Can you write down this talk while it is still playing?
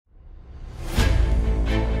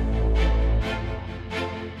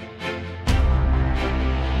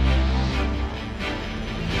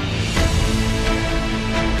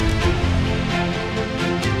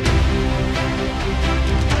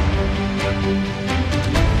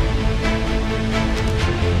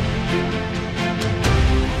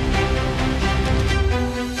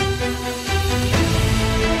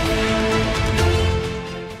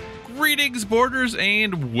boarders,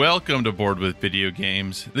 and welcome to Board with Video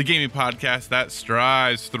Games, the gaming podcast that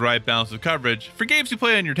strives for the right balance of coverage for games you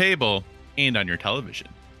play on your table and on your television.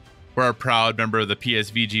 We're a proud member of the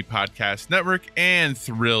psvg podcast network and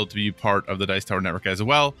thrilled to be part of the Dice Tower network as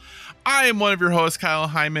well. I am one of your hosts, Kyle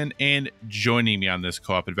Hyman, and joining me on this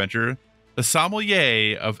co-op adventure, the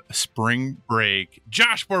sommelier of spring break,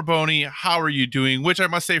 Josh Borboni. How are you doing? Which I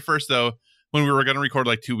must say first, though, when we were going to record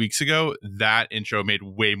like 2 weeks ago, that intro made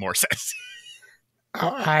way more sense.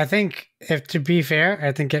 I think, if to be fair,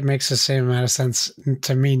 I think it makes the same amount of sense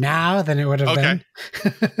to me now than it would have been.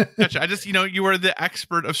 Gotcha. I just, you are the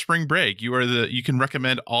expert of spring break. You can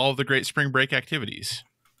recommend all the great spring break activities.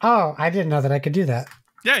 Oh, I didn't know that I could do that.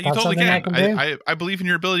 Yeah, you totally can. I believe in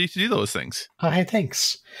your ability to do those things. Oh, hey,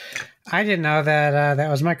 thanks. I didn't know that that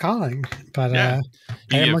was my calling, but I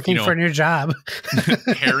am looking for a new job.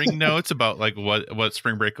 Pairing notes about like what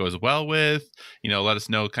spring break goes well with. Let us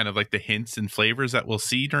know kind of like the hints and flavors that we'll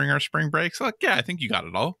see during our spring break. So, I think you got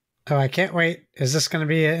it all. Oh, I can't wait. Is this going to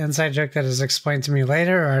be an inside joke that is explained to me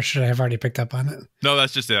later, or should I have already picked up on it? No,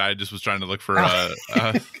 that's just it. I just was trying to look for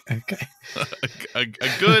okay. a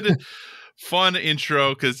good fun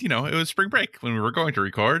intro because, it was spring break when we were going to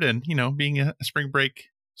record, and, being a spring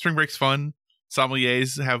break's fun.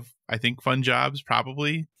 Sommeliers have, I think, fun jobs,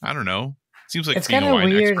 probably. I don't know. Seems like it's being a wine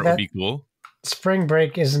weird expert would be cool. Spring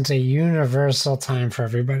break isn't a universal time for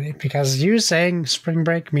everybody, because you saying spring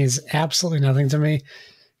break means absolutely nothing to me,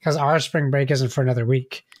 because our spring break isn't for another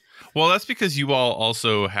week. Well, that's because you all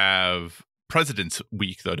also have President's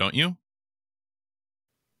Week, though, don't you?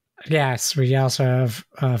 Yes, we also have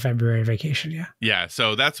February vacation, yeah. Yeah,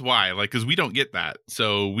 so that's why, because we don't get that.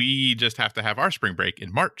 So we just have to have our spring break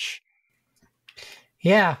in March.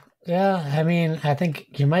 Yeah. I mean, I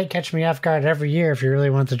think you might catch me off guard every year if you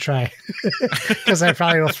really want to try, because I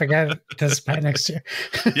probably will forget this by next year.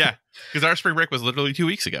 Yeah, because our spring break was literally 2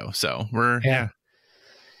 weeks ago. So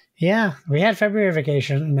Yeah, we had February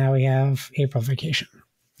vacation, and now we have April vacation.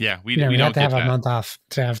 Yeah, we don't have to have that. A month off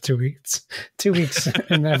to have 2 weeks. 2 weeks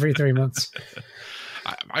in every 3 months.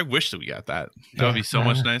 I wish that we got that. That would be so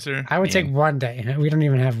much nicer. I would take 1 day. We don't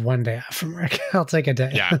even have 1 day off from work. I'll take a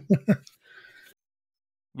day. Yeah.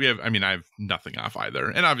 I have nothing off either.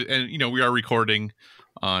 And we are recording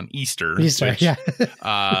on Easter. Yeah.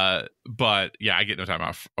 But yeah, I get no time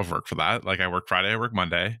off of work for that. Like, I work Friday, I work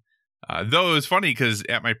Monday. Though it was funny because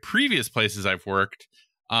at my previous places I've worked,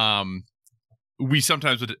 we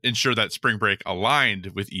sometimes would ensure that spring break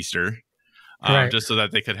aligned with Easter, right, just so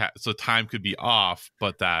that they could so time could be off,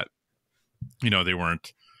 but that, they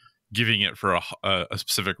weren't giving it for a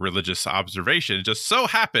specific religious observation. It just so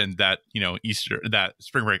happened that, that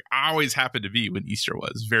spring break always happened to be when Easter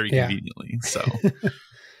was, very conveniently. So,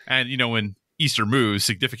 and, when Easter moves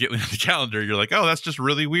significantly on the calendar, you're like, oh, that's just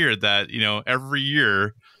really weird that, every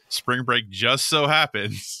year spring break just so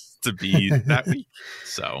happens to be that week.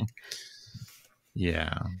 So,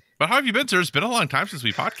 yeah. But how have you been, sir? It's been a long time since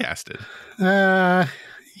we podcasted.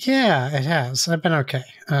 Yeah, it has. I've been okay.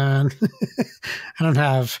 I don't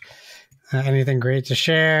have anything great to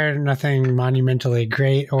share. Nothing monumentally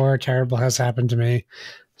great or terrible has happened to me.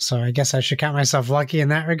 So I guess I should count myself lucky in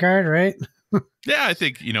that regard, right? Yeah, I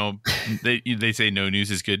think, they say no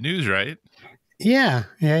news is good news, right? Yeah.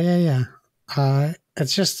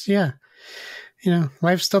 It's just,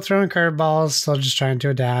 life's still throwing curveballs, still just trying to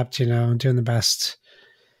adapt, doing the best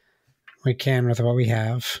we can with what we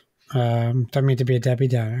have. Don't mean to be a Debbie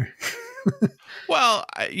Downer. Well,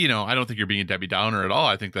 I don't think you're being a Debbie Downer at all.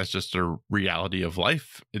 I think that's just a reality of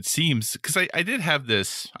life, it seems. Because I did have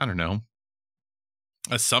this, I don't know,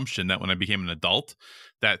 assumption that when I became an adult,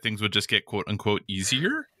 that things would just get quote unquote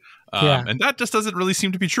easier. And that just doesn't really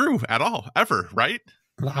seem to be true at all, ever, right?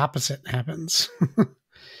 The opposite happens.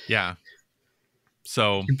 Yeah.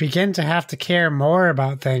 So you begin to have to care more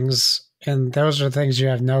about things, and those are things you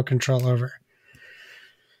have no control over.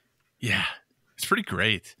 Yeah, it's pretty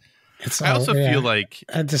great. I also feel like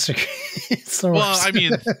I disagree. It's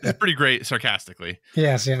it's pretty great sarcastically.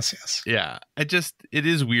 Yes. Yeah, it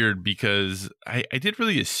is weird because I did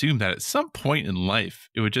really assume that at some point in life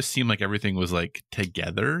it would just seem like everything was like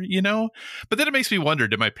together, But then it makes me wonder,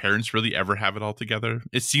 did my parents really ever have it all together?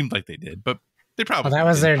 It seemed like they did, but they probably that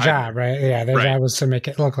was their job, right? Yeah, their job was to make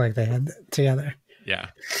it look like they had it together. Yeah.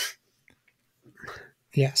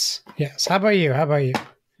 Yes. How about you?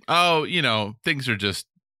 Oh, things are just,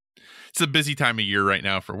 it's a busy time of year right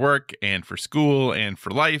now for work and for school and for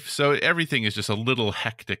life. So everything is just a little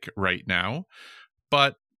hectic right now.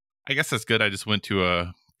 But I guess that's good. I just went to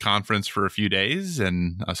a conference for a few days,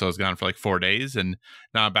 and so I was gone for like 4 days, and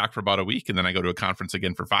now I'm back for about a week, and then I go to a conference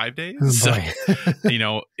again for 5 days. Oh, so,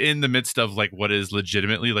 boy. in the midst of like what is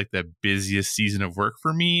legitimately like the busiest season of work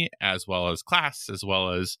for me, as well as class, as well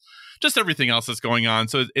as just everything else that's going on.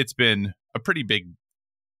 So it's been a pretty big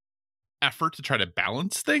effort to try to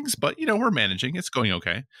balance things, but we're managing. It's going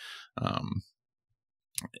okay.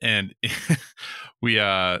 And we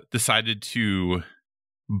decided to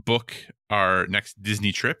book our next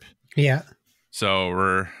Disney trip. Yeah. So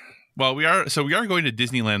we are going to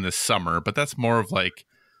Disneyland this summer, but that's more of like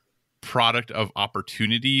product of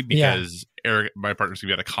opportunity because Eric, my partner's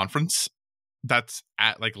gonna be at a conference that's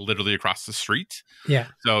at like literally across the street. Yeah.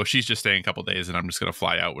 So she's just staying a couple days, and I'm just gonna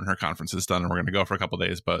fly out when her conference is done, and we're gonna go for a couple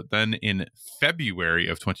days. But then in February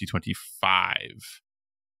of 2025,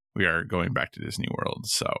 we are going back to Disney World.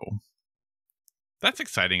 So that's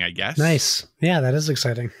exciting, I guess. Nice. Yeah, that is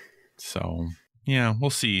exciting. So yeah,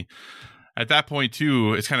 we'll see. At that point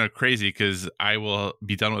too, it's kind of crazy because I will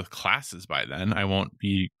be done with classes by then. I won't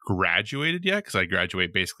be graduated yet because I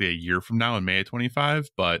graduate basically a year from now in May of 25,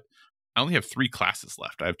 but I only have 3 classes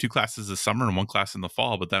left. I have 2 classes this summer and 1 class in the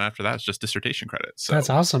fall, but then after that, it's just dissertation credits. So that's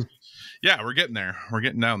awesome. Yeah, we're getting there. We're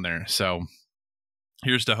getting down there. So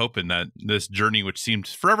here's to hoping that this journey, which seemed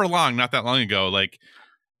forever long, not that long ago, like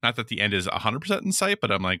not that the end is 100% in sight,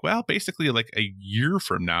 but I'm like, well, basically like a year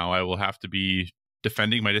from now, I will have to be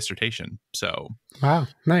defending my dissertation. So wow,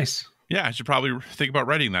 nice. Yeah, I should probably think about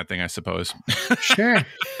writing that thing, I suppose. Sure.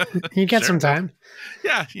 You get some time.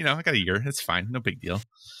 Yeah, I got a year. It's fine. No big deal.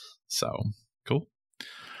 So cool.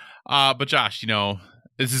 But Josh,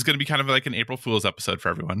 this is going to be kind of like an April Fool's episode for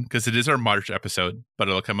everyone because it is our March episode, but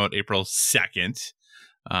it'll come out April 2nd.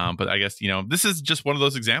 But I guess, this is just one of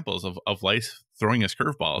those examples of life throwing us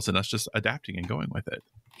curveballs and us just adapting and going with it.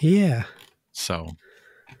 Yeah. So,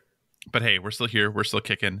 but hey, we're still here. We're still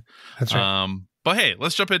kicking. That's right. But hey,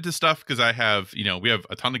 let's jump into stuff because I have, we have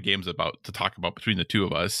a ton of games to talk about between the two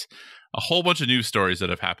of us. A whole bunch of news stories that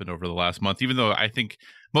have happened over the last month, even though I think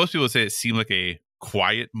most people say it seemed like a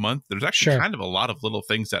quiet month. There's actually kind of a lot of little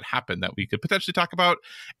things that happened that we could potentially talk about.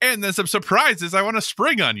 And then some surprises I want to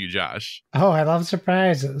spring on you, Josh. Oh, I love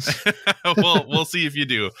surprises. We'll see if you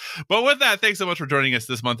do. But with that, thanks so much for joining us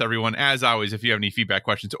this month, everyone. As always, if you have any feedback,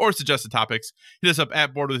 questions, or suggested topics, hit us up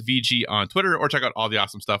at Board with VG on Twitter or check out all the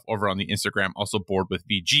awesome stuff over on the Instagram, also Board with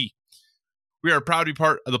VG. We are proud to be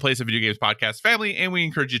part of the Place of Video Games podcast family, and we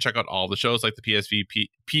encourage you to check out all the shows like the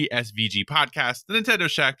PSVG podcast, the Nintendo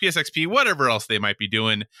Shack, PSXP, whatever else they might be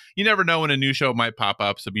doing. You never know when a new show might pop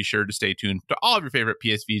up, so be sure to stay tuned to all of your favorite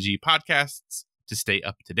PSVG podcasts to stay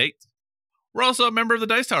up to date. We're also a member of the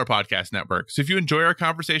Dice Tower Podcast Network, so if you enjoy our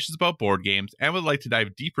conversations about board games and would like to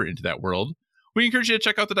dive deeper into that world, we encourage you to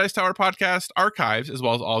check out the Dice Tower Podcast archives as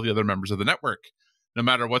well as all the other members of the network. No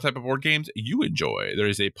matter what type of board games you enjoy, there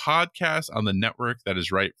is a podcast on the network that is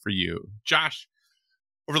right for you. Josh,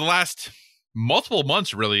 over the last multiple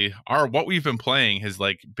months, really, what we've been playing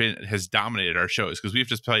has dominated our shows because we've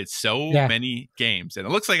just played so many games. And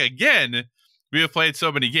it looks like, again, we have played so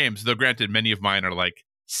many games, though granted, many of mine are like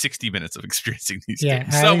 60 minutes of experiencing these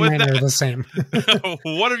games. So with that, are the same.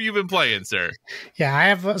 What have you been playing, sir? Yeah, I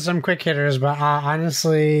have some quick hitters, but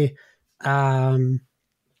honestly,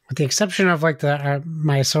 with the exception of like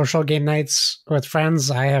my social game nights with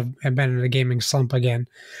friends, I have been in a gaming slump again.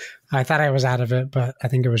 I thought I was out of it, but I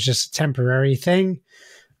think it was just a temporary thing.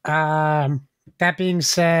 That being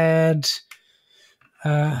said,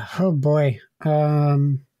 oh boy, what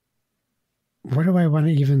do I want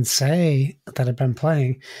to even say that I've been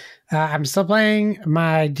playing? I'm still playing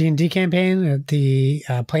my D&D campaign, the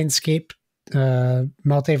Planescape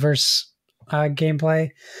multiverse gameplay.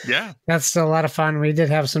 Yeah, that's still a lot of fun. We did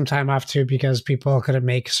have some time off too because people couldn't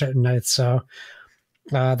make certain nights. So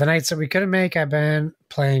the nights that we couldn't make, I've been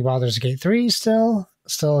playing Baldur's Gate 3 still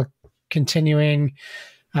continuing,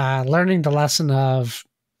 learning the lesson of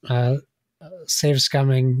save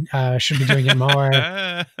scumming. Should be doing it more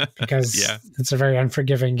because it's a very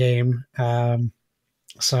unforgiving game.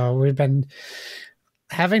 So we've been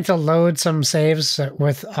having to load some saves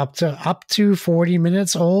with up to 40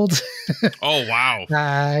 minutes old. Oh, wow.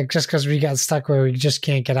 Just because we got stuck where we just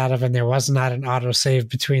can't get out of, and there was not an auto save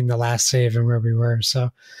between the last save and where we were. So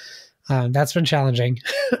that's been challenging.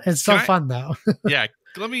 It's still fun though. Yeah.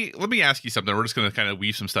 Let me ask you something. We're just going to kind of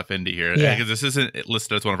weave some stuff into here because this isn't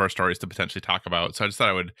listed as one of our stories to potentially talk about. So I just thought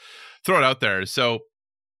I would throw it out there. So,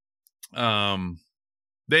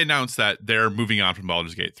 they announced that they're moving on from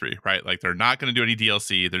Baldur's Gate 3, right? Like they're not going to do any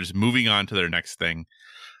DLC. They're just moving on to their next thing.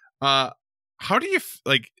 How do you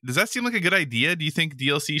does that seem like a good idea? Do you think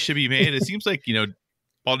DLC should be made? It seems like,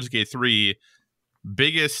 Baldur's Gate 3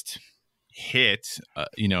 biggest hit,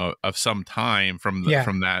 of some time from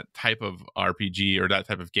that type of RPG or that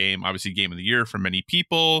type of game. Obviously, game of the year for many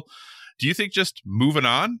people. Do you think just moving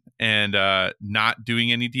on and not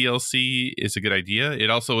doing any DLC is a good idea? It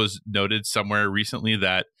also was noted somewhere recently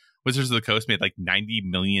that Wizards of the Coast made like $90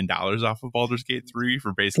 million off of Baldur's Gate 3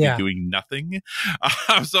 for basically doing nothing.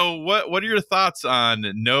 So what are your thoughts on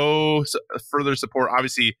no further support?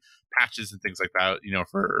 Obviously, patches and things like that,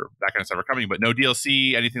 for that kind of stuff are coming, but no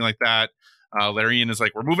DLC, anything like that. Larian is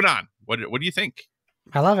like, we're moving on. What do you think?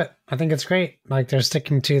 I love it. I think it's great. Like, they're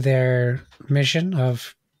sticking to their mission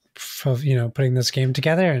of putting this game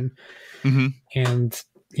together, and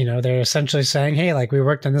they're essentially saying, hey, like, we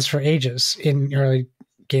worked on this for ages in early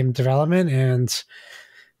game development, and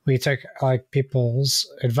we took like people's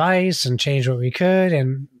advice and changed what we could,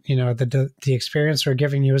 and the experience we're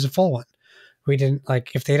giving you is a full one. We didn't,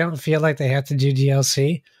 like, if they don't feel like they have to do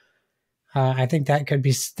DLC, I think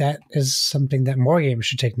that is something that more games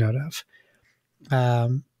should take note of.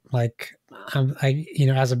 As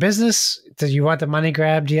a business, do you want the money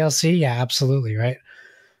grab DLC? Yeah, absolutely, right.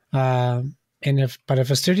 If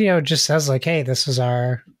a studio just says like, hey, this is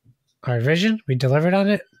our vision, we delivered on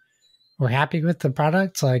it, we're happy with the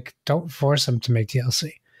product, like, don't force them to make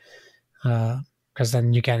DLC. Because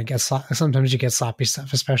then you kind of sometimes you get sloppy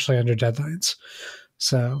stuff, especially under deadlines.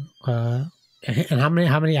 So, and how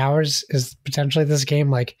many hours is potentially this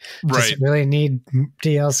game? Like, does it really need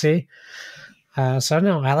DLC? So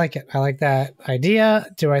no, I like it. I like that idea.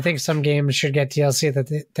 Do I think some games should get DLC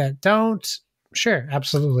that don't? Sure,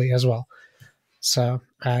 absolutely as well. So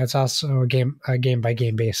it's also a game by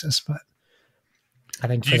game basis, but I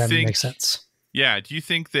think for them it makes sense. Yeah. Do you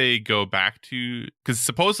think they go back to, because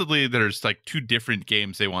supposedly there's like two different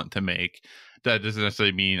games they want to make. That doesn't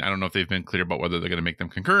necessarily mean, I don't know if they've been clear about whether they're going to make them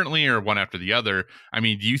concurrently or one after the other. I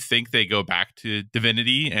mean, do you think they go back to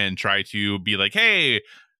Divinity and try to be like, hey,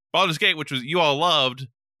 Baldur's Gate, which was you all loved,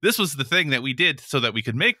 this was the thing that we did so that we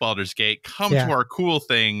could make Baldur's Gate, come to our cool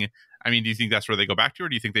thing. I mean, do you think that's where they go back to, or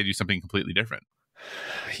do you think they do something completely different?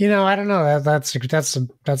 I don't know. That's a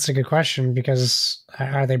good question, because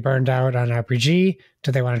are they burned out on RPG?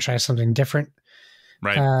 Do they want to try something different?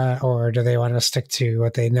 Right. Or do they want to stick to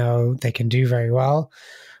what they know they can do very well?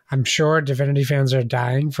 I'm sure Divinity fans are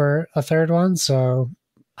dying for a third one, so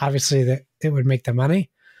obviously it would make them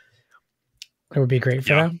money. It would be great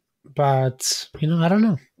for them. But, I don't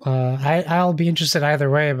know. I'll be interested either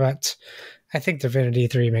way, but I think Divinity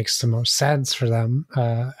 3 makes the most sense for them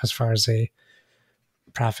as far as a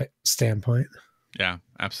profit standpoint. Yeah,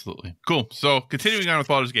 absolutely. Cool. So continuing on with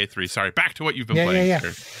Baldur's Gate 3. Sorry, back to what you've been playing.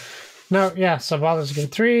 So Baldur's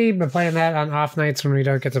Gate 3, been playing that on off nights when we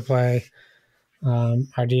don't get to play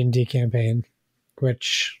our D&D campaign,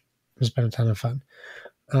 which has been a ton of fun.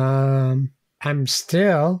 I'm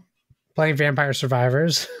still playing Vampire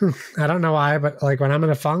Survivors. I don't know why, but like when I'm in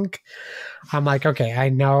a funk, I'm like, okay, I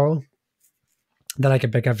know that I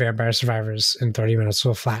can pick up Vampire Survivors in 30 minutes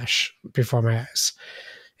with a flash before my eyes.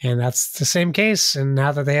 And that's the same case. And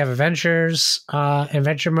now that they have adventure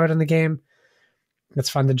mode in the game, it's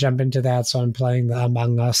fun to jump into that. So I'm playing the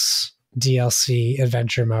Among Us DLC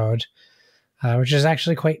adventure mode, which is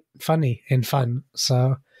actually quite funny and fun.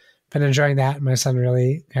 So been enjoying that. My son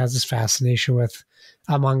really has this fascination with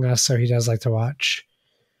Among Us, so he does like to watch.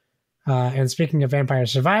 And speaking of Vampire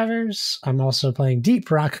Survivors, I'm also playing Deep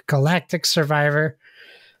Rock Galactic Survivor,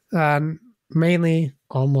 mainly,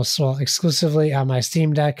 exclusively on my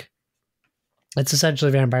Steam Deck. It's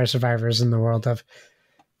essentially Vampire Survivors in the world of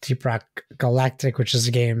Deep Rock Galactic, which is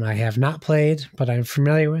a game I have not played, but I'm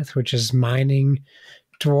familiar with, which is mining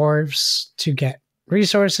dwarves to get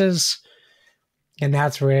resources. And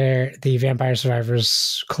that's where the Vampire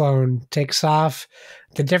Survivors clone takes off.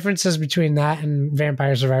 The differences between that and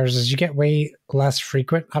Vampire Survivors is you get way less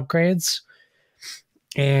frequent upgrades.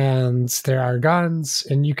 And there are guns.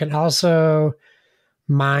 And you can also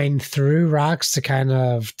mine through rocks to kind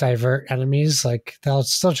of divert enemies. Like, they'll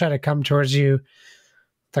still try to come towards you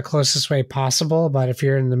the closest way possible. But if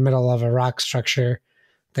you're in the middle of a rock structure,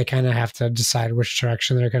 they kind of have to decide which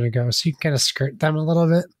direction they're going to go. So you can kind of skirt them a little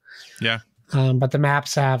bit. Yeah. But the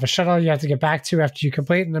maps have a shuttle you have to get back to after you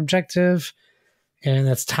complete an objective, and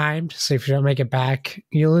it's timed. So if you don't make it back,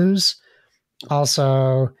 you lose.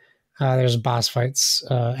 Also, there's boss fights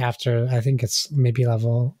after, I think it's maybe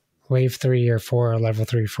level wave 3 or 4 or level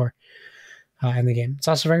 3 or 4 in the game. It's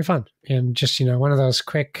also very fun. And just, one of those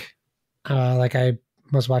quick, like I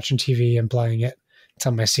was watching TV and playing it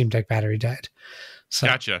until my Steam Deck battery died. So,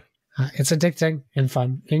 gotcha. It's addicting and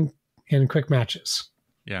fun in quick matches.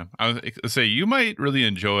 Yeah, I was gonna say you might really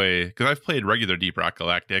enjoy, because I've played regular Deep Rock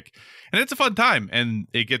Galactic, and it's a fun time. And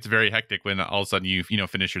it gets very hectic when all of a sudden you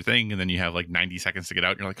finish your thing, and then you have like 90 seconds to get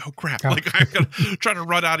out. And you're like, oh crap! Oh. Like I'm gonna try to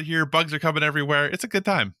run out of here. Bugs are coming everywhere. It's a good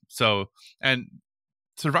time. So, and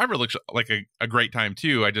Survivor looks like a great time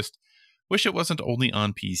too. I just wish it wasn't only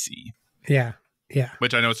on PC. Yeah,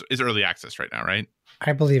 Which I know is early access right now, right?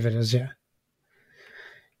 I believe it is. Yeah.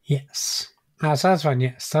 Yes. So that's fun.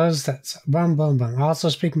 Yes, that's boom, boom, boom. Also,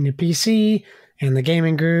 speaking of PC and the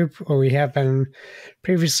gaming group, where we have been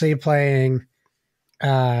previously playing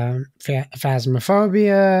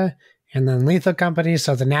Phasmophobia and then Lethal Company.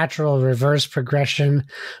 So the natural reverse progression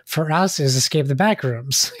for us is Escape the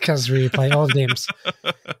Backrooms because we play old games.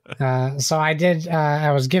 So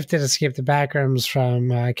I was gifted Escape the Backrooms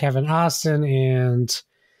from Kevin Austin, and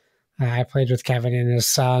I played with Kevin and his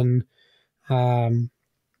son. And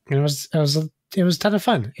it was a ton of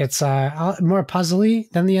fun. It's more puzzly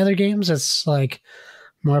than the other games. It's like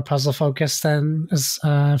more puzzle focused than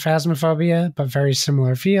Phasmophobia, but very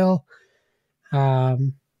similar feel.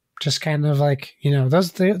 Just kind of like,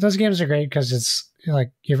 those games are great because it's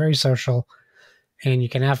like you're very social and you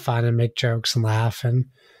can have fun and make jokes and laugh and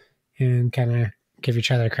kind of give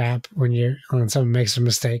each other crap when someone makes a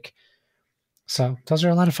mistake. So those are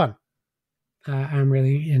a lot of fun. I'm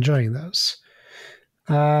really enjoying those.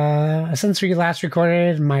 Since we last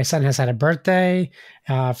recorded, my son has had a birthday.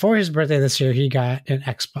 For his birthday this year, he got an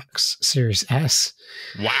Xbox Series S.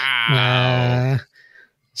 Wow.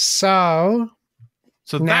 So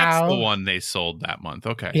that's the one they sold that month.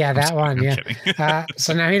 Okay. Yeah, that one. I'm Yeah. kidding.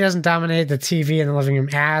 So now he doesn't dominate the TV in the living room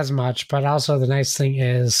as much, but also the nice thing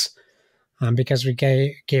is, because we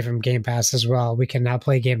gave him Game Pass as well, we can now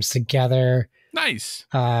play games together. Nice.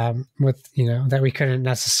 With, that we couldn't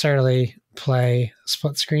necessarily play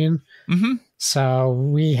split screen. Mm-hmm. So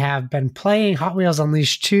we have been playing Hot Wheels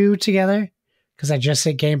Unleashed 2 together because I just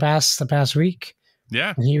hit Game Pass the past week.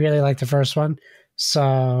 Yeah. And he really liked the first one.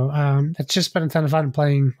 So it's just been a ton of fun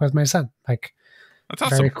playing with my son. Like, that's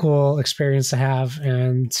awesome. Very cool experience to have.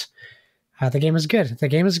 And the game is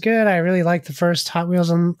good. I really like the first Hot Wheels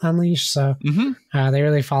Unleashed. So they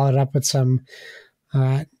really followed up with some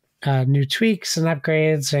new tweaks and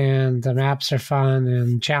upgrades, and the maps are fun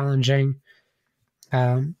and challenging.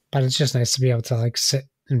 But it's just nice to be able to like sit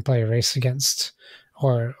and play a race against,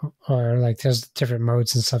 or like there's different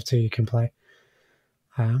modes and stuff too you can play.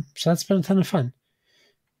 So that's been a ton of fun.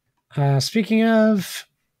 Speaking of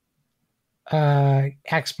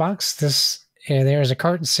Xbox, there's a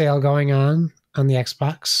current sale going on the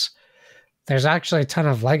Xbox. There's actually a ton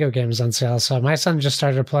of Lego games on sale. So my son just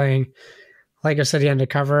started playing Lego City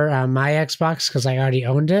Undercover on my Xbox because I already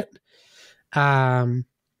owned it.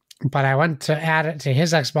 But I went to add it to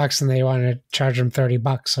his Xbox and they wanted to charge him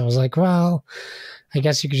 $30. So I was like, well, I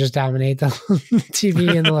guess you could just dominate the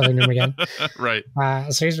TV in the living room again. Right.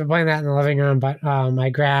 So he's been playing that in the living room, but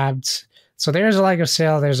I grabbed... So there's a Lego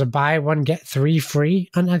sale. There's a buy one, get 3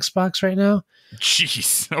 free on Xbox right now.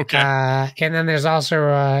 Jeez. Okay. And then there's also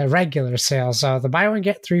a regular sale. So the buy one,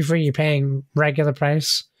 get 3 free, you're paying regular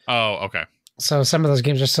price. Oh, okay. So some of those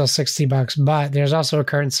games are still $60, but there's also a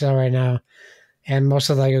current sale right now. And most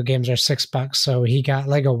of the Lego games are $6. So he got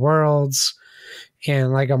Lego Worlds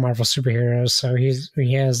and Lego Marvel Superheroes. So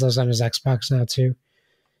he has those on his Xbox now too.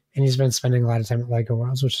 And he's been spending a lot of time at Lego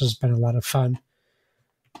Worlds, which has been a lot of fun.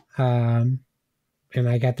 And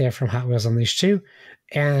I got there from Hot Wheels Unleashed 2.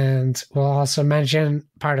 And we'll also mention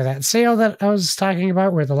part of that sale that I was talking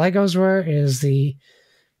about where the Legos were is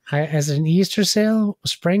as an Easter sale,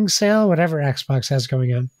 spring sale, whatever Xbox has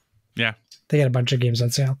going on. Yeah. They got a bunch of games on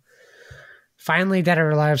sale. Finally, Dead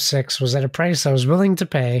or Alive 6 was at a price I was willing to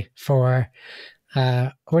pay for,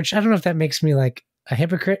 which I don't know if that makes me like a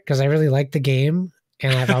hypocrite because I really like the game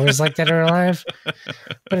and I've always liked Dead or Alive,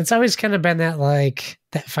 but it's always kind of been that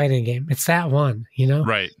fighting game. It's that one,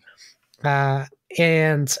 Right.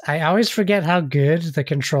 And I always forget how good the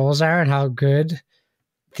controls are and how good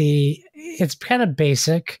it's kind of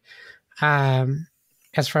basic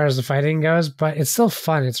as far as the fighting goes, but it's still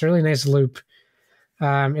fun. It's a really nice loop.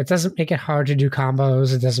 It doesn't make it hard to do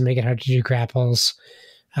combos. It doesn't make it hard to do grapples.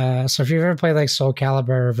 So if you've ever played like Soul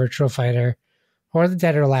Calibur or Virtual Fighter or the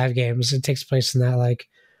Dead or Alive games, it takes place in that like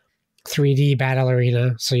 3D battle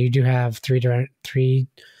arena. So you do have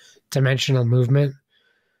three-dimensional movement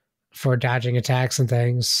for dodging attacks and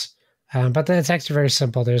things. But the attacks are very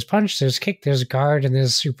simple. There's punch, there's kick, there's guard, and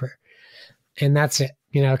there's super. And that's it.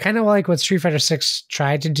 Kind of like what Street Fighter 6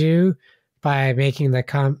 tried to do by making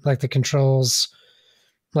the controls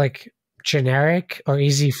like generic or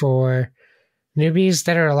easy for newbies.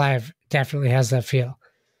 Dead or Alive definitely has that feel.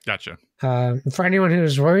 Gotcha. For anyone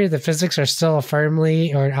who's worried, the physics are still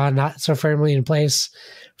firmly or not so firmly in place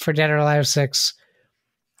for Dead or Alive 6,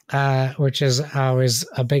 which is always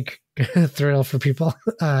a big thrill for people.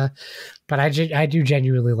 But I do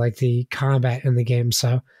genuinely like the combat in the game.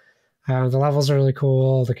 So the levels are really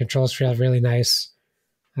cool. The controls feel really nice.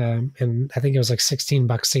 And I think it was like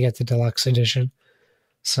 $16 to get the deluxe edition.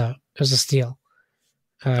 So it was a steal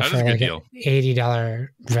That for is a like good deal. an $80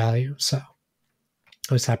 value. So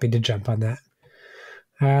I was happy to jump on that.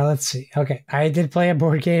 Let's see. Okay, I did play a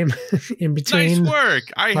board game in between. Nice work.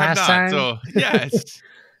 I have not. time. So yes,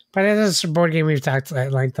 but it is a board game we've talked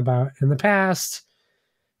at length about in the past.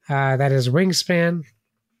 That is Wingspan.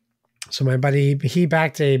 So my buddy, he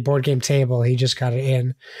backed a board game table. He just got it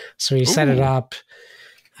in, so he set it up.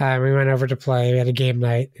 We went over to play. We had a game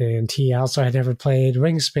night, and he also had never played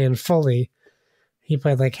Wingspan fully. He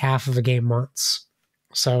played like half of the game once.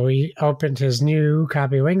 So he opened his new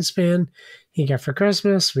copy of Wingspan he got for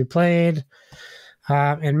Christmas. We played.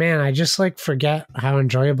 And man, I just like forget how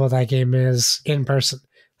enjoyable that game is in person.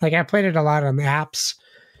 Like I played it a lot on the apps,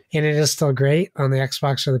 and it is still great on the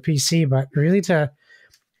Xbox or the PC, but really to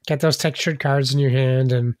get those textured cards in your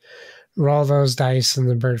hand and roll those dice in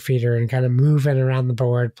the bird feeder and kind of move it around the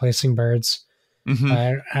board, placing birds,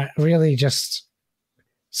 really just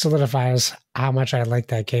solidifies how much I like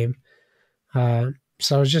that game.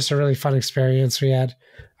 So it was just a really fun experience. We had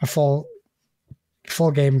a full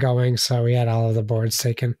game going, so we had all of the boards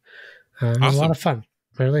taken. It was a lot of fun.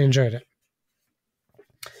 I really enjoyed it.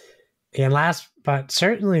 And last but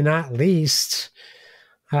certainly not least,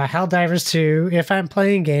 Helldivers 2. If I'm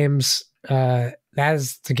playing games, that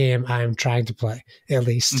is the game I'm trying to play, at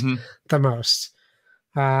least the most.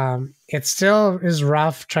 It still is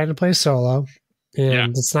rough trying to play solo,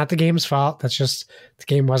 and it's not the game's fault. That's just the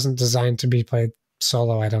game wasn't designed to be played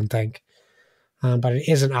solo, I don't think. But it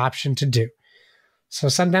is an option to do. So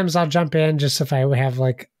sometimes I'll jump in just if I have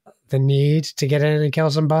like the need to get in and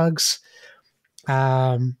kill some bugs.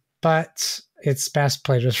 But it's best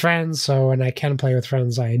played with friends. So when I can play with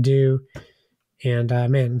friends, I do. And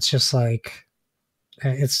man, it's just like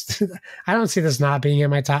it's. I don't see this not being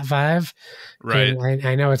in my top 5. Right.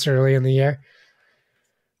 I know it's early in the year,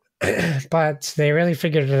 but they really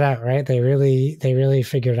figured it out, right? They really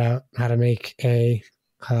figured out how to make a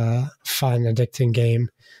fun, addicting game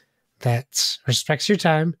that respects your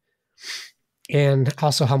time and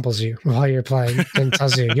also humbles you while you're playing and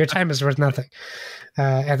tells you your time is worth nothing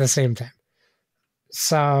at the same time.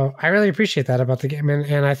 So I really appreciate that about the game,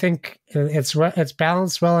 and I think it's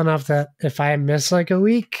balanced well enough that if I miss like a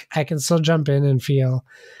week, I can still jump in and feel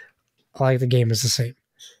like the game is the same.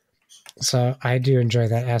 So I do enjoy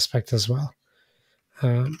that aspect as well,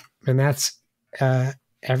 and that's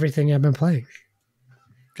everything I've been playing.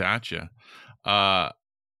 Gotcha.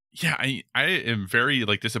 Yeah, I am very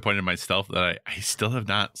like disappointed in myself that I still have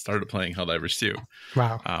not started playing Helldivers 2.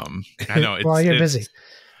 Wow. I know. Well, you're busy.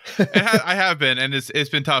 I have been, and it's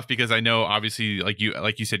been tough because I know obviously like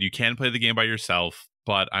you said, you can play the game by yourself,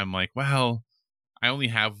 but I'm like, well, I only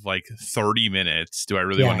have like 30 minutes. Do I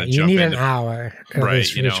really want to jump in? You need an hour, right?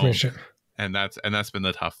 Mission. And that's been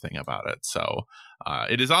the tough thing about it. So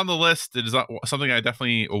it is on the list. It is something I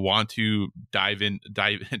definitely want to dive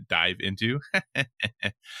into.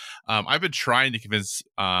 I've been trying to convince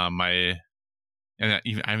and I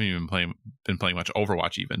haven't even been playing much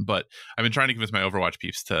Overwatch even, but I've been trying to convince my Overwatch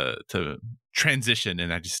peeps to transition,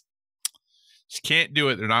 and I just can't do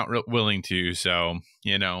it. They're not willing to. So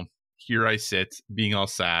here I sit being all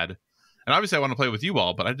sad. And obviously I want to play with you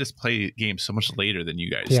all, but I just play games so much later than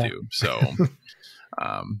you guys do. So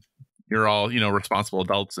you're all, responsible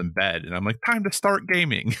adults in bed. And I'm like, time to start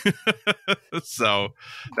gaming. So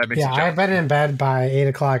that makes it challenging. I've been in bed by 8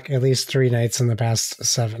 o'clock at least 3 nights in the past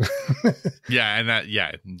 7.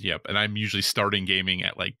 Yep. And I'm usually starting gaming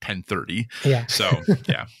at like 10:30. Yeah. So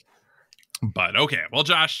yeah. But okay. Well,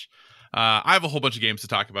 Josh, I have a whole bunch of games to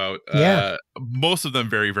talk about. Most of them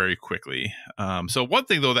very, very quickly. So one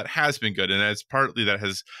thing though that has been good, and that's partly that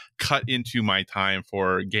has cut into my time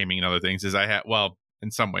for gaming and other things, is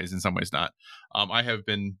in some ways not. I have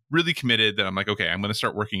been really committed that I'm like, okay, I'm going to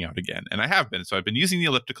start working out again. And I have been. So I've been using the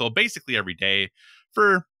elliptical basically every day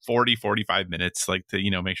for 45 minutes, like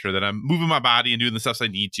to, make sure that I'm moving my body and doing the stuff I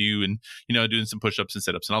need to, and, doing some push-ups and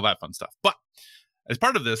sit-ups and all that fun stuff. But as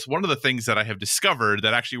part of this, one of the things that I have discovered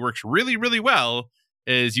that actually works really, really well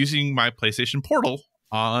is using my PlayStation Portal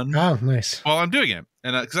on while I'm doing it.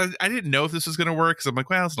 And because I didn't know if this was going to work, because I'm like,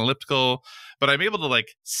 well, it's an elliptical, but I'm able to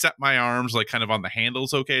like set my arms like kind of on the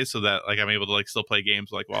handles, okay, so that like I'm able to like still play games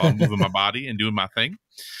like while I'm moving my body and doing my thing.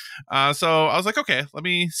 So I was like, okay, let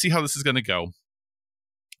me see how this is going to go.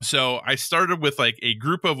 So I started with like a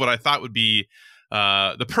group of what I thought would be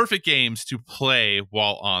the perfect games to play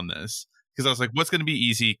while on this. Because I was like, what's going to be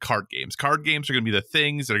easy? Card games. Card games are going to be the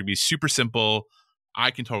things that are going to be super simple. I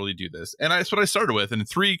can totally do this. And that's what I started with. And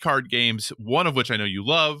 3 card games, one of which I know you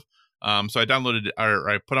love. So I downloaded, or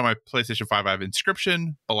I put on my PlayStation 5, I have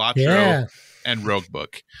Inscription, Balatro, and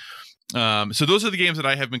Roguebook. So those are the games that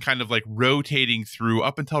I have been kind of like rotating through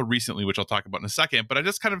up until recently, which I'll talk about in a second. But I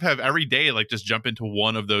just kind of have every day like just jump into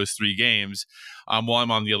one of those 3 games while I'm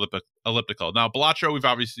on the elliptical. Now, Balatro, we've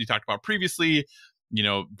obviously talked about previously, you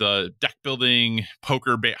know, the deck building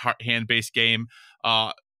poker hand based game.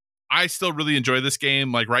 I still really enjoy this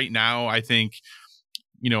game. Like right now, I think,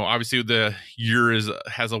 you know, obviously the year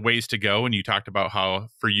has a ways to go, and you talked about how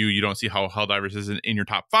for you don't see how Helldivers is in your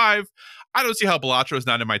top 5. I don't see how Balatro is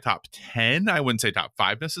not in my top 10. I wouldn't say top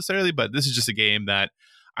 5 necessarily, but this is just a game that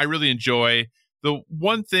I really enjoy. The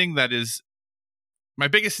one thing that is my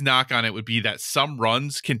biggest knock on it would be that some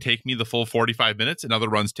runs can take me the full 45 minutes and other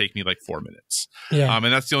runs take me like 4 minutes. Yeah. And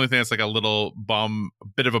that's the only thing that's like a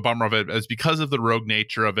bit of a bummer of it, is because of the rogue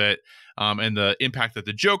nature of it, and the impact that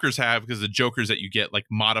the jokers have, because the jokers that you get like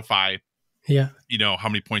modify, you know, how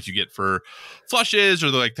many points you get for flushes, or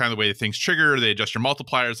the like kind of the way that things trigger, they adjust your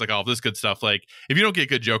multipliers, like all of this good stuff. Like if you don't get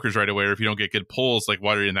good jokers right away, or if you don't get good pulls like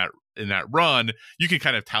while you're in that run, you can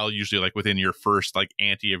kind of tell usually like within your first like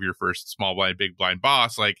ante of your first small blind big blind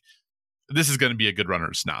boss, like this is going to be a good run or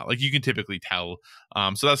it's not. Like you can typically tell.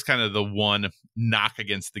 So that's kind of the one knock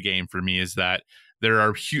against the game for me, is that there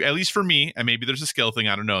are at least for me, and maybe there's a skill thing,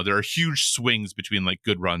 I don't know, there are huge swings between like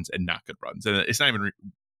good runs and not good runs, and it's not even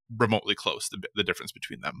remotely close, the difference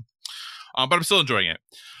between them. But I'm still enjoying it.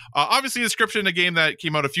 Obviously, Inscription, a game that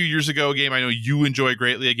came out a few years ago, a game I know you enjoy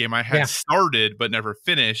greatly, a game I had started but never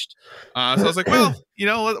finished. So I was like, well, you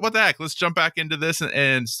know, what the heck? Let's jump back into this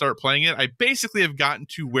and start playing it. I basically have gotten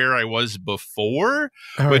to where I was before,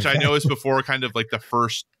 which I know is before kind of like the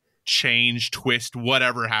first change, twist,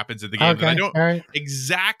 whatever happens in the game. And I don't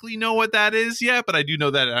exactly know what that is yet, but I do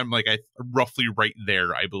know that I'm like roughly right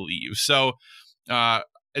there, I believe. So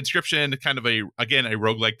Inscription, kind of a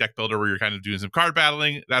roguelike deck builder where you're kind of doing some card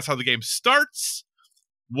battling. That's how the game starts.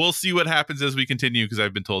 We'll see what happens as we continue, because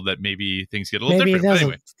I've been told that maybe things get a little different. It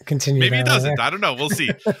doesn't continue. Maybe it doesn't. I don't know. We'll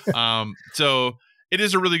see. So it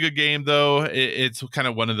is a really good game, though. It's kind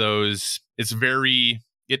of one of those.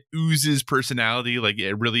 It oozes personality. Like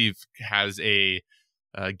it really has a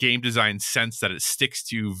game design sense that it sticks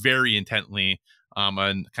to very intently,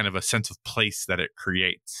 and kind of a sense of place that it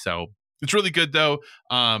creates. So it's really good, though.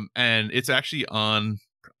 And it's actually on,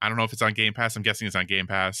 I don't know if it's on Game Pass. I'm guessing it's on Game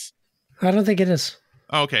Pass. I don't think it is.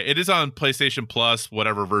 Okay. It is on PlayStation Plus,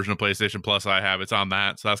 whatever version of PlayStation Plus I have. It's on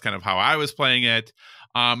that. So that's kind of how I was playing it.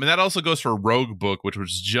 And that also goes for Roguebook, which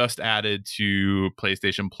was just added to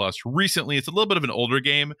PlayStation Plus recently. It's a little bit of an older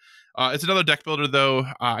game. It's another deck builder, though.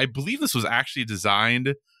 I believe this was actually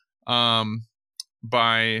designed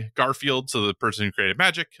by Garfield, so the person who created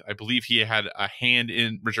Magic. I believe he had a hand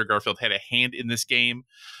in, Richard Garfield had a hand in this game.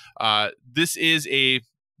 This is a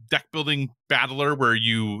deck building battler where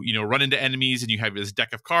you run into enemies and you have this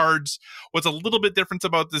deck of cards. What's a little bit different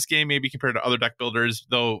about this game, maybe compared to other deck builders,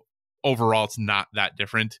 though overall it's not that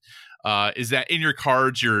different, is that in your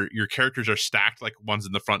cards, your characters are stacked, like one's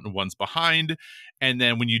in the front and one's behind. And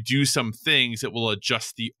then when you do some things, it will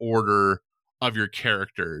adjust the order of your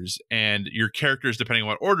characters, and your characters, depending on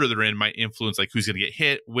what order they're in, might influence like who's going to get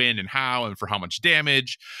hit, when, and how, and for how much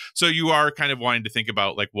damage. So you are kind of wanting to think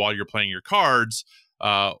about, like, while you're playing your cards,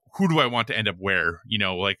 who do I want to end up where? You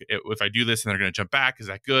know, like if I do this and they're going to jump back, is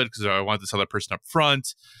that good? Because I want this other person up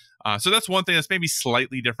front. So that's one thing that's maybe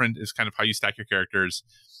slightly different, is kind of how you stack your characters.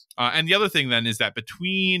 And the other thing then is that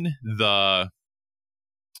between the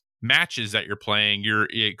matches that you're playing,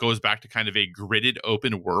 it goes back to kind of a gridded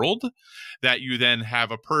open world that you then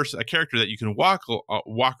have a character that you can walk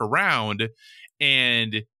around,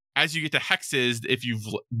 and as you get to hexes, if you've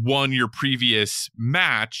won your previous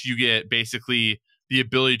match, you get basically the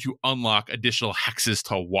ability to unlock additional hexes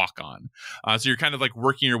to walk on. So you're kind of like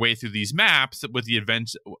working your way through these maps with the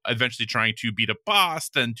eventually trying to beat a boss,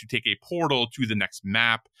 then to take a portal to the next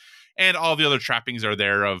map, and all the other trappings are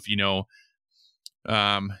there of,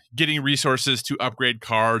 getting resources to upgrade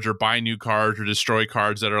cards or buy new cards or destroy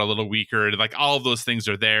cards that are a little weaker. Like all of those things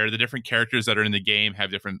are there. The different characters that are in the game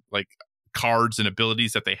have different like cards and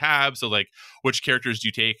abilities that they have. So like, which characters do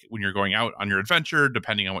you take when you're going out on your adventure,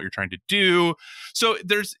 depending on what you're trying to do. So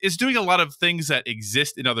it's doing a lot of things that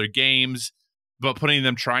exist in other games, but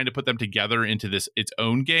trying to put them together into its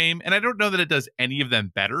own game. And I don't know that it does any of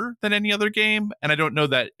them better than any other game. And I don't know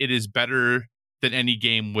that it is better than any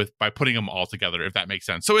game by putting them all together, if that makes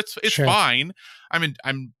sense. So it's Sure. fine. I mean,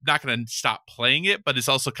 I'm not going to stop playing it, but it's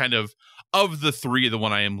also kind of the three, the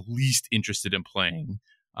one I am least interested in playing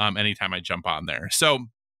anytime I jump on there. So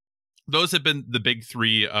those have been the big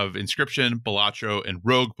three of Inscription, Balatro, and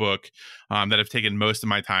Roguebook that have taken most of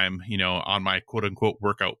my time, on my quote unquote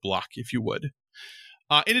workout block, if you would.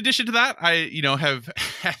 In addition to that, I, have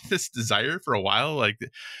had this desire for a while, like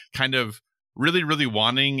kind of really, really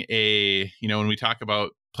wanting when we talk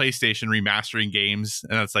about PlayStation remastering games,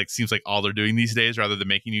 and that's seems like all they're doing these days, rather than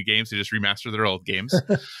making new games, they just remaster their old games.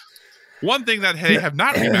 One thing that they have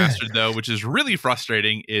not remastered, though, which is really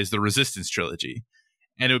frustrating, is the Resistance trilogy.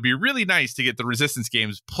 And it would be really nice to get the Resistance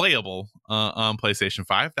games playable on PlayStation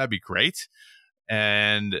 5. That'd be great.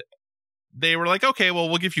 And they were like, okay, well,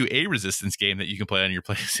 we'll give you a Resistance game that you can play on your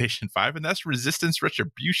PlayStation 5, and that's Resistance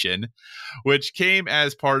Retribution, which came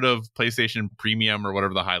as part of PlayStation Premium or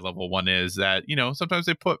whatever the high-level one is that, sometimes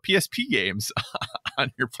they put PSP games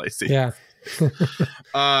on your PlayStation.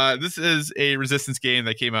 Yeah. This is a Resistance game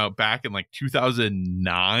that came out back in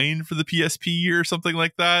 2009 for the PSP or something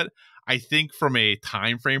like that. I think from a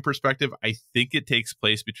time frame perspective, I think it takes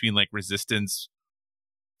place between Resistance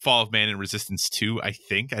Fall of Man and Resistance 2. I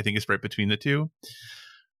think it's right between the two.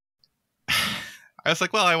 I was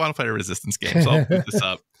like, well, I want to play a Resistance game, so I'll boot this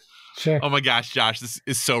up. Sure. Oh my gosh, Josh, this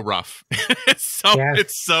is so rough. It's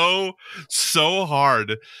so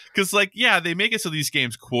hard. Because they make it so these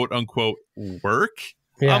games quote unquote work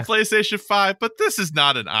on PlayStation 5, but this is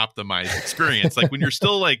not an optimized experience. When you're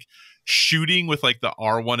still shooting with the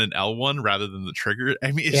R1 and L1 rather than the trigger.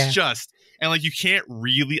 I mean, it's just, and you can't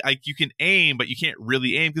really, you can aim, but you can't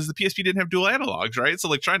really aim because the PSP didn't have dual analogs, right?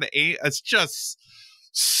 So trying to aim, it's just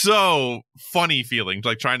so funny feeling,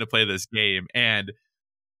 trying to play this game. And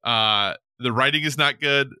the writing is not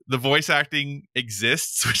good. The voice acting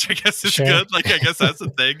exists, which I guess is good. I guess that's the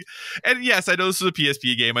thing. And yes, I know this is a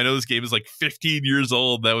PSP game. I know this game is 15 years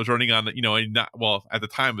old, that was running on, at the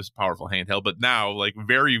time it was a powerful handheld, but now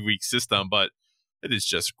very weak system, but it is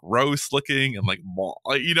just gross looking and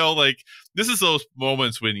this is those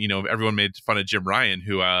moments when, everyone made fun of Jim Ryan,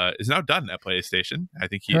 who is now done at PlayStation. I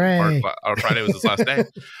think Friday was his last day.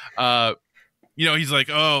 He's like,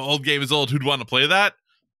 oh, old game is old. Who'd want to play that?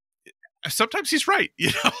 Sometimes he's right,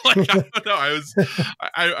 I don't know.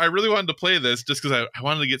 I really wanted to play this just because I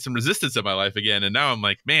wanted to get some Resistance in my life again, and now I'm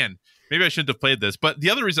like, man, maybe I shouldn't have played this. But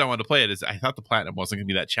the other reason I wanted to play it is I thought the platinum wasn't going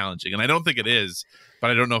to be that challenging, and I don't think it is.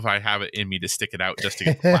 But I don't know if I have it in me to stick it out just to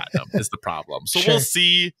get the platinum. Is the problem? So we'll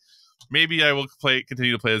see. Maybe I will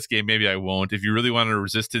continue to play this game. Maybe I won't. If you really want a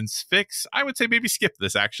Resistance fix, I would say maybe skip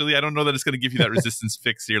this, actually. I don't know that it's going to give you that Resistance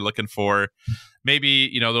fix you're looking for.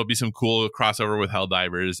 Maybe, there'll be some cool crossover with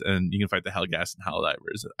Helldivers, and you can fight the Hellgas and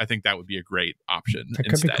Helldivers. I think that would be a great option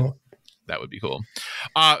instead. Cool. That would be cool.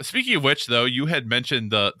 Speaking of which, though, you had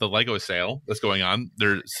mentioned the Lego sale that's going on.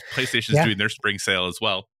 PlayStation's doing their spring sale as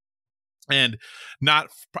well. And not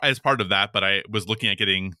as part of that, but I was looking at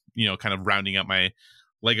getting, kind of rounding up my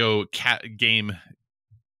Lego game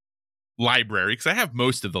library, because I have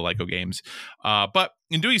most of the Lego games. But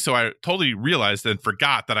in doing so, I totally realized and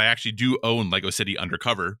forgot that I actually do own Lego City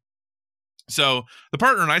Undercover. So the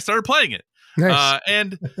partner and I started playing it. Nice.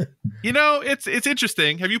 And it's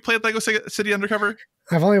interesting. Have you played Lego City Undercover?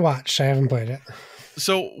 I've only watched. I haven't played it.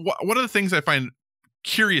 So one of the things I find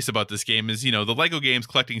curious about this game is, the Lego games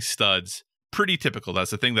collecting studs. Pretty typical.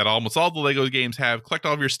 That's the thing that almost all the Lego games have. Collect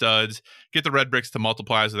all of your studs, get the red bricks to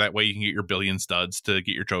multiply, so that way you can get your billion studs to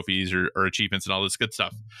get your trophies or achievements and all this good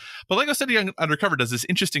stuff. But Lego City Undercover does this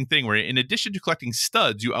interesting thing where, in addition to collecting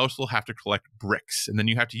studs, you also have to collect bricks, and then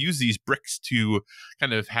you have to use these bricks to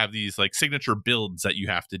kind of have these signature builds that you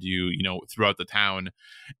have to do, throughout the town.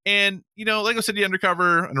 And Lego City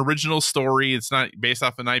Undercover, an original story. It's not based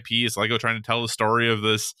off an IP. It's Lego trying to tell the story of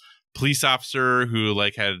this police officer who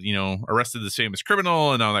had arrested this famous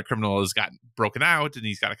criminal, and now that criminal has gotten broken out, and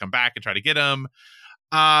he's got to come back and try to get him,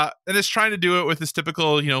 and it's trying to do it with this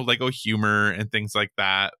typical Lego humor and things like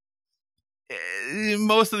that.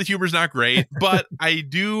 Most of the humor is not great, but I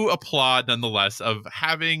do applaud nonetheless of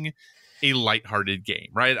having a lighthearted game,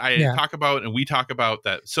 right? We talk about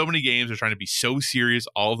that so many games are trying to be so serious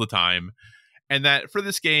all the time, and that for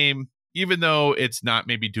this game, even though it's not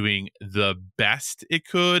maybe doing the best it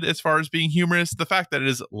could as far as being humorous, the fact that it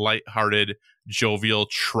is lighthearted, jovial,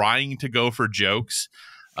 trying to go for jokes,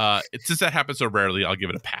 since that happens so rarely, I'll give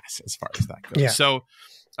it a pass as far as that goes. Yeah. So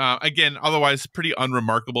again, otherwise pretty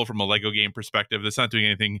unremarkable from a Lego game perspective. It's not doing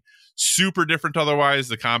anything super different otherwise.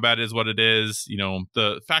 The combat is what it is.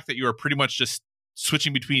 The fact that you are pretty much just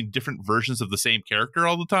switching between different versions of the same character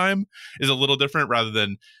all the time is a little different, rather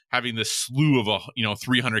than having this slew of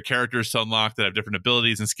 300 characters to unlock that have different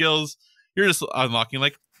abilities and skills. You're just unlocking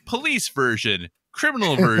like police version,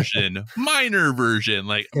 criminal version, minor version,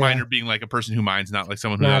 like minor being like a person who mines, not like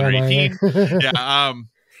someone who's under 18. Yeah.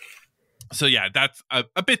 So yeah, that's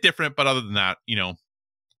a bit different, but other than that,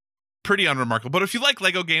 pretty unremarkable. But if you like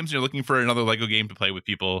Lego games and you're looking for another Lego game to play with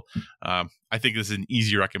people, I think this is an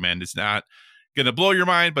easy recommend. It's not going to blow your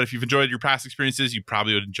mind, but if you've enjoyed your past experiences, you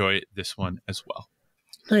probably would enjoy this one as well.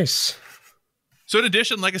 Nice. So in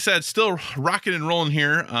addition, like I said, still rocking and rolling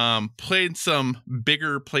here. Played some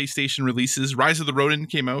bigger PlayStation releases. Rise of the Ronin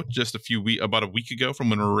came out just about a week ago from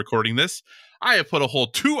when we're recording this. I have put a whole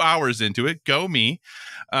 2 hours into it. Go me.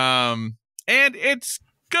 And it's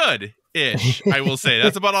good-ish, I will say.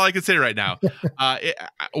 That's about all I can say right now.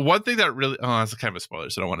 One thing that really... Oh, that's kind of a spoiler,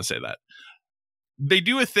 so I don't want to say that. They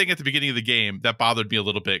do a thing at the beginning of the game that bothered me a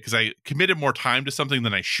little bit because I committed more time to something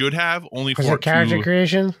than I should have. Only for character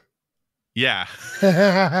creation? Yeah.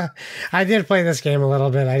 I did play this game a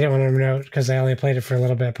little bit. I didn't want to note because I only played it for a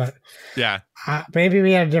little bit, but yeah, maybe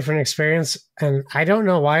we had a different experience. And I don't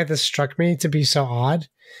know why this struck me to be so odd,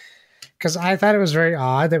 because I thought it was very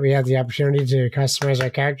odd that we had the opportunity to customize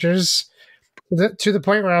our characters to the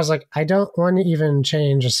point where I was like, I don't want to even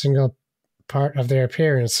change a single part of their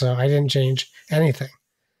appearance. So I didn't change anything.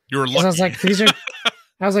 You were lucky. I was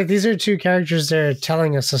like, these are two characters they're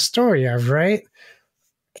telling us a story of, right?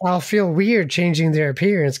 I'll feel weird changing their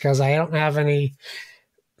appearance because I don't have any,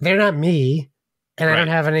 they're not me, and I don't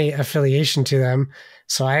have any affiliation to them.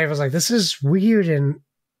 So I was like, this is weird and,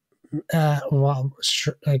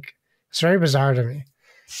 it's very bizarre to me.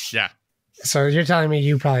 Yeah. So you're telling me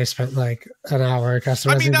you probably spent like an hour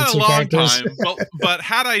customizing the two characters? Time, but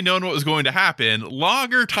had I known what was going to happen,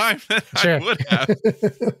 longer time than I would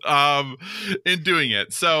have in doing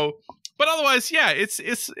it. So, but otherwise, yeah, it's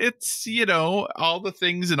all the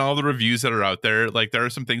things and all the reviews that are out there. Like, there are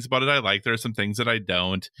some things about it I like. There are some things that I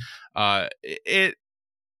don't.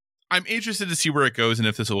 I'm interested to see where it goes and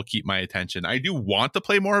if this will keep my attention. I do want to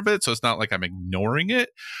play more of it, so it's not like I'm ignoring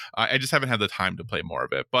it. I just haven't had the time to play more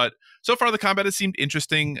of it. But so far, the combat has seemed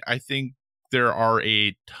interesting. I think there are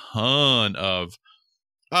a ton of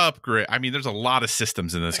upgrade. I mean, there's a lot of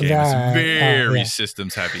systems in this game. It's very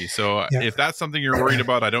systems heavy. So if that's something you're worried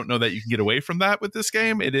about, I don't know that you can get away from that with this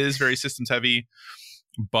game. It is very systems heavy,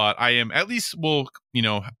 but I am at least will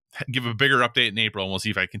give a bigger update in April, and we'll see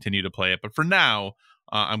if I continue to play it. But for now,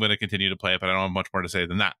 I'm going to continue to play it, but I don't have much more to say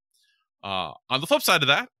than that. On the flip side of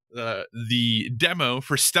that, the demo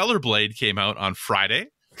for Stellar Blade came out on Friday.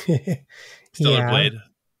 Stellar Blade,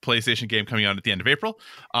 PlayStation game coming out at the end of April.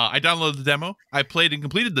 I downloaded the demo, I played and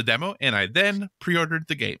completed the demo, and I then pre-ordered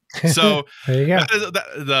the game. So there you go.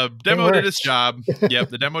 The demo did its job. Yep,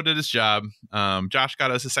 the demo did its job. Josh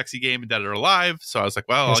got us a sexy game in Dead or Alive, so I was like,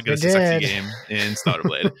 well, I'll get us a sexy game in Stellar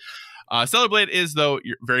Blade. Stellar Blade is, though,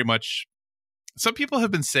 very much... Some people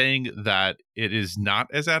have been saying that it is not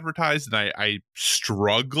as advertised, and I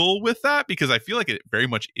struggle with that because I feel like it very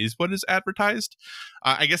much is what is advertised.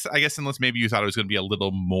 I guess unless maybe you thought it was going to be a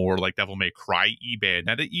little more like Devil May Cry-y,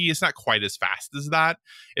 Bayonetta-y, it's not quite as fast as that.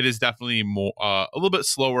 It is definitely more a little bit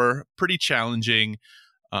slower, pretty challenging,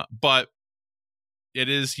 but it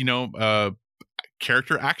is a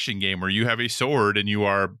character action game where you have a sword and you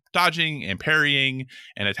are dodging and parrying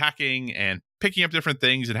and attacking and picking up different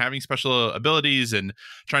things and having special abilities and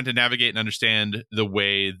trying to navigate and understand the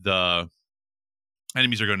way the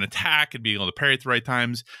enemies are going to attack and being able to parry at the right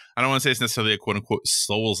times. I don't want to say it's necessarily a quote-unquote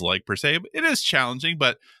Souls-like per se, but it is challenging.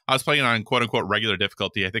 But I was playing it on quote-unquote regular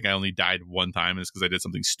difficulty. I think I only died one time, and it's because I did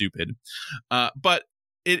something stupid. But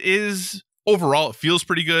it is, overall, it feels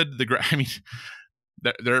pretty good.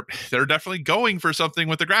 They're definitely going for something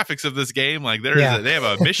with the graphics of this game. Like they have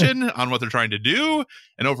a mission on what they're trying to do,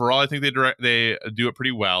 and overall, I think they do it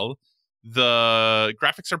pretty well. The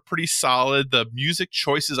graphics are pretty solid. The music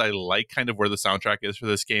choices I like, kind of where the soundtrack is for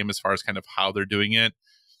this game, as far as kind of how they're doing it.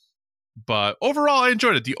 But overall, I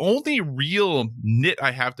enjoyed it. The only real nit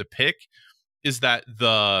I have to pick is that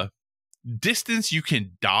the distance you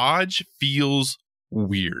can dodge feels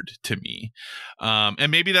weird to me,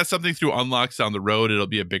 and maybe that's something through unlocks down the road it'll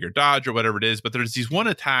be a bigger dodge or whatever it is, but there's these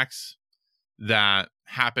attacks that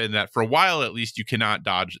happen that for a while at least you cannot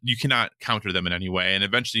dodge, you cannot counter them in any way, and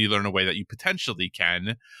eventually you learn a way that you potentially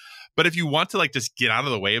can. But if you want to just get out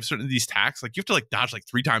of the way of certain of these attacks, you have to dodge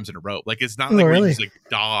 3 times in a row. It's not where you just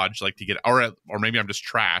dodge to get, or maybe I'm just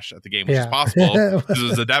trash at the game, which is possible because it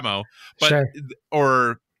was a demo, but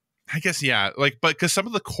or I guess but because some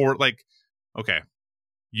of the core okay,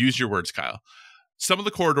 use your words, Kyle. some of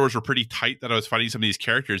the corridors were pretty tight that I was fighting some of these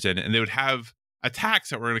characters in, and they would have attacks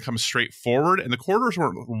that were going to come straight forward, and the corridors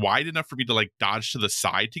weren't wide enough for me to like dodge to the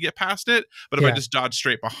side to get past it. But if I just dodged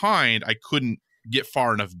straight behind, I couldn't get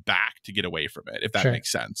far enough back to get away from it, if that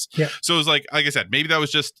makes sense. Yeah. So it was like I said, maybe that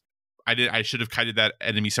was just I should have kited that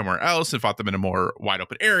enemy somewhere else and fought them in a more wide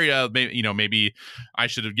open area. Maybe I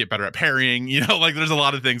should get better at parrying. Like there's a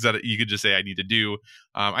lot of things that you could just say I need to do.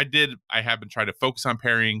 I have been trying to focus on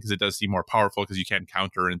parrying because it does seem more powerful because you can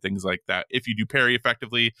counter and things like that if you do parry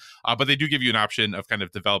effectively. But they do give you an option of kind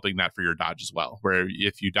of developing that for your dodge as well, where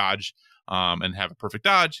if you dodge and have a perfect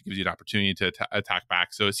dodge, it gives you an opportunity to attack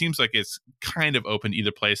back. So it seems like it's kind of open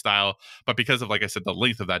either play style. But because of, like I said, the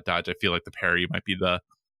length of that dodge, I feel like the parry might be the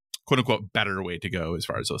quote unquote better way to go as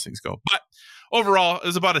far as those things go. But overall, it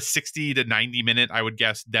was about a 60 to 90 minute, I would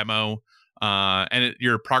guess, demo. And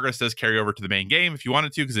your progress does carry over to the main game if you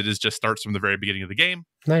wanted to, because it just starts from the very beginning of the game.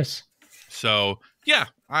 Nice. So yeah,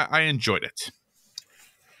 I enjoyed it.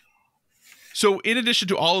 So in addition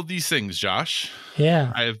to all of these things, Josh,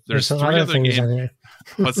 there's some 3 other things games on here.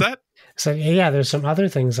 What's that? So yeah, there's some other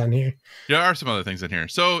things on here. There are some other things in here.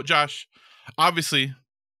 So Josh, obviously,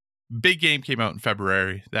 big game came out in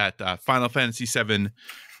February, that Final Fantasy VII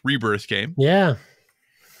Rebirth game. Yeah.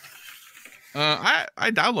 I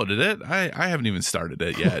downloaded it. I haven't even started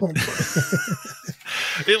it yet.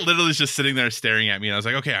 It literally is just sitting there staring at me, and I was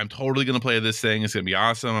like, okay, I'm totally gonna play this thing. It's gonna be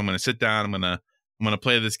awesome. I'm gonna sit down. I'm gonna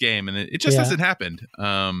play this game, and it just hasn't happened.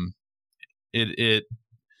 It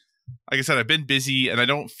like I said, I've been busy, and I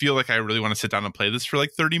don't feel like I really want to sit down and play this for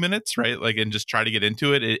like 30 minutes, right? Like, and just try to get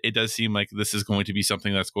into it. It does seem like this is going to be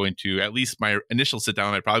something that's going to, at least my initial sit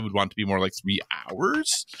down, I probably would want to be more like 3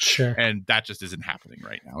 hours. Sure. And that just isn't happening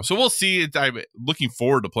right now. So we'll see. I'm looking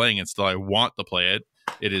forward to playing it still. I want to play it.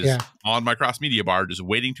 It is on my cross media bar, just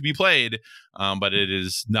waiting to be played. But it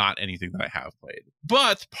is not anything that I have played.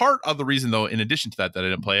 But part of the reason, though, in addition to that I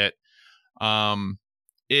didn't play it,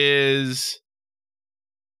 is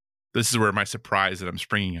this is where my surprise that I'm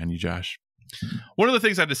springing on you, Josh. One of the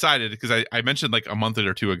things I decided, because I mentioned like a month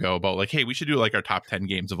or 2 ago about like, hey, we should do like our top 10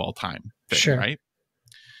 games of all time thing, sure. Right?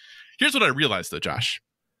 Here's what I realized though, Josh.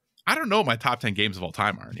 I don't know what my top 10 games of all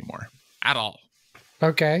time are anymore at all.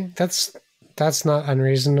 Okay, that's not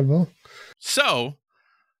unreasonable. So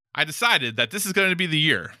I decided that this is going to be the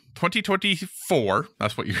year 2024.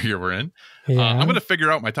 That's what year we're in. Yeah. I'm going to figure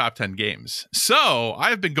out my top 10 games. So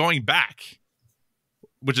I've been going back,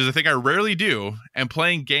 which is a thing I rarely do, and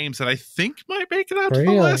playing games that I think might make it out to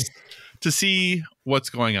the list to see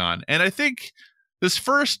what's going on. And I think this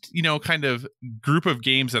first, kind of group of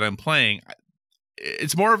games that I'm playing,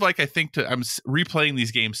 it's more of like, I'm replaying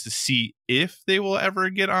these games to see if they will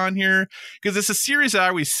ever get on here, because it's a series that I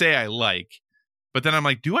always say I like, but then I'm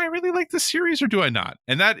like, do I really like this series or do I not?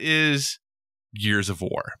 And that is Gears of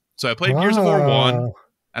War. So I played Gears of War 1,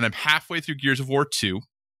 and I'm halfway through Gears of War 2.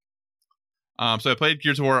 So I played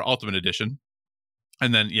Gears of War Ultimate Edition,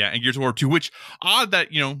 and then and Gears of War 2, which odd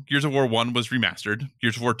that Gears of War 1 was remastered,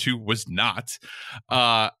 Gears of War 2 was not.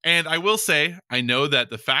 And I will say, I know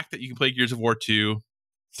that the fact that you can play Gears of War 2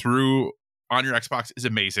 on your Xbox is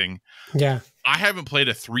amazing. Yeah, I haven't played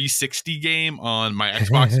a 360 game on my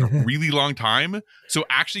Xbox in a really long time, so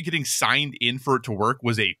actually getting signed in for it to work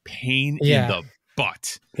was a pain in the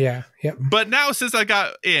butt. Yeah. Yep. But now since I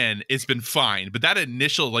got in, it's been fine. But that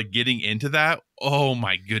initial like getting into that, oh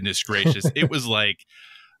my goodness gracious. it was like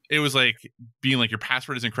being like, your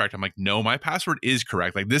password isn't correct. I'm like, no, my password is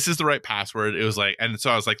correct. Like, this is the right password. It was like, and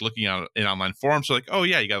so I was like looking in online forums, so like, oh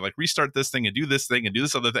yeah, you gotta like restart this thing and do this thing and do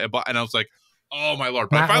this other thing. And I was like, oh my Lord.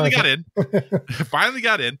 But I finally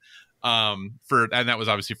got in. And that was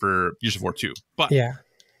obviously for Gears of War 2. But yeah,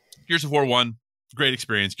 Gears of War 1, great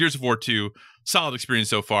experience. Gears of War 2, solid experience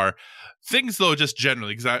so far. Things though, just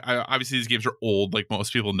generally, because I obviously these games are old, like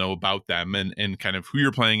most people know about them and kind of who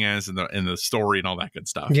you're playing as and the story and all that good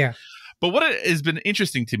stuff. Yeah. But what has been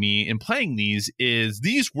interesting to me in playing these is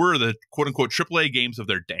these were the quote unquote AAA games of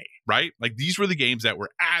their day, right? Like these were the games that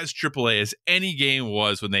were as AAA as any game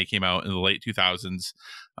was when they came out in the late 2000s.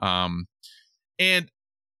 And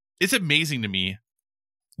it's amazing to me.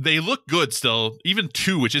 They look good still. Even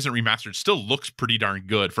 2, which isn't remastered, still looks pretty darn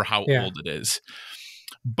good for how old it is.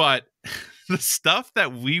 But the stuff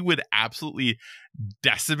that we would absolutely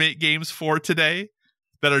decimate games for today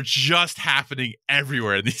that are just happening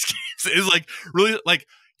everywhere in these games is like really like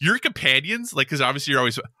your companions, like, because obviously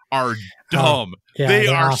are dumb. They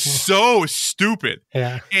are awful. So stupid.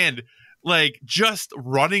 Yeah. And like just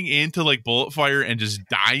running into like bullet fire and just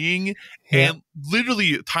dying, and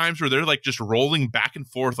literally times where they're like just rolling back and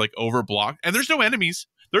forth like over block, and there's no enemies.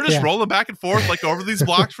 They're just rolling back and forth like over these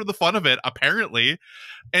blocks for the fun of it, apparently.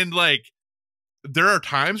 And like, there are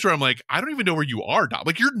times where I'm like, I don't even know where you are, Dom.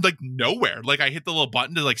 Like, you're like nowhere. Like, I hit the little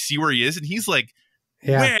button to like see where he is, and he's like,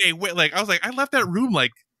 wait. Like, I was like, I left that room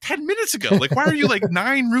like 10 minutes ago. Like, why are you like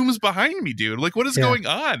 9 rooms behind me, dude? Like, what is going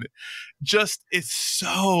on? Just, it's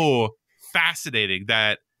so fascinating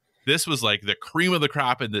that this was like the cream of the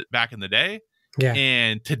crop back in the day. Yeah.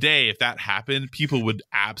 And today, if that happened, people would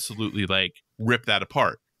absolutely like rip that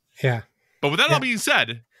apart. Yeah. But with that all being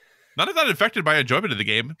said, none of that affected my enjoyment of the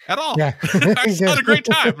game at all. Yeah. I still had a great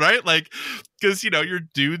time, right? Like, because, you know, your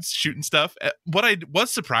dudes shooting stuff. What I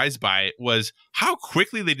was surprised by was how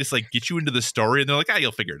quickly they just like get you into the story, and they're like,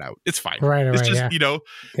 you'll figure it out. It's fine. Right. It's just, you know,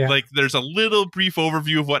 like there's a little brief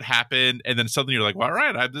overview of what happened, and then suddenly you're like, well, all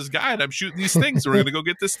right, I'm this guy and I'm shooting these things. So we're going to go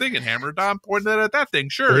get this thing and hammer it down, point it at that thing.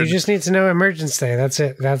 Sure. You just need to know emergency. That's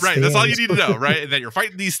it. That's right. That's all you need to know, right? And that you're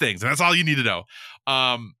fighting these things, and that's all you need to know.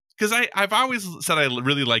 Because I've always said I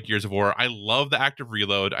really like Gears of War. I love the active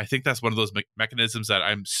reload. I think that's one of those mechanisms that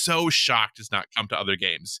I'm so shocked does not come to other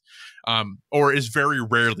games, or is very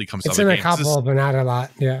rarely comes to other games. It's in a couple, but not a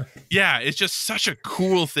lot. Yeah. Yeah, it's just such a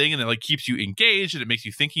cool thing, and it like keeps you engaged, and it makes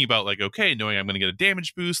you thinking about like, okay, knowing I'm going to get a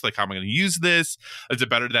damage boost, like how am I going to use this? Is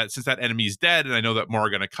it better that since that enemy is dead and I know that more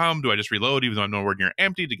are going to come, do I just reload even though I'm nowhere near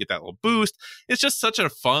empty to get that little boost? It's just such a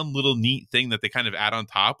fun little neat thing that they kind of add on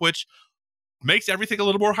top, which makes everything a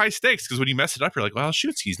little more high stakes, because when you mess it up, you're like, well,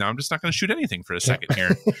 shoot skis now. I'm just not going to shoot anything for a second here.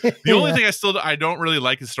 The only thing I don't really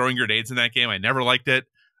like is throwing grenades in that game. I never liked it.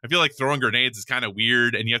 I feel like throwing grenades is kind of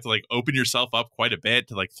weird, and you have to like open yourself up quite a bit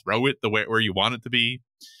to like throw it the way where you want it to be.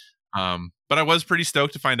 But I was pretty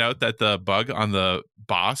stoked to find out that the bug on the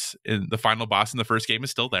boss, in the final boss in the first game,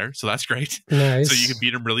 is still there. So that's great. Nice. So you can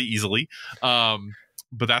beat him really easily.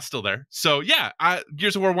 But that's still there. So yeah,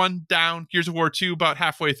 Gears of War 1 down, Gears of War 2 about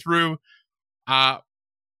halfway through.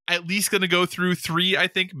 At least going to go through 3, I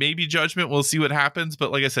think, maybe Judgment. We'll see what happens. But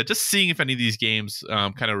like I said, just seeing if any of these games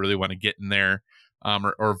kind of really want to get in there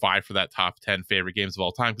or vie for that top 10 favorite games of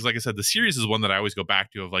all time. Because like I said, the series is one that I always go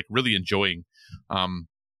back to of like really enjoying. And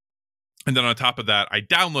then on top of that, I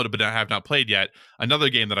downloaded, but I have not played yet, another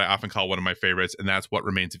game that I often call one of my favorites, and that's What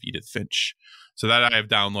Remains of Edith Finch. So that I have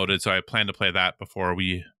downloaded. So I plan to play that before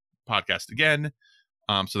we podcast again.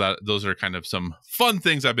 So that those are kind of some fun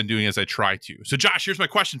things I've been doing as I try to. So Josh, here's my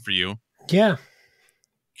question for you. Yeah.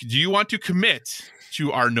 Do you want to commit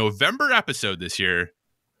to our November episode this year?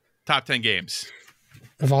 Top 10 games.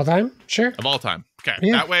 Of all time? Sure. Of all time. Okay.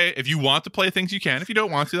 Yeah. That way, if you want to play things, you can. If you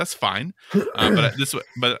don't want to, that's fine.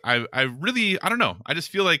 But I really, I don't know. I just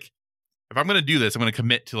feel like if I'm going to do this, I'm going to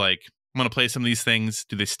commit to like, I'm going to play some of these things.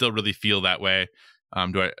 Do they still really feel that way?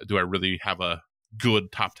 Do I really have a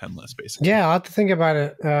good top 10 list, basically? Yeah, I'll have to think about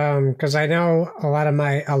it, because I know a lot of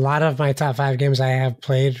my top 5 games I have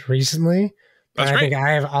played recently. That's I great. think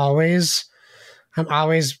I'm always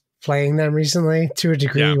playing them recently to a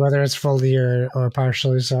degree, whether it's fully or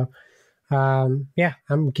partially. So yeah,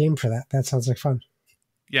 I'm game for that. That sounds like fun.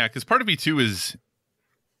 Yeah, because part of me too is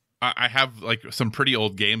I have like some pretty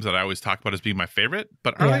old games that I always talk about as being my favorite,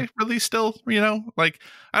 but are they really still, you know, like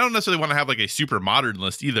I don't necessarily want to have like a super modern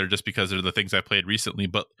list either, just because they're the things I played recently.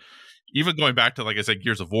 But even going back to, like I said,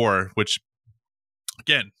 Gears of War, which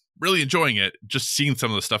again, really enjoying it, just seeing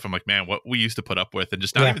some of the stuff, I'm like, man, what we used to put up with and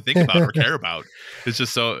just not even think about or care about. It's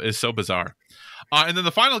just so bizarre. And then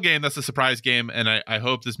the final game, that's a surprise game, and I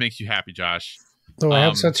hope this makes you happy, Josh. Oh, I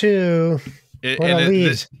hope so too.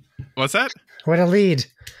 What's that? What a lead.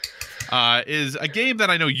 Is a game that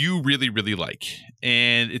I know you really, really like.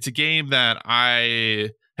 And it's a game that I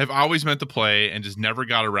have always meant to play and just never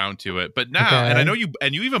got around to it. But now, and I know you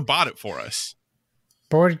even bought it for us.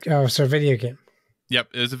 So video game. Yep,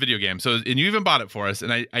 it was a video game. So, and you even bought it for us,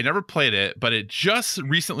 and I never played it, but it just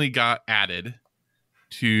recently got added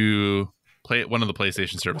to play one of the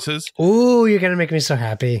PlayStation services. Ooh, you're going to make me so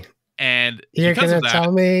happy. And you're going to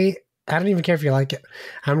tell me, I don't even care if you like it.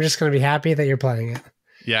 I'm just going to be happy that you're playing it.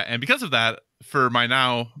 Yeah, and because of that, for my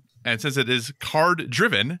now, and since it is card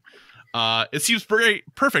driven, it seems very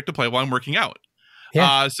perfect to play while I'm working out.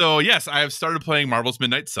 Yeah. So yes, I have started playing Marvel's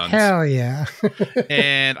Midnight Suns. Hell yeah!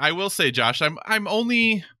 And I will say, Josh, I'm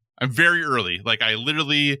very early. Like I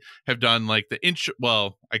literally have done like the intro.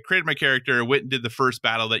 Well, I created my character, went and did the first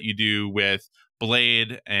battle that you do with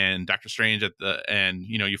Blade and Doctor Strange and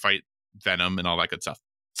you know, you fight Venom and all that good stuff.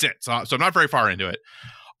 That's it. So I'm not very far into it.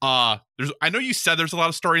 I know you said there's a lot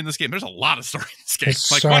of story in this game. There's a lot of story in this game.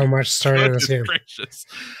 There's like, so much story in this game. Gracious.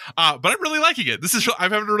 But I'm really liking it.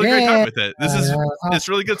 I'm having a really great time with it. It's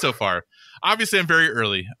really good so far. Obviously, I'm very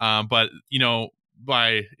early. But you know,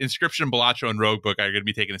 by Inscription, Balatro, and Roguebook are going to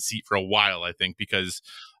be taking a seat for a while, I think, because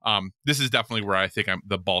this is definitely where I think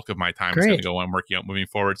the bulk of my time is going to go when I'm working out moving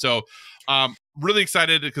forward. So really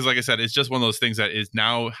excited because, like I said, it's just one of those things that is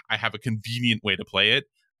now I have a convenient way to play it.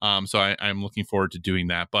 So I'm looking forward to doing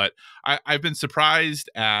that. But I've been surprised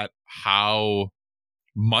at how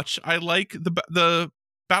much I like the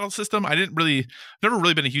battle system. I've never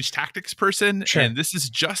really been a huge tactics person. Sure. And this is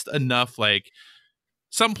just enough, like,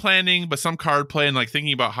 some planning, but some card play, and like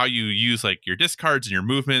thinking about how you use like your discards and your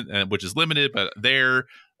movement, which is limited, but there,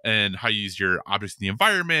 and how you use your objects in the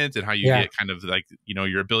environment, and how you get kind of like,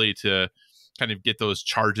 your ability to kind of get those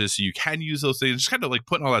charges so you can use those things. Just kind of like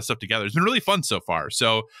putting all that stuff together. It's been really fun so far.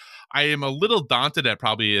 So I am a little daunted at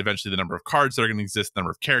probably eventually the number of cards that are going to exist, the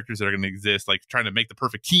number of characters that are going to exist, like trying to make the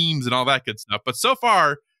perfect teams and all that good stuff. But so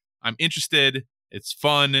far, I'm interested. It's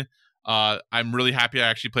fun. I'm really happy I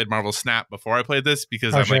actually played Marvel Snap before I played this,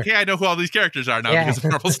 because I'm like, hey, I know who all these characters are now because of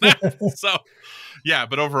Marvel Snap. So yeah,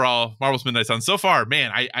 but overall, Marvel's Midnight Sun so far,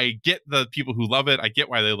 man, I get the people who love it. I get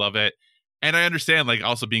why they love it. And I understand, like,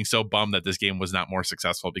 also being so bummed that this game was not more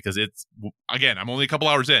successful, because it's, again, I'm only a couple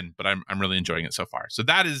hours in, but I'm really enjoying it so far. So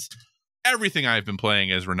that is everything I've been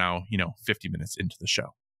playing as we're now, 50 minutes into the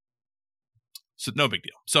show. So no big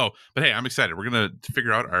deal. So, but hey, I'm excited. We're going to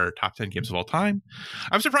figure out our top 10 games of all time.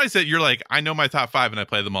 I'm surprised that you're like, I know my top 5 and I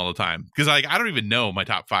play them all the time, because like, I don't even know my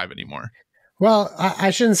top 5 anymore. Well, I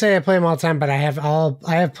shouldn't say I play them all the time, but I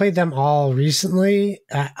have played them all recently.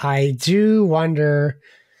 I do wonder,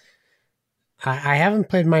 I haven't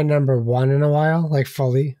played my number 1 in a while, like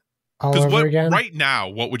fully all over again. Right now,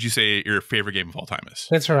 what would you say your favorite game of all time is?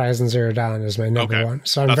 It's Horizon Zero Dawn is my number 1.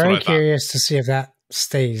 So I'm very curious to see if that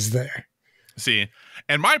stays there. See,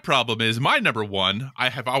 and my problem is my number 1, I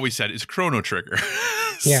have always said, is Chrono Trigger.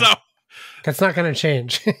 Yeah. So that's not going to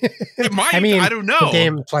change. It might. I don't know. The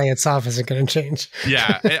gameplay itself isn't going to change.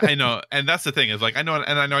 Yeah, I know. And that's the thing, is like, I know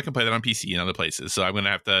I can play that on PC and other places. So I'm going to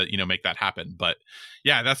have to, make that happen. But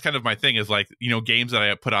yeah, that's kind of my thing, is like, games that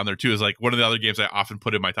I put on there too, is like, one of the other games I often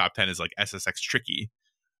put in my top 10 is like SSX Tricky.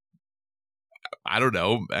 I don't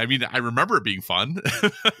know. I mean, I remember it being fun.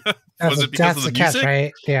 Was it because of the music? Catch,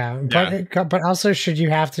 right? Yeah. But also, should you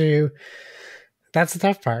have to? That's the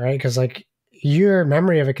tough part, right? Because like, your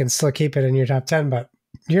memory of it can still keep it in your top 10, but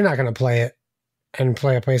you're not going to play it and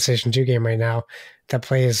play a PlayStation 2 game right now that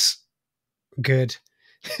plays good.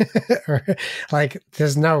 Or like,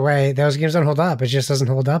 there's no way those games don't hold up. It just doesn't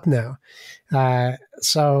hold up now.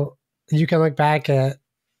 So you can look back at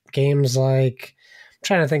games like, I'm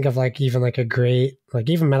trying to think of like even like a great, like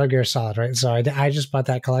even Metal Gear Solid, right? So I just bought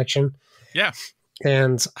that collection. Yeah.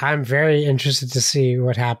 And I'm very interested to see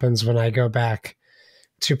what happens when I go back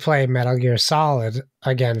to play Metal Gear Solid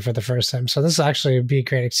again for the first time. So this will actually be a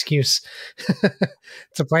great excuse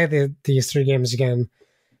to play these 3 games again.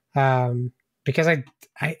 Because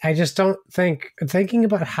I just don't thinking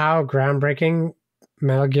about how groundbreaking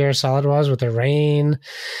Metal Gear Solid was with the rain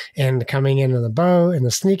and coming in on the boat and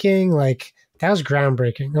the sneaking, like, that was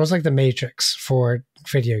groundbreaking. It was like the Matrix for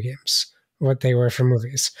video games, what they were for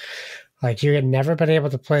movies. Like, you had never been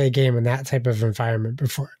able to play a game in that type of environment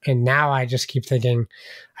before. And now I just keep thinking,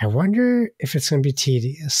 I wonder if it's going to be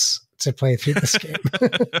tedious to play through this game.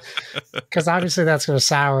 Because obviously that's going to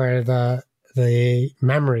sour the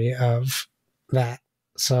memory of that.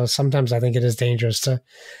 So sometimes I think it is dangerous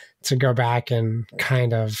to go back and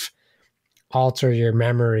kind of alter your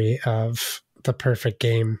memory of the perfect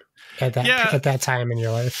game at that time in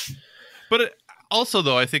your life. But also,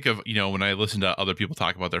 though, I think of, when I listen to other people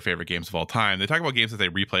talk about their favorite games of all time, they talk about games that they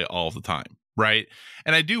replay all the time, right?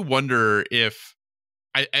 And I do wonder if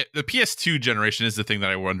the PS2 generation is the thing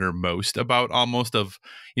that I wonder most about, almost, of,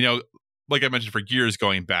 like I mentioned, for Gears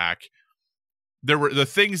going back, there were the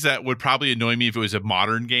things that would probably annoy me if it was a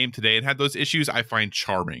modern game today and had those issues, I find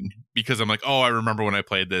charming, because I'm like, oh, I remember when I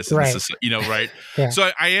played this. And right. This is, right? Yeah. So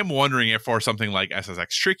I am wondering if for something like SSX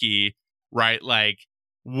Tricky, right, like,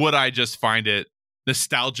 would I just find it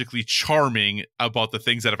nostalgically charming about the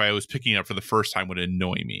things that if I was picking up for the first time would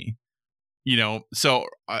annoy me? So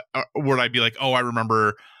would I be like, oh, I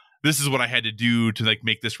remember this is what I had to do to like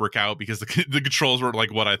make this work out, because the controls were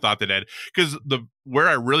like what I thought they did. Because where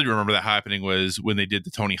I really remember that happening was when they did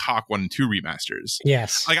the Tony Hawk 1 and 2 remasters.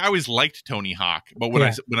 Yes. Like, I always liked Tony Hawk, but when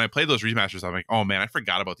I played those remasters, I'm like, oh man, I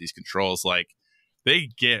forgot about these controls. Like,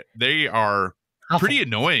 they are awful. Pretty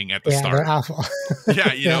annoying at the start. They're awful.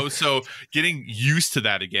 Yeah, so getting used to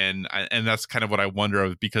that again, and that's kind of what I wonder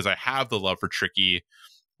of, because I have the love for Tricky,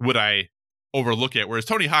 would I overlook it? Whereas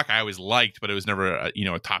Tony Hawk I always liked, but it was never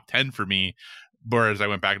a top 10 for me. Whereas I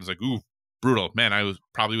went back and was like, ooh, brutal. Man, I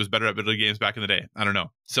probably was better at video games back in the day. I don't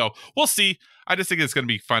know. So we'll see. I just think it's going to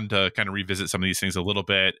be fun to kind of revisit some of these things a little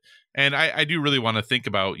bit. And I do really want to think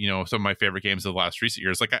about, some of my favorite games of the last recent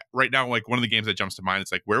years. Like right now, like one of the games that jumps to mind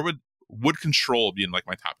is like, where would Control be in like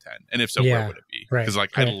my top 10? And if so, where would it be? Because I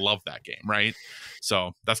love that game. Right.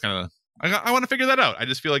 So that's kind of, I want to figure that out. I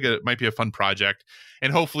just feel like it might be a fun project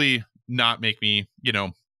and hopefully not make me,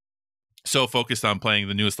 so focused on playing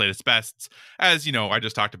the newest, latest bests, as I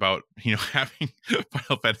just talked about, having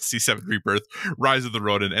Final Fantasy VII Rebirth, Rise of the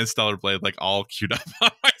Ronin, and Stellar Blade like all queued up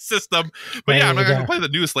on my system. But yeah, I'm not gonna play the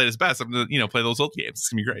newest, latest best. I'm gonna play those old games. It's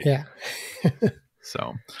gonna be great. Yeah.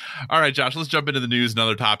 So, all right, Josh, let's jump into the news and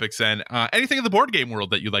other topics. And anything in the board game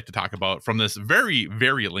world that you'd like to talk about from this very,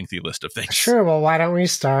 very lengthy list of things? Sure. Well, why don't we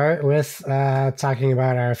start with talking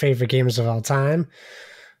about our favorite games of all time?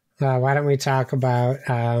 Why don't we talk about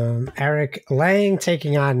Eric Lang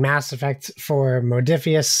taking on Mass Effect for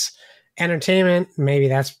Modifius Entertainment? Maybe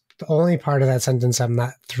that's the only part of that sentence I'm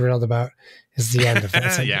not thrilled about is the end of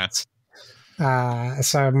that sentence.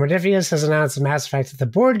 So Modifius has announced a Mass Effect, the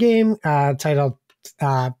board game titled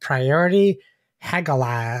Priority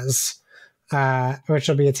Hagalize, which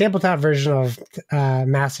will be a tabletop version of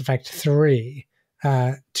Mass Effect 3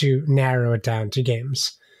 to narrow it down to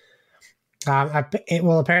games. It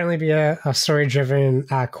will apparently be a story-driven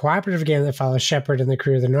cooperative game that follows Shepard and the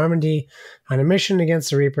crew of the Normandy on a mission against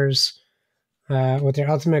the Reapers, with their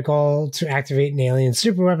ultimate goal to activate an alien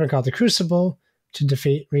superweapon called the Crucible to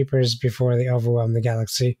defeat Reapers before they overwhelm the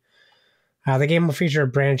galaxy. The game will feature a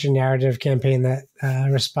branching narrative campaign that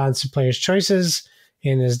responds to players' choices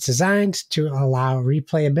and is designed to allow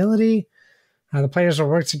replayability. The players will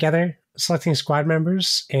work together, selecting squad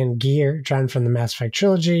members and gear drawn from the Mass Effect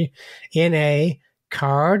trilogy in a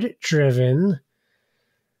card-driven,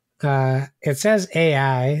 it says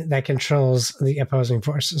AI that controls the opposing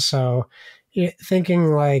forces. So thinking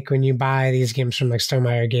like when you buy these games from like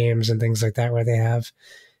Stonemaier Games and things like that, where they have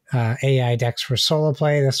AI decks for solo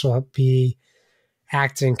play, this will be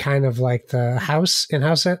acting kind of like the House in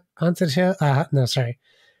House at Haunted Hill.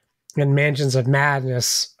 In Mansions of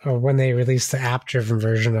Madness, or when they released the app-driven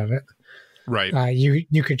version of it. Right.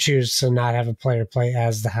 You could choose to not have a player play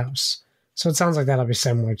as the house. So it sounds like that'll be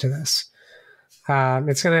similar to this.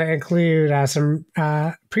 It's going to include some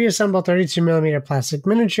pre-assembled 32mm plastic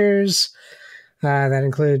miniatures that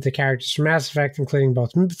include the characters from Mass Effect, including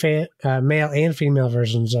both male and female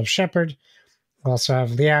versions of Shepard. We also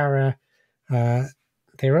have Liara.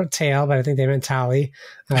 They wrote Tail, but I think they meant Tali.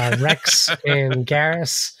 Rex and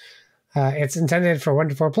Garrus. It's intended for 1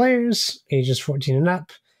 to 4 players, ages 14 and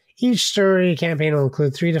up. Each story campaign will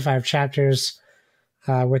include 3 to 5 chapters,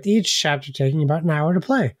 with each chapter taking about an hour to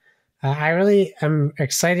play. I really am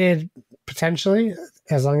excited, potentially,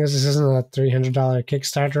 as long as this isn't a $300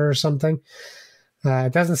 Kickstarter or something.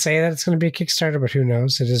 It doesn't say that it's going to be a Kickstarter, but who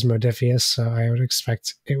knows? It is Modifius, so I would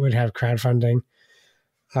expect it would have crowdfunding.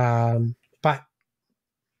 But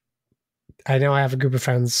I know I have a group of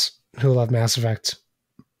friends who love Mass Effect.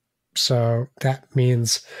 So that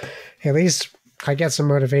means at least I get some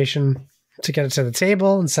motivation to get it to the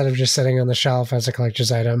table instead of just sitting on the shelf as a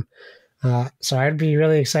collector's item. So I'd be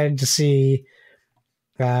really excited to see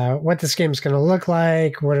what this game is going to look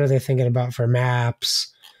like. What are they thinking about for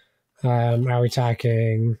maps? Are we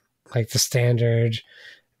talking like the standard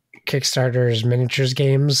Kickstarter's miniatures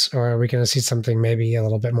games, or are we going to see something maybe a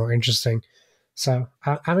little bit more interesting? So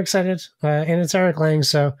I'm excited. And it's Eric Lang,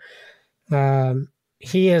 so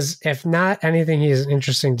he is, if not anything, he is an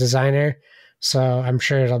interesting designer. So I'm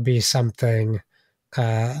sure it'll be something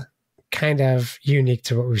kind of unique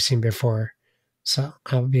to what we've seen before. So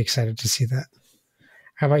I'll be excited to see that.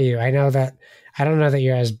 How about you? I don't know that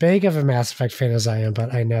you're as big of a Mass Effect fan as I am,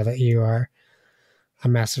 but I know that you are a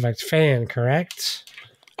Mass Effect fan, correct?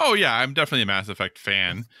 Oh, yeah, I'm definitely a Mass Effect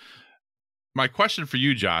fan. My question for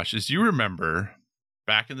you, Josh, is you remember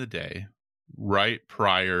back in the day, right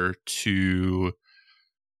prior to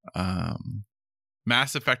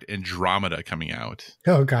Mass Effect Andromeda coming out.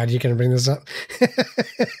 Oh, God, you're going to bring this up?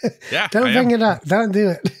 Yeah. Don't bring it up. Don't do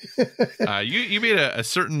it. You made a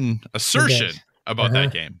certain assertion about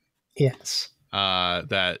that game. Yes.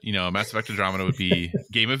 That, Mass Effect Andromeda would be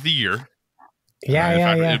game of the year.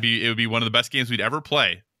 Yeah, It would be one of the best games we'd ever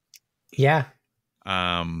play. Yeah.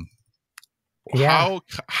 How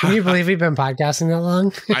can you believe we've been podcasting that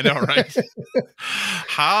long? I know, right?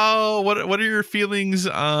 What are your feelings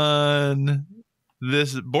on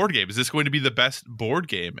this board game? Is this going to be the best board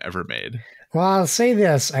game ever made? Well, I'll say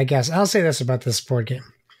this, I guess. I'll say this about this board game.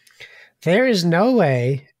 There is no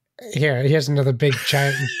way. Here's another big,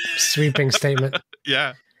 giant, sweeping statement.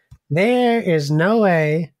 Yeah. There is no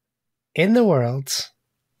way in the world,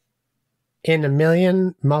 in a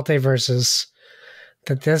million multiverses,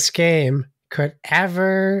 that this game could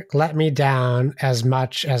ever let me down as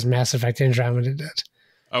much as Mass Effect Andromeda did.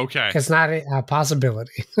 Okay. It's not a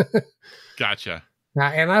possibility. Gotcha.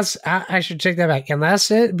 Now, unless I should take that back.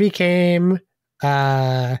 Unless it became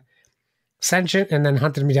sentient and then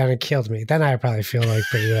hunted me down and killed me, then I probably feel like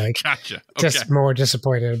pretty like Gotcha. Okay. just more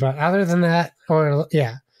disappointed. But other than that, or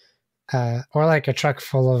like a truck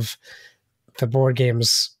full of the board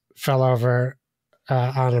games fell over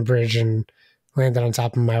on a bridge and landed on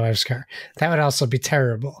top of my wife's car. That would also be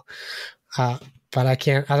terrible. But I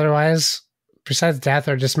can't. Otherwise, besides death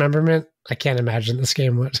or dismemberment, I can't imagine this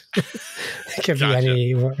game would. It could be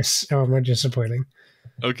any worse or more disappointing.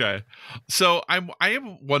 Okay. So I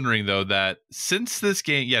am wondering though that since this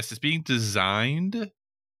game, yes, it's being designed.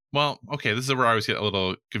 Well, okay, this is where I always get a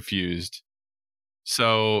little confused.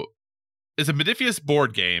 So it's a Modiphius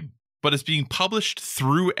board game, but it's being published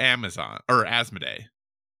through Amazon or Asmodee.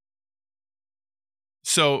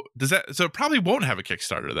 So so it probably won't have a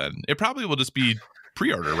Kickstarter then. It probably will just be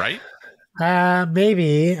pre-order, right?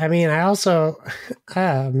 Maybe. I mean, I also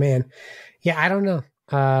man. Yeah, I don't know.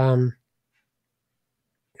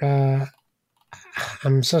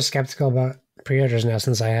 I'm so skeptical about pre-orders now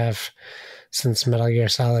since Metal Gear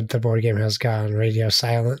Solid, the board game, has gone radio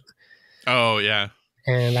silent. Oh, yeah.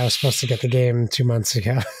 And I was supposed to get the game 2 months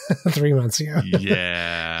ago, 3 months ago.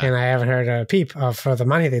 Yeah. And I haven't heard a peep for the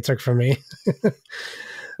money they took from me.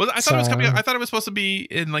 Well, I thought it was coming out. I thought it was supposed to be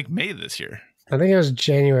in like May this year. I think it was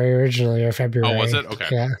January originally or February. Oh, was it? Okay.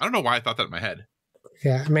 Yeah. I don't know why I thought that in my head.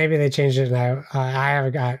 Yeah, maybe they changed it now. I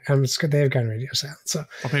haven't got. They've gone radio silent. So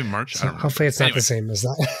maybe March. So hopefully it's not the same as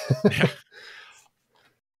that.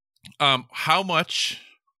 Yeah. How much?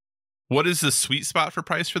 What is the sweet spot for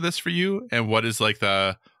price for this for you? And what is like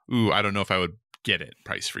the I don't know if I would get it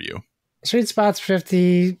price for you? Sweet spot's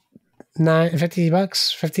 $50 to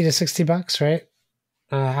 $60, right?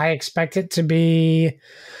 I expect it to be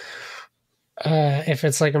if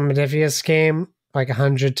it's like a Modiphius game, like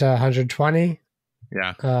 100 to 120.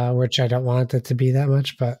 Yeah. Which I don't want it to be that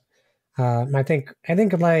much, but I think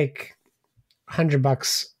like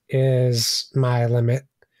 $100 is my limit.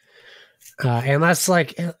 And that's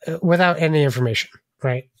like without any information,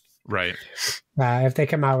 right? Right. If they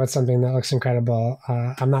come out with something that looks incredible,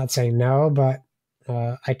 I'm not saying no, but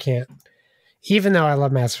I can't. Even though I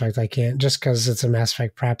love Mass Effect, I can't. Just because it's a Mass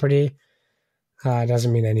Effect property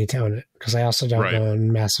doesn't mean I need to own it. Because I also don't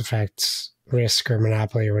own Mass Effect Risk or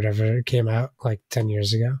Monopoly or whatever. It came out like 10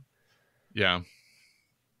 years ago. Yeah.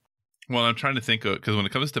 Well, I'm trying to think of, because when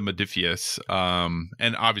it comes to Modiphius,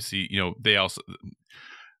 and obviously, they also,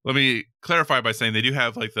 let me clarify by saying they do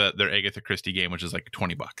have like their Agatha Christie game, which is like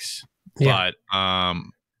 $20. Yeah. But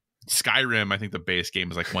Skyrim, I think the base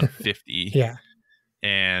game is like $150. Yeah.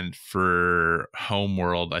 And for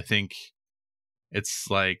Homeworld, I think it's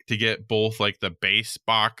like to get both like the base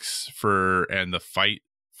box and the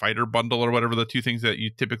fighter bundle or whatever, the two things that you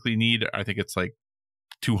typically need, I think it's like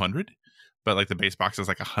 $200, but like the base box is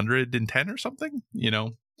like $110 or something,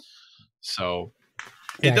 so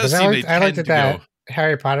it does seem I looked at that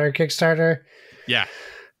Harry Potter Kickstarter. Yeah,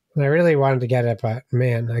 and I really wanted to get it, but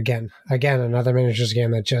man, again another miniatures game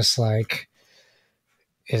that just like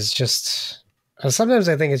is just sometimes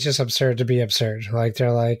I think it's just absurd to be absurd. Like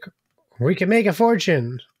they're like, we can make a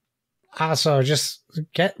fortune. Also, just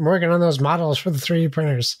get working on those models for the 3D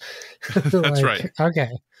printers. That's right. Okay.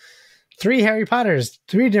 3 Harry Potters,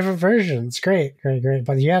 3 different versions. Great.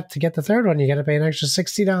 But you have to get the third one. You got to pay an extra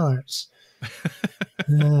 $60.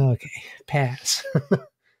 Okay. Pass.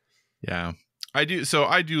 Yeah. I do. So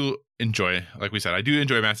I do enjoy, like we said, I do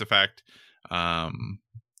enjoy Mass Effect. I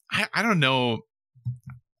don't know.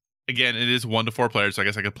 Again, it is 1 to 4 players, so I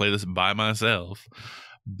guess I could play this by myself.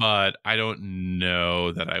 But I don't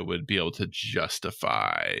know that I would be able to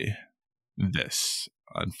justify this,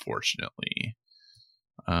 unfortunately.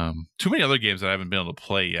 Too many other games that I haven't been able to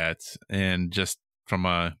play yet, and just from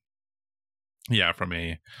a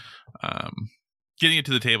getting it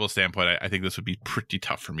to the table standpoint, I think this would be pretty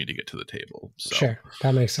tough for me to get to the table. So. Sure,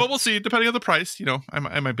 that makes sense. But we'll see. Depending on the price,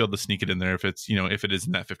 I might be able to sneak it in there if it's if it is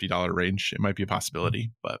in that $50 range, it might be a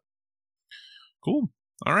possibility. But cool.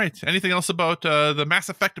 All right. Anything else about the Mass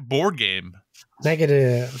Effect board game?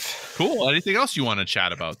 Negative. Cool. Anything else you want to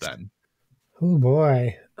chat about then? Oh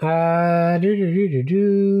boy. There's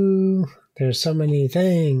so many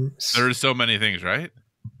things. There's so many things, right?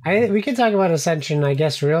 We can talk about Ascension, I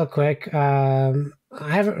guess, real quick. I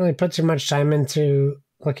haven't really put too much time into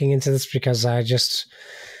looking into this because I just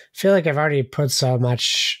feel like I've already put so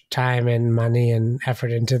much time and money and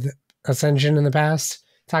effort into the Ascension in the past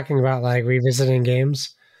talking about like revisiting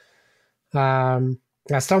games.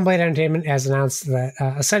 Stoneblade Entertainment has announced that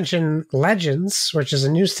Ascension Legends, which is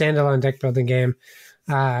a new standalone deck building game,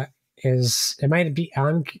 it might be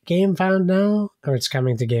on GameFound now, or it's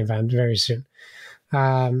coming to GameFound very soon.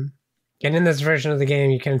 And in this version of the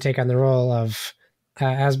game, you can take on the role of,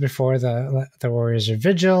 as before, the Warriors of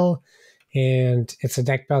Vigil, and it's a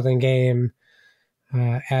deck building game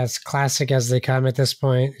as classic as they come at this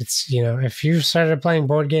point. It's, if you started playing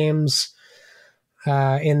board games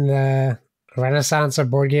in the renaissance of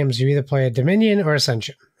board games, you either play a Dominion or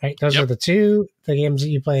Ascension, right? Those are the games that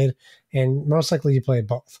you played, and most likely you played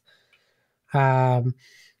both.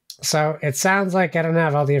 So it sounds like, I don't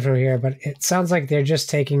have all the info here, but it sounds like they're just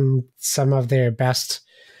taking some of their best,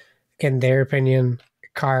 in their opinion,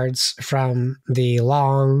 cards from the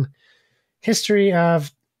long history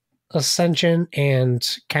of Ascension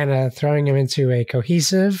and kind of throwing them into a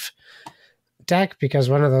cohesive deck, because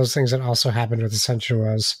one of those things that also happened with Ascension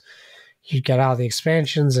was you get all the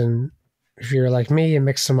expansions, and if you're like me, you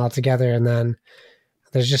mix them all together, and then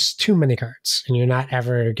there's just too many cards, and you're not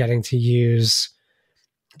ever getting to use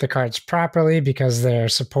the cards properly because their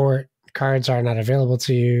support cards are not available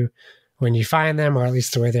to you when you find them, or at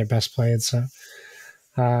least the way they're best played. So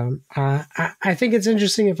I think it's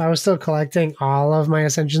interesting. If I was still collecting all of my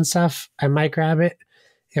Ascension stuff, I might grab it.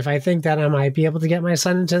 If I think that I might be able to get my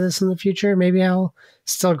son into this in the future, maybe I'll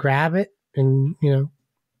still grab it and,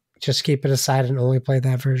 just keep it aside and only play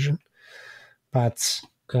that version. But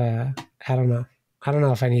I don't know. I don't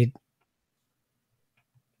know if I need.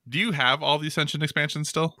 Do you have all the Ascension expansions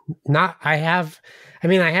still? I have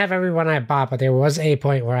every one I bought, but there was a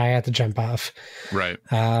point where I had to jump off. Right.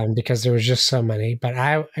 Because there was just so many. But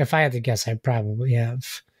if I had to guess, I probably have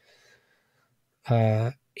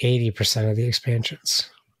 80% of the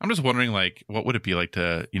expansions. I'm just wondering, like, what would it be like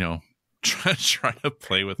to, try to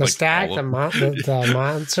play with the like stack? The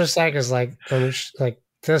monster stack is like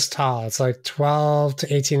this tall. It's like 12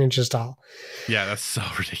 to 18 inches tall. Yeah, that's so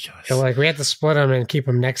ridiculous. So like we had to split them and keep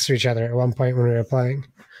them next to each other at one point when we were playing.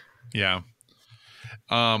 Yeah.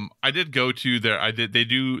 I did go to their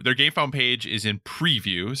GameFound page is in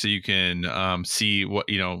preview, so you can see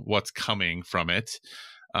what's coming from it.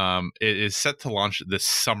 It is set to launch this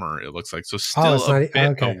summer, it looks like. So still a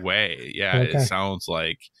bit away. Yeah, okay. It sounds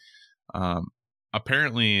like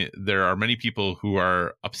apparently there are many people who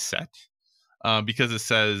are upset because it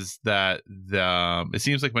says that it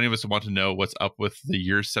seems like many of us want to know what's up with the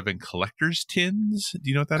Year 7 collector's tins. Do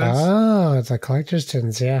you know what that is? Oh, it's a collector's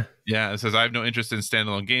tins, yeah. Yeah, it says, I have no interest in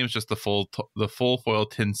standalone games, just the full foil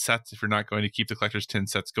tin sets. If you're not going to keep the collector's tin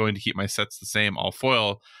sets going to keep my sets the same, all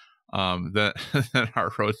foil, then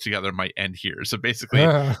our roads together might end here. So basically,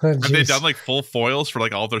 have they done like full foils for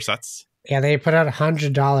like all their sets? Yeah, they put out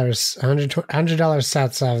 $100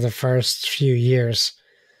 sets of the first few years.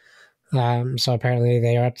 So apparently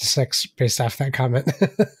they are up to 6 based off that comment.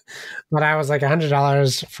 But I was like,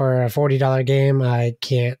 $100 for a $40 game. I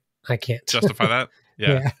can't justify that.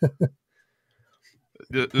 Yeah.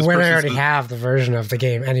 When I already have the version of the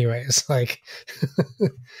game anyways, like.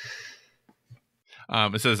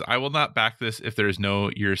 It says, I will not back this if there is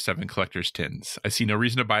no Year 7 collector's tins. I see no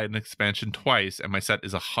reason to buy an expansion twice, and my set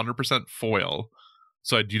is 100% foil,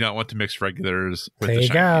 so I do not want to mix regulars with the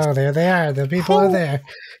shinies. There you go. There they are. The people are there.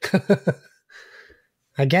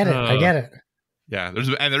 I get it. Yeah,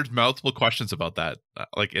 there's multiple questions about that,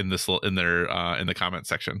 like in the comment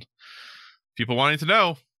section. People wanting to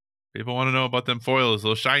know. People want to know about them foils,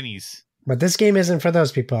 those shinies. But this game isn't for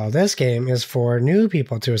those people. This game is for new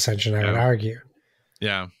people to Ascension, I would argue.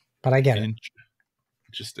 Yeah. But I get it.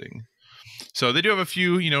 Interesting. So they do have a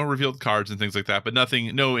few, revealed cards and things like that, but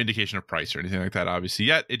no indication of price or anything like that, obviously,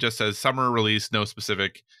 yet. It just says summer release,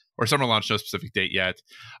 summer launch, no specific date yet.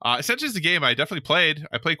 Ascension is the game I definitely played.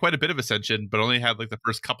 I played quite a bit of Ascension, but only had like the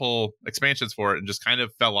first couple expansions for it and just kind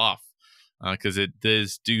of fell off because it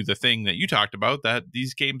does do the thing that you talked about that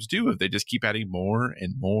these games do. If they just keep adding more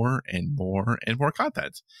and more and more and more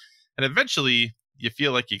content. And eventually you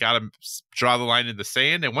feel like you got to draw the line in the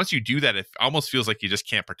sand. And once you do that, it almost feels like you just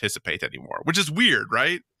can't participate anymore, which is weird,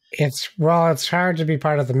 right? It's hard to be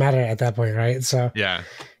part of the meta at that point, right? So yeah,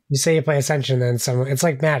 you say you play Ascension, then it's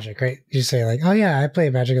like Magic, right? You say like, oh yeah, I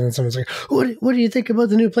play Magic. And then someone's like, what do you think about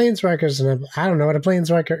the new Planeswalkers? And I don't know what a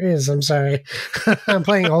Planeswalker is. I'm sorry. I'm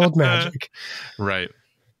playing old Magic. Right.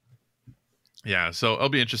 Yeah. So it'll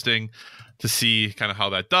be interesting to see kind of how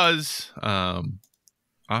that does.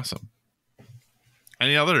 Awesome.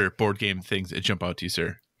 Any other board game things that jump out to you,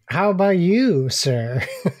 sir? how about you, sir?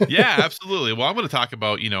 Yeah, absolutely. Well, I'm going to talk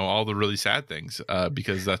about, all the really sad things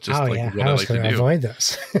because that's just what I I was like to going to do. avoid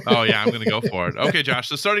those. Oh, yeah, I'm going to go for it. Okay, Josh.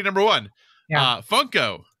 So starting number one, Yeah.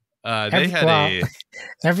 Funko. They had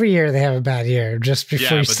every year they have a bad year. Just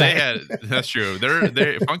before you say, that's true.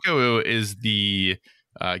 They're Funko is the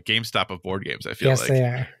GameStop of board games. I feel yes, like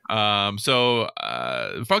they are. So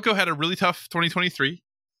Funko had a really tough 2023.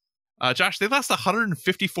 Josh, they lost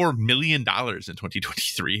 $154 million in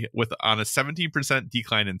 2023 on a 17%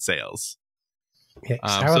 decline in sales. Yes,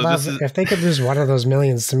 I would love if they could lose one of those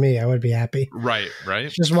millions to me, I would be happy. Right.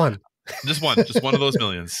 Just one. Just one of those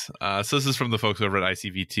millions. So this is from the folks over at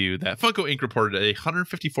ICV2 that Funko Inc. reported a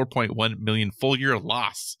 $154.1 million full year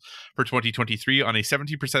loss for 2023 on a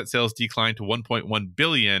 17% sales decline to $1.1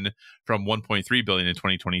 billion from $1.3 billion in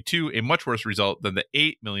 2022, a much worse result than the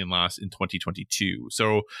 $8 million loss in 2022.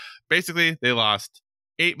 So basically, they lost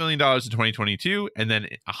 $8 million in 2022 and then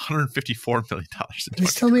 $154 million in 2023. They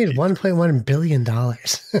still made $1.1 billion.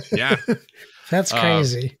 Yeah. That's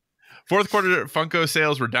crazy. Fourth quarter Funko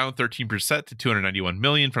sales were down 13% to $291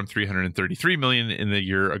 million from $333 million in the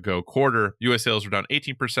year ago quarter. US sales were down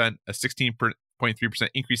 18%, a 16.3%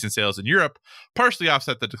 increase in sales in Europe, partially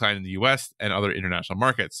offset the decline in the US and other international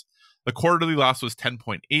markets. The quarterly loss was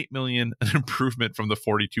 $10.8 million, an improvement from the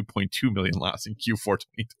 $42.2 million loss in Q4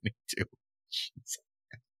 2022.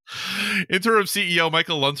 Interim CEO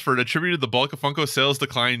Michael Lunsford attributed the bulk of Funko sales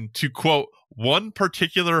decline to, quote, one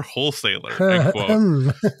particular wholesaler, end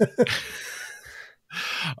quote.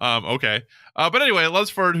 Okay. But anyway,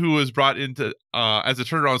 Lunsford, who was brought into as a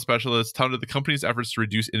turnaround specialist, touted the company's efforts to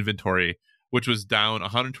reduce inventory, which was down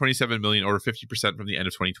 $127 million, or 50% from the end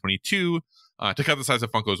of 2022, to cut the size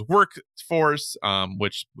of Funko's workforce,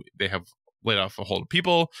 which they have laid off a whole lot of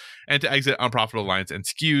people, and to exit unprofitable lines and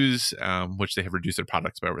SKUs, which they have reduced their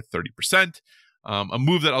products by over 30%. A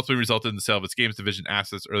move that ultimately resulted in the sale of its games division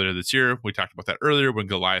assets earlier this year. We talked about that earlier when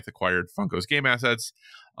Goliath acquired Funko's game assets.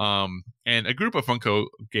 And a group of Funko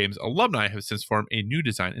Games alumni have since formed a new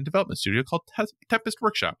design and development studio called Tempest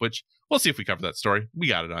Workshop, which we'll see if we cover that story. We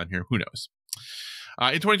got it on here. Who knows?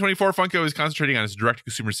 In 2024, Funko is concentrating on its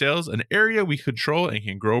direct-to-consumer sales, an area we control and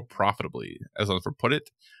can grow profitably. As Lunsford put it,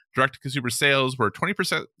 direct-to-consumer sales were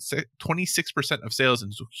 26% of sales in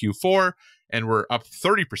Q4, and were up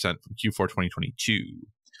 30% from Q4 2022.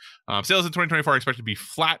 Sales in 2024 are expected to be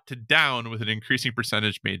flat to down, with an increasing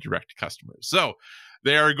percentage made direct to customers. So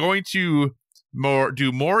they are going to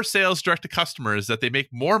do more sales direct to customers that they make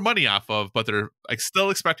more money off of, but they're still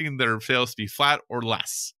expecting their sales to be flat or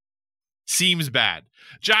less. Seems bad.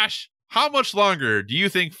 Josh, how much longer do you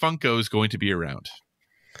think Funko is going to be around?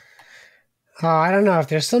 Oh, I don't know. If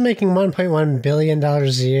they're still making $1.1 billion a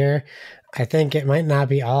year, I think it might not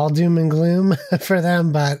be all doom and gloom for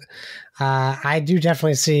them, but I do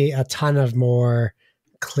definitely see a ton of more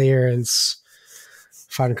clearance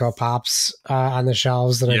Funko Pops on the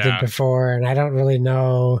shelves than I did before, and I don't really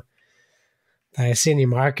know that I see any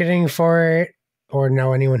marketing for it or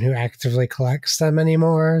know anyone who actively collects them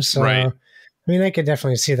anymore. So, right. I mean, I could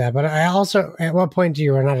definitely see that, but I also, at what point do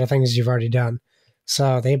you run out of things you've already done?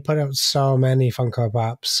 So they put out so many Funko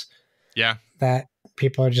Pops, that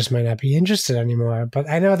people just might not be interested anymore. But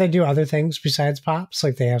I know they do other things besides Pops,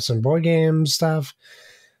 like they have some board game stuff.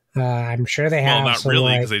 I'm sure they have. Well, not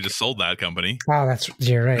really, because they just sold that company. Oh,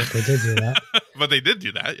 you're right. They did do that. But they did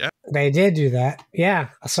do that, yeah. They did do that, yeah.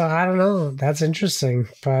 So I don't know. That's interesting,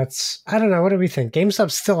 but I don't know. What do we think?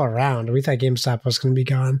 GameStop's still around. We thought GameStop was going to be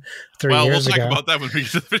gone 3 years ago. We'll talk about that when we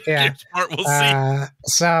get to the video games part. We'll see.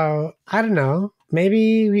 So I don't know.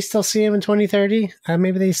 Maybe we still see them in 2030.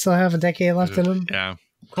 Maybe they still have a decade left in them. Yeah.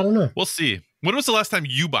 I don't know. We'll see. When was the last time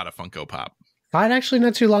you bought a Funko Pop? I'd actually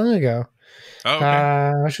not too long ago. Oh,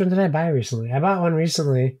 okay. Which one did I buy recently? I bought one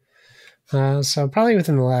recently. So probably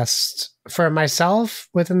within the last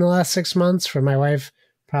 6 months. For my wife,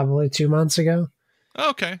 probably 2 months ago.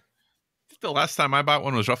 Okay. The last time I bought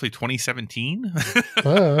one was roughly 2017.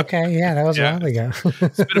 Oh, okay. Yeah, that was a while ago.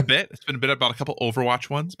 It's been a bit. It's been a bit. About a couple Overwatch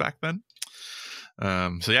ones back then.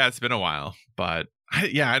 So yeah, it's been a while, but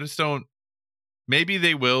I just don't. Maybe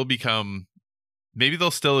they will become. Maybe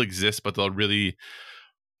they'll still exist, but they'll really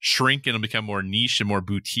shrink and it'll become more niche and more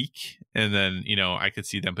boutique. And then I could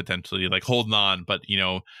see them potentially holding on, but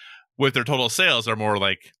with their total sales are more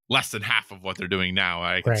less than half of what they're doing now.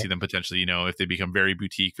 I can see them potentially, if they become very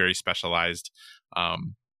boutique, very specialized,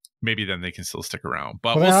 maybe then they can still stick around.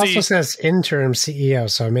 But we'll see. It also says interim CEO,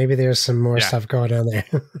 so maybe there's some more stuff going on there.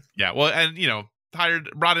 Yeah, well, and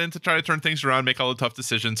brought in to try to turn things around, make all the tough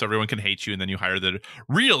decisions so everyone can hate you, and then you hire the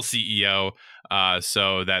real CEO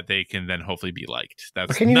so that they can then hopefully be liked.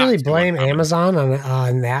 That's can you really blame Amazon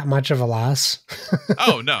on that much of a loss?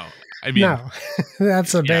 Oh no, I mean, no,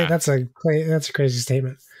 that's a crazy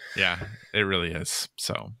statement. Yeah, it really is.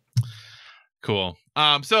 So cool.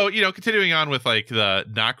 So continuing on with like the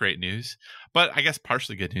not great news, but I guess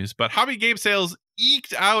partially good news. But hobby game sales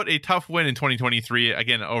eked out a tough win in 2023.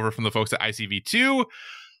 Again, over from the folks at ICV2.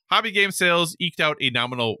 Hobby game sales eked out a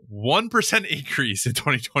nominal 1% increase in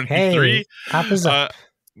 2023. Hey, up is up.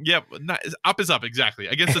 Yep, up is up, exactly.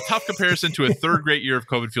 Against a tough comparison to a third great year of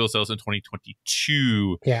COVID fuel sales in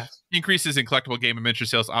 2022. Yeah. Increases in collectible game and miniature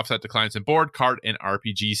sales offset declines in board, card, and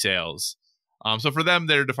RPG sales. So for them,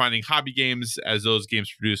 they're defining hobby games as those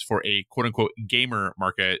games produced for a quote-unquote gamer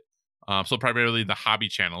market. So primarily the hobby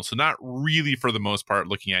channel. So not really for the most part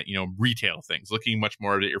looking at, retail things, looking much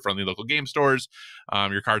more at your friendly local game stores,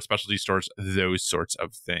 your card specialty stores, those sorts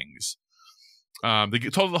of things. The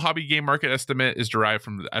total hobby game market estimate is derived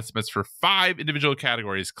from the estimates for 5 individual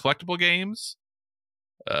categories: collectible games,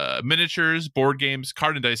 miniatures, board games,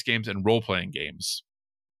 card and dice games, and role-playing games.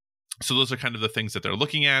 So those are kind of the things that they're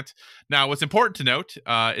looking at. Now, what's important to note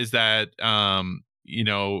is that,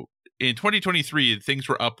 in 2023, things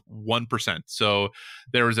were up 1%. So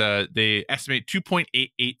they estimate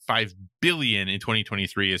 $2.885 billion in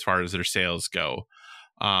 2023 as far as their sales go.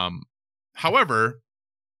 However,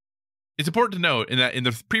 it's important to note that in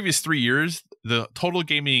the previous 3 years, the total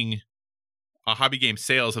gaming hobby game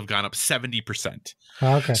sales have gone up 70%.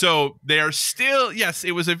 Okay. So they are still, yes,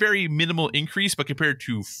 it was a very minimal increase, but compared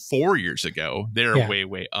to 4 years ago, they're way,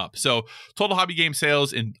 way up. So total hobby game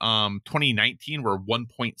sales in 2019 were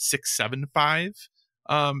 1.675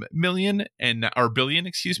 billion,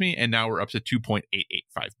 and now we're up to 2.885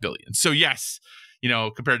 billion. So yes,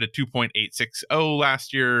 compared to 2.860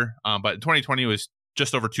 last year, but in 2020 was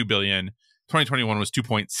just over 2 billion. 2021 was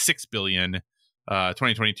 2.6 billion.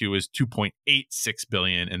 2022 was 2.86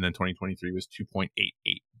 billion, and then 2023 was 2.88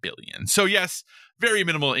 billion. So yes, very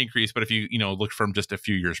minimal increase, but if you look from just a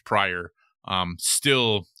few years prior,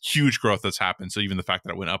 still huge growth that's happened. So even the fact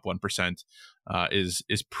that it went up 1%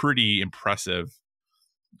 is pretty impressive.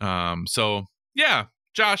 So yeah,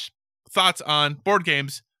 Josh, thoughts on board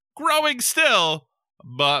games growing still,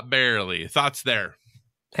 but barely. Thoughts there?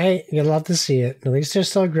 Hey, you'd love to see it. At least they're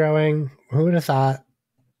still growing. Who would have thought?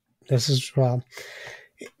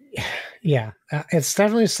 Yeah, it's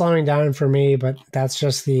definitely slowing down for me, but that's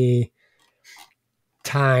just the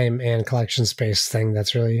time and collection space thing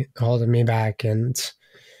that's really holding me back. And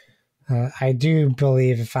I do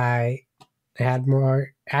believe if I had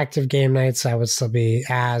more active game nights, I would still be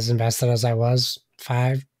as invested as I was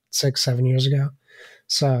 5, 6, 7 years ago.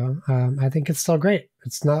 So I think it's still great.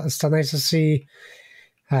 It's still nice to see.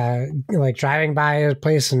 Like driving by a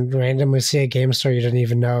place and randomly see a game store you didn't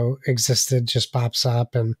even know existed just pops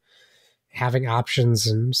up, and having options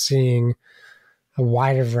and seeing a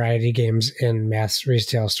wider variety of games in mass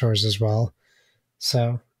retail stores as well.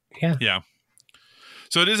 So, yeah. Yeah.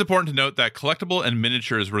 So it is important to note that collectible and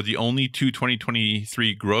miniatures were the only 2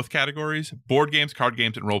 2023 growth categories. Board games, card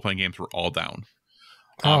games, and role-playing games were all down.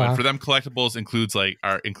 And for them, collectibles includes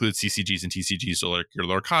CCGs and TCGs, so like your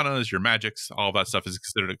Lorcanas, your Magics, all of that stuff is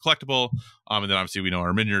considered a collectible. And then obviously we know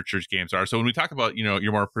our miniatures games are. So when we talk about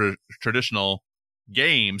your more traditional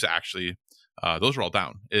games, actually, those are all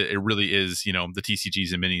down. It really is the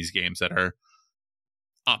TCGs and minis games that are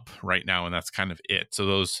up right now, and that's kind of it. So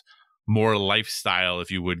those more lifestyle,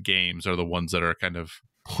 if you would, games are the ones that are kind of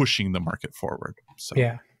pushing the market forward. So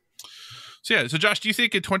yeah. So Josh, do you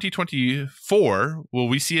think in 2024 will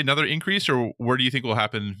we see another increase, or where do you think will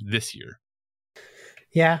happen this year?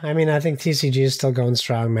 Yeah, I mean, I think TCG is still going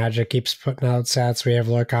strong. Magic keeps putting out sets. We have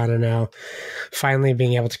Lorcana now finally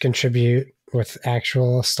being able to contribute with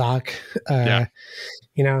actual stock. In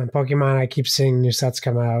Pokemon, I keep seeing new sets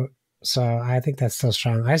come out. So I think that's still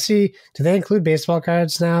strong. Do they include baseball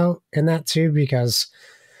cards now in that too? Because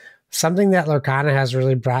something that Lorcana has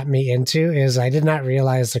really brought me into is I did not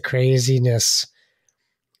realize the craziness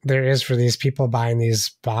there is for these people buying these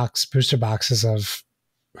booster boxes of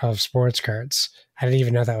sports cards. I didn't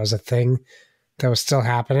even know that was a thing that was still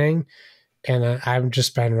happening. And I've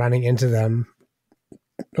just been running into them,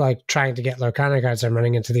 like trying to get Lorcana cards. I'm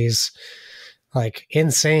running into these like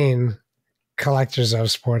insane collectors of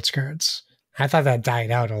sports cards. I thought that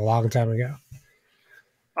died out a long time ago.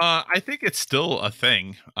 I think it's still a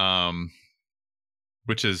thing,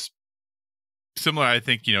 which is similar. I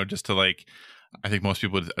think, just to I think most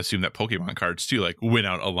people would assume that Pokemon cards too, went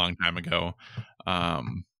out a long time ago.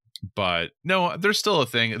 But no, there's still a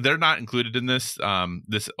thing. They're not included in this.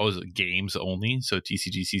 This is games only. So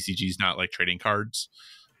TCG, CCG is not like trading cards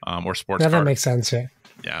or sports cards. That makes sense. Yeah.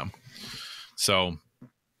 Yeah. So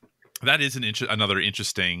that is another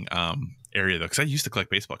interesting area though, because I used to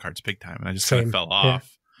collect baseball cards big time, and I just kind of fell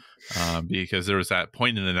off because there was that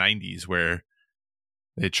point in the 90s where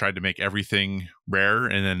they tried to make everything rare,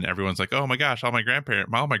 and then everyone's like, "Oh my gosh, all my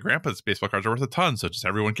grandpa's baseball cards are worth a ton," so just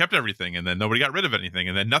everyone kept everything, and then nobody got rid of anything,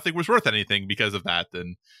 and then nothing was worth anything because of that.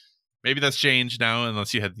 And maybe that's changed now,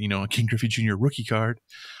 unless you had a King Griffey Jr. rookie card.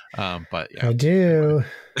 But yeah, I do.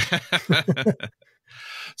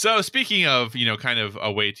 So speaking of kind of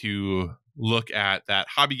a way to look at that,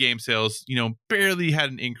 hobby game sales barely had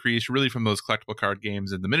an increase really from those collectible card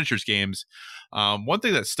games and the miniatures games. One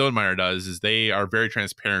thing that Stonemaier does is they are very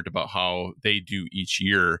transparent about how they do each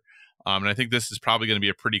year, and I think this is probably going to be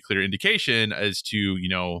a pretty clear indication as to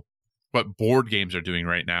what board games are doing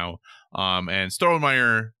right now. And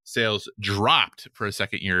Stonemaier sales dropped for a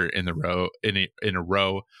second year in a row,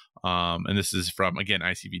 and this is from again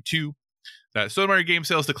ICV2. That Stonemaier game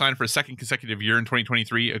sales declined for a second consecutive year in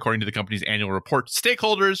 2023, according to the company's annual report to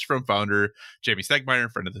stakeholders from founder Jamie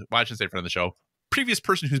Stegmaier, friend of the show, previous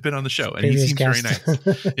person who's been on the show, and he seems very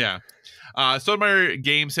nice. Yeah. Stonemaier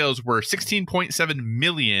game sales were 16.7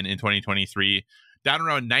 million in 2023, down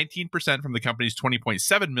around 19% from the company's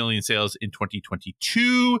 20.7 million sales in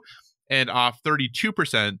 2022, and off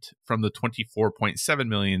 32% from the 24.7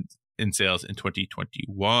 million in sales in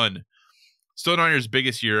 2021. Stonemaier's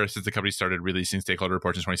biggest year since the company started releasing stakeholder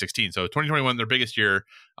reports in 2016. So 2021, their biggest year,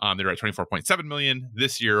 they were at $24.7 million.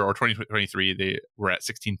 This year, or 2023, they were at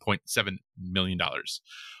 $16.7 million.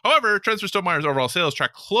 However, trends for Stonemaier's overall sales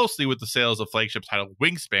track closely with the sales of flagship title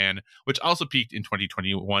Wingspan, which also peaked in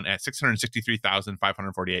 2021 at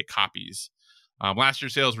 663,548 copies. Last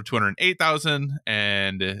year's sales were 208,000,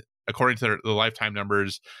 and according to the lifetime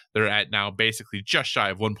numbers, they're at now basically just shy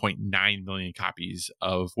of 1.9 million copies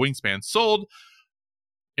of Wingspan sold.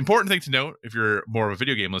 Important thing to note, if you're more of a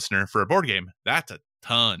video game listener, for a board game, that's a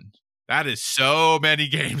ton. That is so many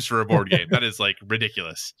games for a board game. That is like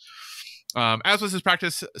ridiculous. As was his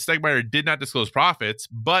practice, Stegmaier did not disclose profits,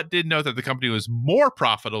 but did note that the company was more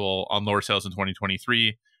profitable on lower sales in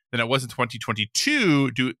 2023 than it was in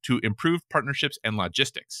 2022 due to improved partnerships and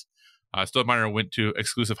logistics. Stonemaier went to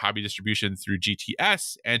exclusive hobby distribution through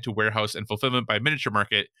GTS and to warehouse and fulfillment by Miniature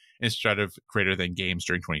Market instead of Greater Than Games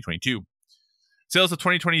during 2022. Sales of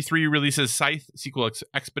 2023 releases Scythe, Sequel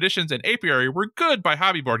Expeditions, and Apiary were good by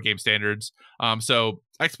hobby board game standards. So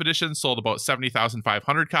Expeditions sold about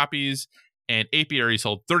 70,500 copies, and Apiary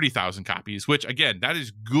sold 30,000 copies, which, again, that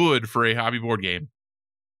is good for a hobby board game,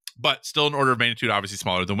 but still an order of magnitude obviously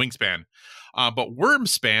smaller than Wingspan. But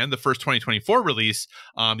Wormspan, the first 2024 release,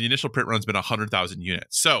 the initial print run's been 100,000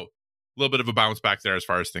 units. So a little bit of a bounce back there as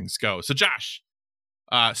far as things go. So Josh,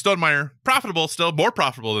 Stonemaier, profitable, still more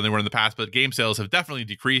profitable than they were in the past, but game sales have definitely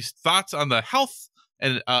decreased. Thoughts on the health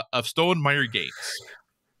and of Stonemaier games?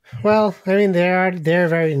 Well, I mean, they're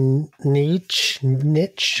very niche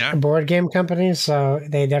board game companies, so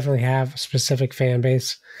they definitely have a specific fan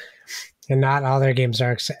base. And not all their games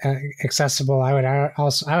are accessible. I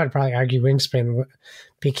would probably argue Wingspan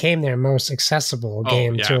became their most accessible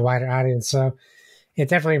game to a wider audience. So it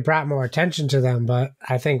definitely brought more attention to them. But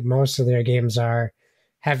I think most of their games are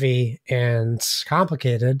heavy and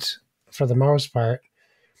complicated for the most part.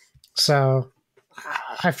 So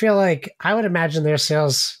I feel like I would imagine their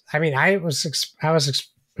sales. I mean, I was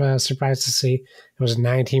surprised to see it was a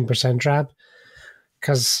 19% drop.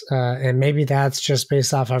 Because and maybe that's just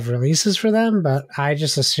based off of releases for them, but I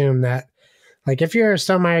just assume that, like, if you're a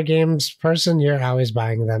Stonemaier Games person, you're always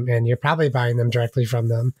buying them, and you're probably buying them directly from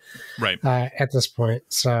them, right? At this point,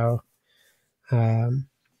 so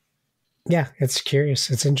yeah, it's curious.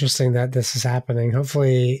 It's interesting that this is happening.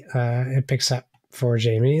 Hopefully, it picks up for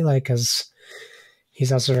Jamie, like, because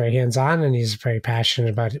he's also very hands-on and he's very passionate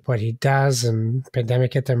about what he does. And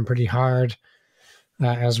pandemic hit them pretty hard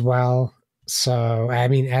as well. So, I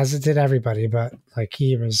mean, as it did everybody, but like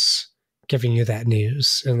he was giving you that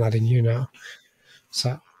news and letting you know.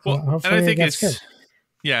 So, hopefully, and I think it's good.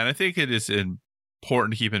 Yeah, and I think it is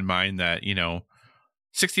important to keep in mind that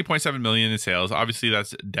 60.7 million in sales. Obviously,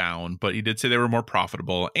 that's down, but he did say they were more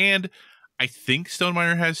profitable. And I think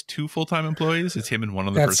Stonemaier has 2 full-time employees. It's him and one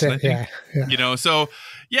other person. I think. Yeah. So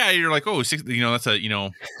yeah, you're like, that's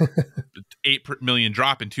a 8 million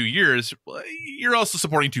drop in 2 years. You're also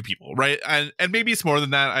supporting 2 people, right? And maybe it's more than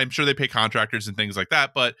that. I'm sure they pay contractors and things like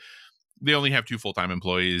that, but they only have 2 full-time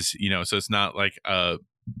employees. So it's not like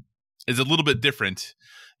it's a little bit different,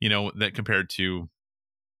 that compared to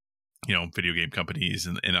video game companies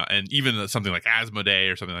and even something like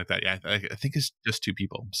Asmodee or something like that. Yeah, I think it's just 2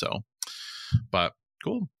 people. So, but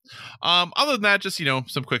cool. Other than that, just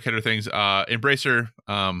some quick hitter things. Embracer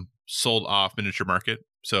sold off Miniature Market.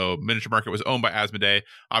 So Miniature Market was owned by Asmodee.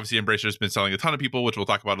 Obviously, Embracer's been selling a ton of people, which we'll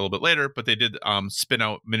talk about a little bit later. But they did spin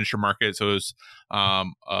out Miniature Market. So it was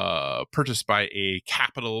purchased by a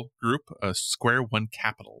capital group, Square One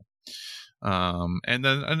Capital. And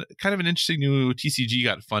then kind of an interesting new TCG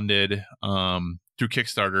got funded through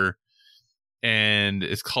Kickstarter, and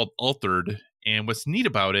it's called Altered. And what's neat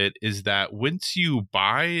about it is that once you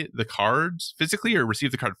buy the cards physically or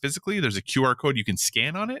receive the card physically, there's a QR code you can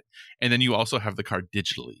scan on it, and then you also have the card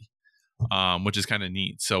digitally, which is kind of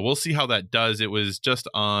neat. So we'll see how that does. It was just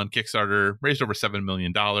on Kickstarter, raised over $7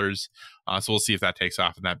 million. So we'll see if that takes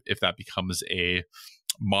off and if that becomes a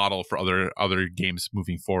model for other games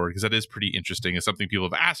moving forward, because that is pretty interesting. It's something people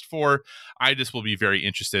have asked for. I just will be very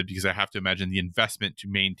interested because I have to imagine the investment to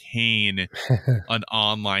maintain an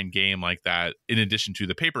online game like that, in addition to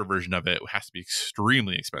the paper version of it, has to be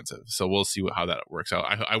extremely expensive. So we'll see how that works out.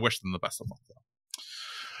 I wish them the best of luck, though.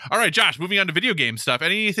 All right, Josh, moving on to video game stuff.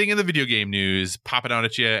 Anything in the video game news popping out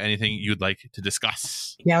at you? Anything you'd like to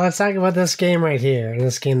discuss? Yeah, let's talk about this game right here.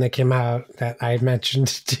 This game that came out that I mentioned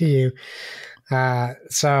to you.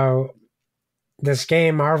 So this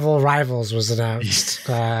game, Marvel Rivals, was announced.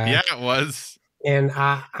 Yeah, it was. And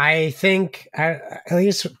I think, at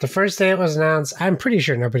least the first day it was announced, I'm pretty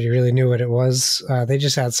sure nobody really knew what it was. They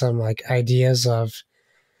just had some ideas of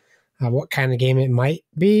what kind of game it might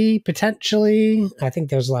be potentially. I think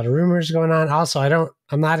there's a lot of rumors going on. Also, I know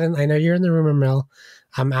you're in the rumor mill.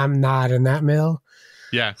 I'm not in that mill.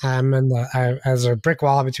 Yeah. As a brick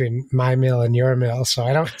wall between my mill and your mill. So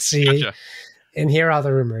I don't see Gotcha. And hear all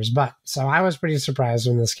the rumors. But so I was pretty surprised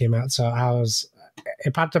when this came out. So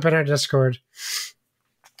it popped up in our Discord.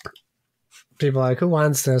 People were like, who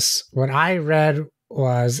wants this? What I read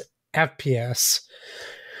was FPS.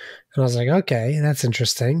 And I was like, okay, that's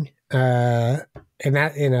interesting. And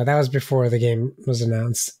that, that was before the game was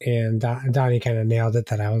announced. And Donnie kind of nailed it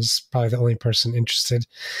that I was probably the only person interested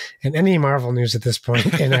in any Marvel news at this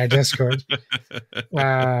point in our Discord.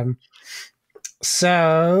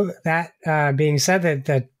 So that being said,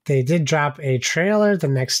 that they did drop a trailer the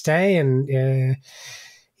next day, and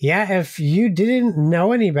if you didn't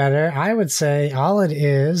know any better, I would say all it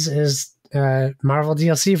is Marvel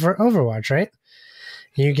DLC for Overwatch, right?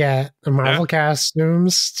 You get Marvel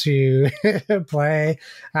costumes to play.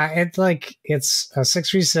 It's a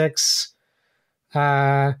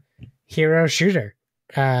 6v6 hero shooter,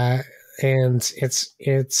 and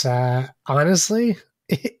it's honestly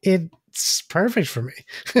it's perfect for me.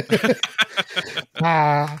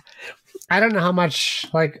 I don't know how much,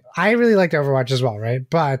 I really liked Overwatch as well, right?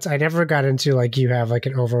 But I never got into you have an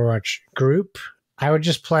Overwatch group. I would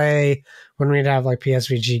just play when we'd have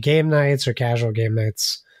PSVG game nights or casual game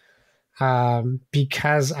nights,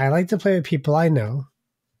 because I like to play with people I know,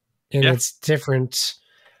 and it's different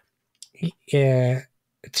to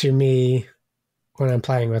me when I'm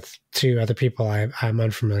playing with 2 other people I'm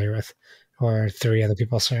unfamiliar with. Or 3 other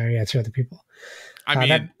people. Sorry, 2 other people. I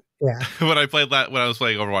mean, when I was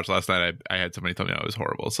playing Overwatch last night, I had somebody tell me I was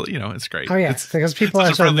horrible. So it's great. Oh yeah, it's because people are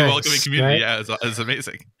so friendly, nice, welcoming community. Right? Yeah, it's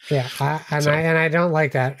amazing. Yeah, I don't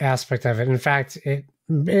like that aspect of it. In fact, it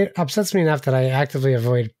upsets me enough that I actively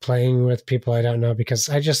avoid playing with people I don't know, because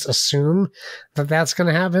I just assume that that's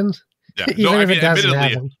going to happen. Yeah, even if it doesn't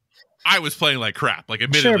happen. I was playing like crap.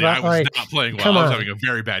 Admittedly, I was not playing well. I was having a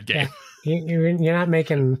very bad game. Yeah. You're not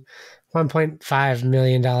making $1.5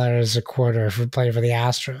 million a quarter for playing for the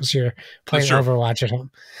Astros. You're playing Overwatch at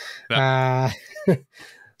home. Yeah.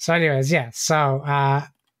 So anyways, So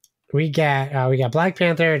we got Black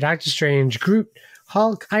Panther, Doctor Strange, Groot,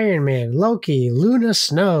 Hulk, Iron Man, Loki, Luna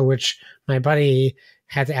Snow, which my buddy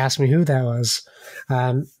had to ask me who that was.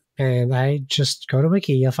 And I just go to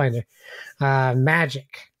Wiki, you'll find her.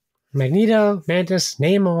 Magic, Magneto, Mantis,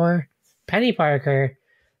 Namor, Penny Parker,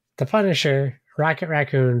 The Punisher, Rocket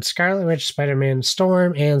Raccoon, Scarlet Witch, Spider-Man,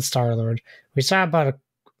 Storm, and Star-Lord. We saw about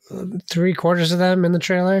 3/4 of them in the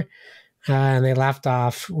trailer, and they left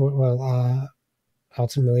off will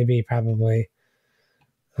ultimately be probably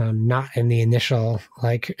not in the initial,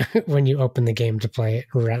 when you open the game to play it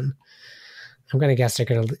run. I'm going to guess they're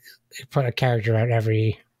going to put a character out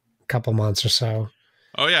every couple months or so.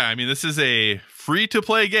 Oh, yeah. I mean, this is a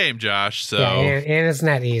free-to-play game, Josh. So and it's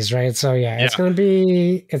NetEase, right? So, it's going to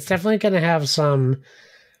be... It's definitely going to have some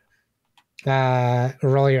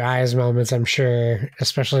roll your eyes moments, I'm sure,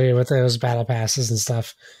 especially with those battle passes and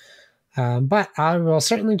stuff. But I will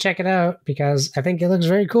certainly check it out because I think it looks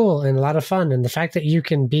very cool and a lot of fun. And the fact that you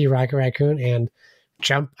can be Rocket Raccoon and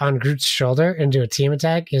jump on Groot's shoulder and do a team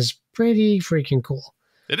attack is pretty freaking cool.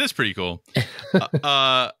 It is pretty cool.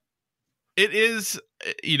 It is,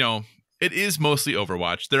 it is mostly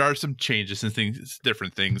Overwatch. There are some changes and things,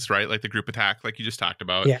 different things, right? Like the group attack, like you just talked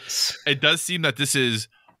about. Yes. It does seem that this is,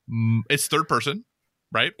 it's third person,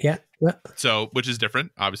 right? Yeah. So, which is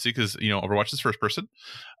different, obviously, because, Overwatch is first person.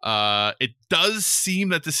 It does seem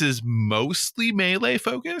that this is mostly melee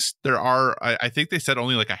focused. There are, I think they said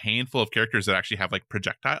only like a handful of characters that actually have like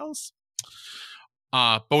projectiles.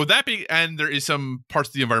 But with that being, and there is some parts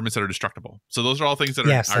of the environments that are destructible. So those are all things that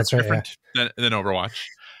are different than Overwatch.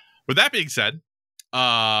 With that being said,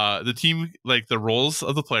 the team, like the roles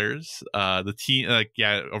of the players, the team, like,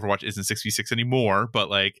 yeah, Overwatch isn't 6v6 anymore, but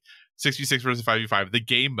like 6v6 versus 5v5, the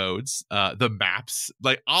game modes, the maps,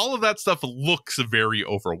 like all of that stuff looks very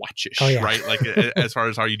Overwatch-ish, right? Like as far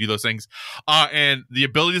as how you do those things. And the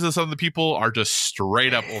abilities of some of the people are just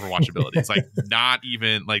straight up Overwatch abilities, like not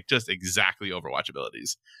even like just exactly Overwatch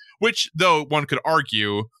abilities, which though one could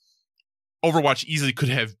argue Overwatch easily could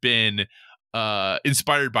have been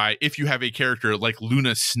inspired by, if you have a character like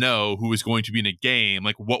Luna Snow who is going to be in a game,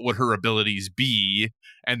 like what would her abilities be?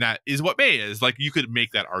 And that is what May is. Like you could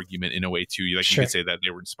make that argument in a way too. Like you could say that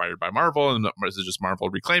they were inspired by Marvel and this is just Marvel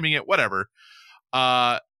reclaiming it, whatever.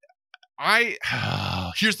 Here's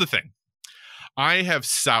the thing. I have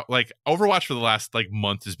like Overwatch for the last like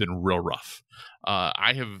month has been real rough.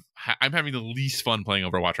 I'm having the least fun playing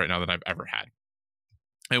Overwatch right now that I've ever had.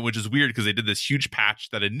 And which is weird because they did this huge patch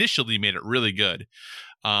that initially made it really good.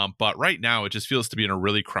 But right now it just feels to be in a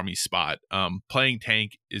really crummy spot. Playing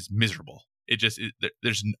tank is miserable.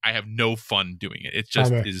 I have no fun doing it. It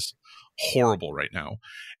just is horrible right now.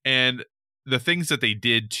 And the things that they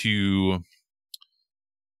did to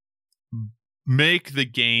make the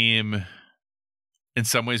game in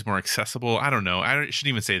some ways more accessible, I don't know. I shouldn't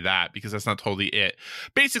even say that because that's not totally it.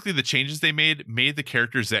 Basically, the changes they made the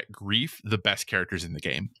characters at Grief the best characters in the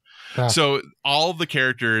game. So all the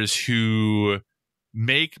characters who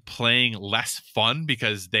make playing less fun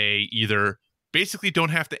because they either basically don't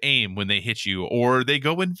have to aim when they hit you, or they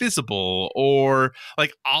go invisible, or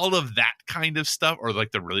like all of that kind of stuff, or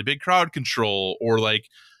like the really big crowd control, or like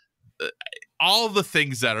all of the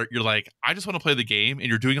things that you're like, I just want to play the game, and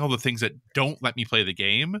you're doing all the things that don't let me play the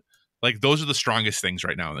game. Like those are the strongest things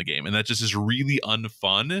right now in the game, and that just is really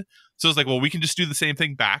unfun. So it's like, well, we can just do the same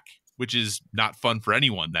thing back, which is not fun for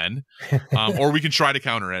anyone then, or we can try to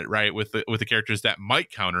counter it, right, with the characters that might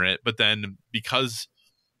counter it. But then because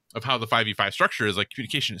of how the 5v5 structure is, like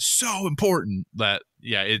communication is so important that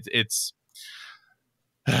it's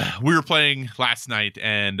we were playing last night,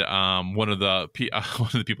 and one of the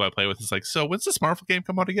people I play with is like, so when's this Marvel game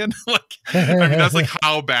come out again? Like, I mean, that's like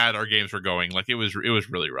how bad our games were going. Like it was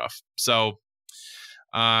really rough. So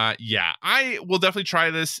yeah, I will definitely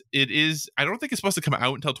try this. I don't think it's supposed to come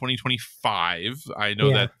out until 2025. I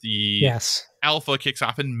know that the alpha kicks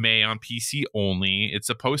off in May on PC only. It's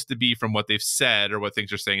supposed to be, from what they've said or what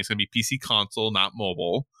things are saying, it's going to be PC console, not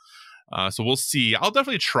mobile. So we'll see. I'll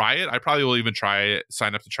definitely try it. I probably will even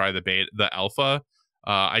sign up to try the alpha.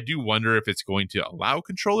 I do wonder if it's going to allow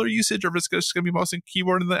controller usage, or if it's just going to be mouse and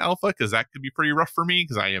keyboard in the alpha, because that could be pretty rough for me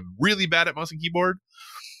because I am really bad at mouse and keyboard.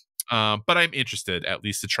 But I'm interested at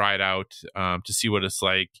least to try it out, to see what it's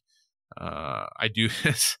like. I do.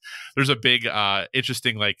 There's a big,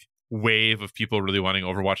 interesting like wave of people really wanting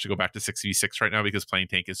Overwatch to go back to 6v6 right now because playing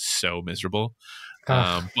tank is so miserable.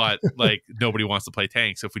 But like nobody wants to play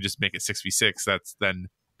tank, so if we just make it 6v6, that's then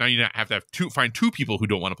now you have to find two people who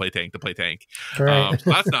don't want to play tank. Right.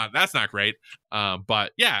 So that's not great.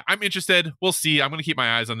 But yeah, I'm interested. We'll see. I'm gonna keep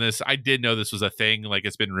my eyes on this. I did know this was a thing. Like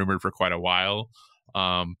it's been rumored for quite a while.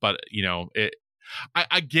 But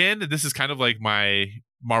again, this is kind of like my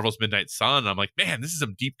Marvel's Midnight Sun. I'm like, man, this is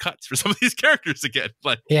some deep cuts for some of these characters again.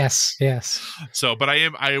 Like, yes. So, but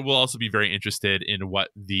I will also be very interested in what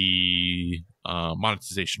the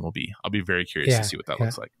monetization will be. I'll be very curious to see what that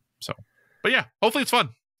looks like. So, but yeah, hopefully it's fun.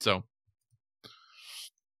 So,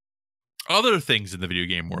 other things in the video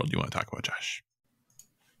game world you want to talk about, Josh?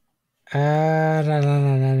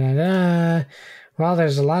 Well,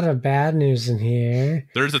 there's a lot of bad news in here.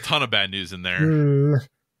 There's a ton of bad news in there.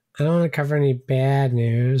 I don't want to cover any bad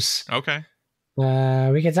news. Okay.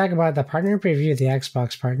 We can talk about the partner preview, the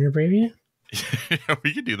Xbox partner preview.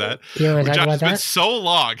 We can do that. You want to talk about that? It's been so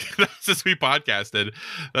long since we podcasted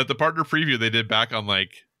that the partner preview they did back on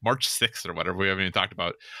like March 6th or whatever we haven't even talked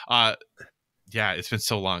about. Yeah, it's been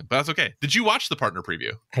so long, but that's okay. Did you watch the partner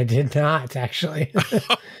preview? I did not, actually.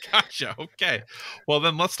 Oh, gotcha. Okay. Well,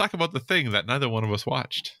 then let's talk about the thing that neither one of us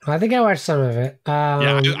watched. I think I watched some of it.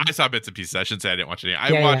 Yeah, I saw bits and pieces. I shouldn't say I didn't watch any.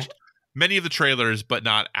 I watched many of the trailers, but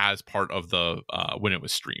not as part of the when it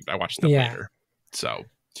was streamed. I watched them later. So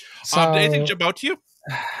did anything jump out to you?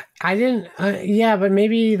 I didn't. Yeah, but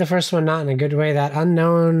maybe the first one not in a good way. That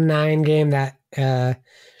Unknown 9 game that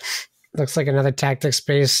looks like another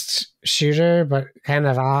tactics-based shooter, but kind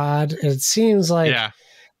of odd. It seems like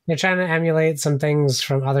they're trying to emulate some things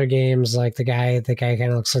from other games, like the guy kind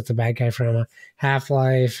of looks like the bad guy from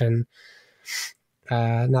Half-Life, and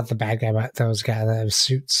not the bad guy, but those guys that have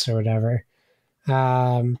suits or whatever.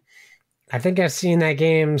 I think I've seen that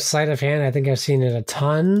game sleight of hand. I think I've seen it a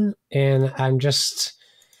ton, and I'm just,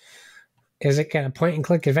 is it a point and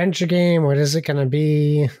click adventure game? What is it going to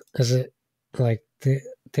be? Is it like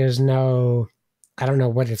there's no, I don't know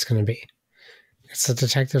what it's going to be. It's a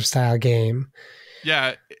detective style game.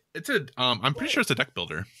 Yeah, it's I'm pretty sure it's a deck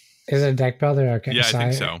builder. Is it a deck builder? Okay. Yeah, I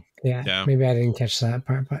think so. Yeah, maybe I didn't catch that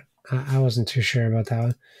part, but I wasn't too sure about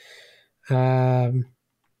that one.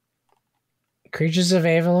 Creatures of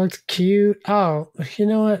Ava looked cute. Oh, you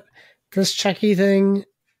know what? This Chucky thing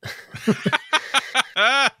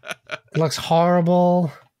looks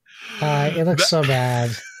horrible. It looks so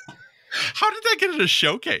bad. How did that get in a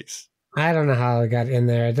showcase? I don't know how it got in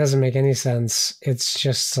there. It doesn't make any sense. It's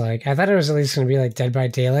just like, I thought it was at least going to be like Dead by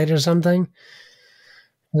Daylight or something.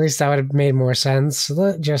 At least that would have made more sense.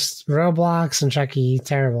 Just Roblox and Chucky,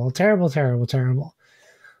 terrible, terrible, terrible, terrible.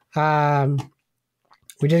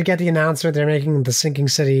 We did get the announcement they're making The Sinking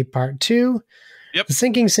City Part 2. Yep. The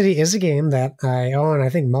Sinking City is a game that I own, I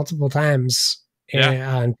think, multiple times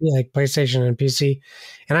on like PlayStation and PC,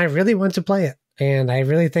 and I really want to play it, and I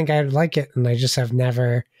really think I'd like it, and I just have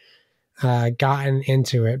never gotten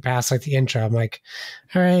into it past like the intro. I'm like,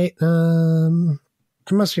 all right,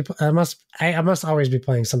 I must always be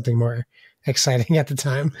playing something more exciting at the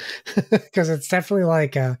time, because it's definitely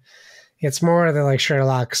like it's more of the like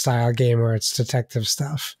Sherlock style game where it's detective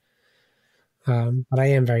stuff. But I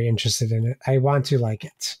am very interested in it. I want to like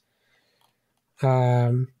it.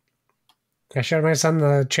 I showed my son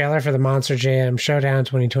the trailer for the Monster Jam Showdown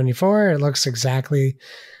 2024. It looks exactly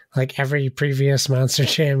like every previous Monster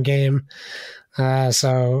Jam game.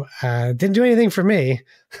 So didn't do anything for me.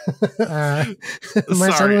 My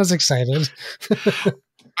son was excited.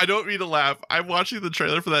 I don't mean to laugh. I'm watching the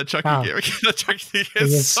trailer for that Chucky game. The Chucky thing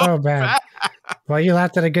is so bad. Well, you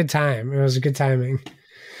laughed at a good time. It was a good timing.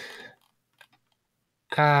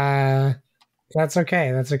 That's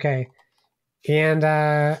okay. That's okay.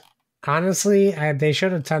 And honestly, they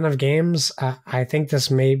showed a ton of games. I think this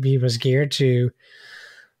maybe was geared to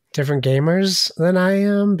different gamers than I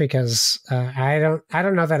am, because I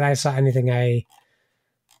don't know that I saw anything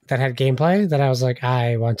that had gameplay that I was like,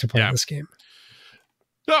 I want to play this game.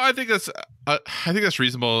 No, I think that's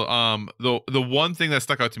reasonable. The one thing that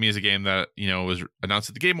stuck out to me is a game that was announced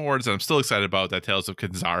at the Game Awards, and I'm still excited about, that Tales of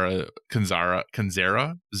Kanzara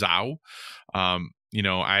Zao.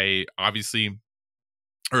 I obviously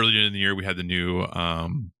earlier in the year we had the new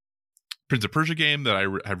Prince of Persia game that I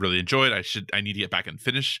have really enjoyed. I need to get back and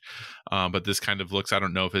finish, but this kind of looks, I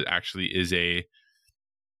don't know if it actually is a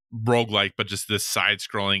roguelike, but just this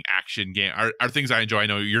side-scrolling action game are things I enjoy. I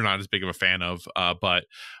know you're not as big of a fan of, but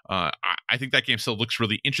I think that game still looks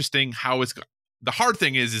really interesting. The hard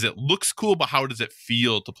thing is it looks cool, but how does it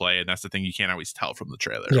feel to play? And that's the thing you can't always tell from the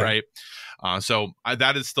trailer, right? So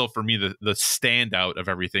that is still for me the standout of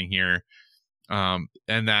everything here, and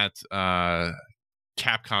that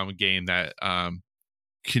Capcom game, that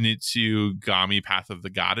Kunitsu Gami Path of the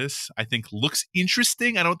Goddess, I think looks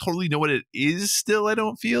interesting. I don't totally know what it is still, I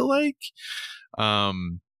don't feel like.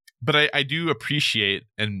 But I do appreciate,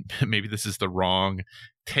 and maybe this is the wrong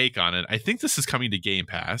take on it, I think this is coming to Game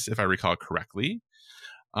Pass, if I recall correctly.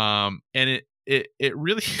 And it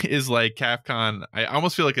really is like Capcom. I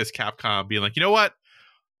almost feel like it's Capcom being like, you know what?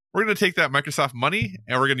 We're going to take that Microsoft money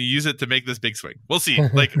and we're going to use it to make this big swing. We'll see.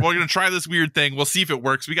 Like, we're going to try this weird thing. We'll see if it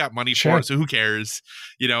works. We got money for it, so who cares?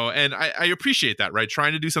 And I appreciate that, right?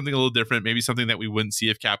 Trying to do something a little different, maybe something that we wouldn't see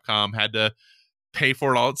if Capcom had to pay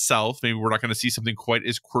for it all itself. Maybe we're not going to see something quite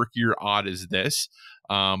as quirky or odd as this.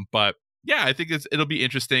 But yeah, I think it'll be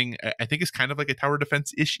interesting. I think it's kind of like a tower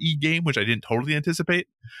defense-ish game, which I didn't totally anticipate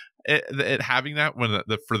it having that when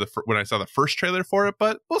I saw the first trailer for it.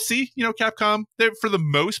 But we'll see. Capcom, they for the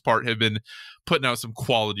most part have been putting out some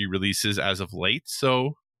quality releases as of late.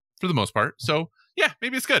 So for the most part, yeah,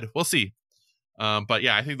 maybe it's good. We'll see. But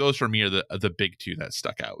yeah, I think those for me are the big two that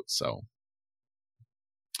stuck out. So,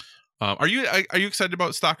 are you excited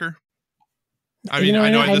about Stalker? I mean, I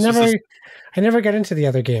know I never got into the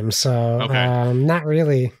other games, so not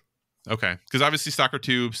really. Okay, because obviously Stalker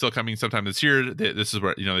 2 still coming sometime this year. This is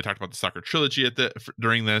where they talked about the Stalker trilogy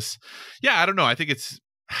during this. Yeah, I don't know. I think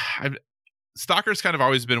Stalker's kind of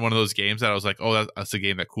always been one of those games that I was like, oh, that's a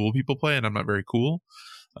game that cool people play, and I'm not very cool.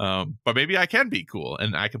 But maybe I can be cool,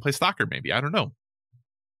 and I can play Stalker. Maybe, I don't know.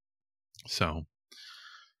 So,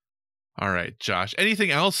 all right, Josh. Anything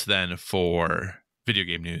else then for video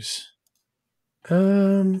game news?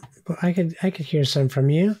 I could hear some from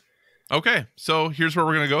you. Okay, so here's where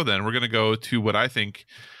we're going to go then. We're going to go to what I think,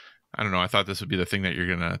 I don't know, I thought this would be the thing that you're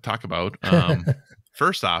going to talk about.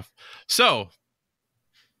 First off, so,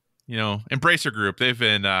 Embracer Group, they've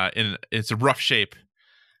been it's a rough shape.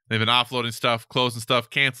 They've been offloading stuff, closing stuff,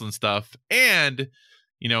 canceling stuff. And,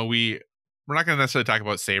 we're not going to necessarily talk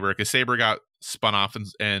about Saber because Saber got spun off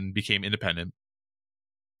and became independent.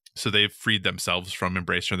 So they've freed themselves from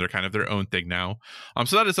Embracer, and they're kind of their own thing now.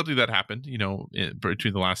 So that is something that happened,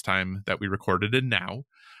 between the last time that we recorded and now.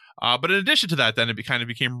 But in addition to that, then it kind of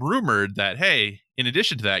became rumored that, hey, in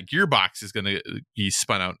addition to that, Gearbox is going to be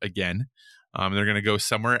spun out again. They're going to go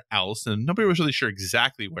somewhere else, and nobody was really sure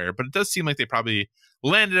exactly where, but it does seem like they probably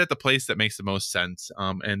landed at the place that makes the most sense,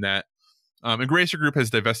 and that Embracer Group has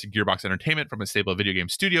divested Gearbox Entertainment from its stable of video game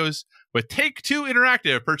studios, with Take-Two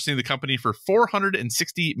Interactive purchasing the company for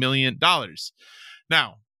 $460 million.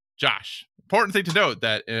 Now, Josh, important thing to note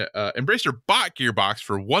that Embracer bought Gearbox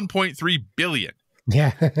for $1.3 billion.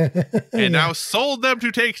 Yeah. And now sold them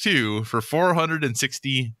to Take-Two for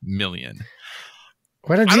 $460 million.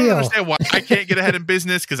 What a deal. I don't understand why I can't get ahead in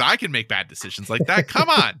business, because I can make bad decisions like that. Come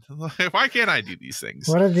on. Why can't I do these things?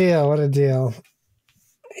 What a deal. What a deal.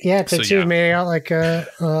 Yeah, Take-Two made out like very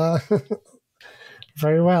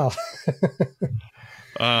well.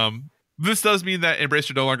 This does mean that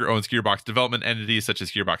Embracer no longer owns Gearbox development entities such as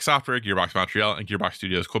Gearbox Software, Gearbox Montreal, and Gearbox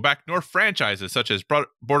Studios Quebec, nor franchises such as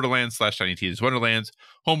Borderlands / Tiny Tina's Wonderlands,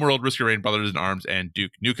 Homeworld, Risk of Rain, Brothers in Arms, and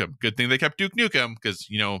Duke Nukem. Good thing they kept Duke Nukem, because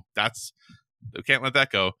we can't let that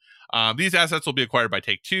go. These assets will be acquired by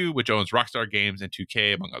Take-Two, which owns Rockstar Games and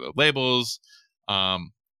 2K, among other labels.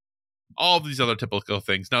 All of these other typical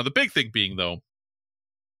things. Now, the big thing being, though,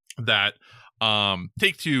 that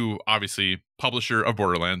Take-Two, obviously, publisher of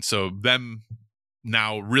Borderlands, so them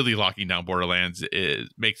now really locking down Borderlands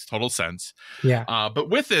makes total sense. Yeah. But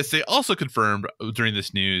with this, they also confirmed during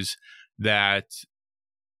this news that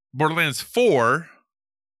Borderlands 4,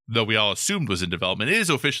 though we all assumed was in development, is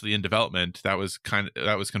officially in development. That was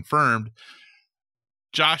confirmed.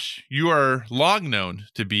 Josh, you are long known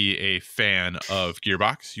to be a fan of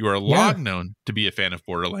Gearbox. You are long known to be a fan of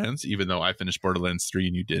Borderlands, even though I finished Borderlands 3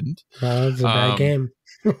 and you didn't. Well, it's a bad game.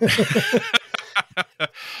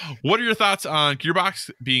 What are your thoughts on Gearbox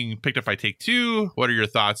being picked up by Take-Two? What are your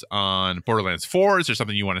thoughts on Borderlands 4? Is there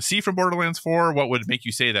something you want to see from Borderlands 4? What would make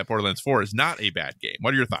you say that Borderlands 4 is not a bad game?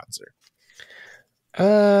 What are your thoughts, sir?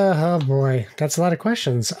 Oh boy, that's a lot of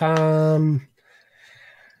questions.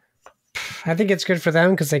 I think it's good for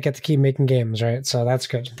them because they get to keep making games, right? So that's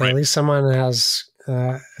good. Right. At least someone has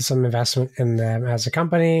some investment in them as a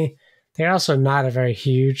company. They're also not a very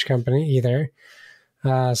huge company either.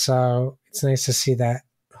 So it's nice to see that.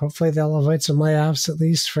 Hopefully they'll avoid some layoffs, at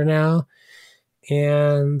least for now.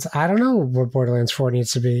 And I don't know what Borderlands 4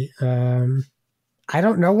 needs to be. I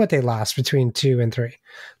don't know what they lost between 2 and 3,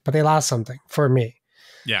 but they lost something for me.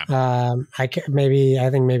 Yeah. I think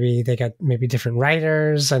maybe they got different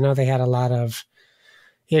writers. I know they had a lot of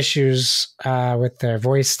issues with their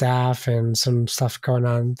voice staff and some stuff going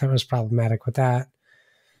on that was problematic with that.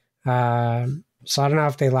 So I don't know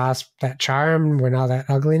if they lost that charm when all that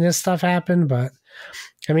ugliness stuff happened, but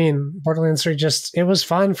I mean, Borderlands 3 it was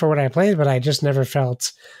fun for what I played, but I just never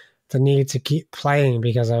felt the need to keep playing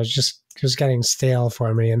because it was getting stale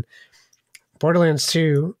for me. And Borderlands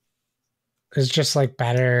 2 is just like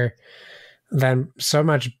so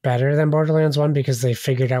much better than Borderlands 1 because they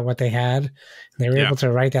figured out what they had. They were able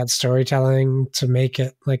to write that storytelling to make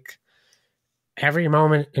it like every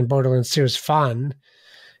moment in Borderlands 2 is fun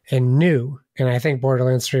and new. And I think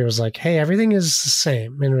Borderlands 3 was like, hey, everything is the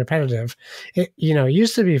same and repetitive. It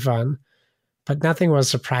used to be fun, but nothing was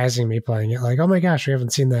surprising me playing it. Like, oh my gosh, we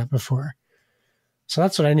haven't seen that before. So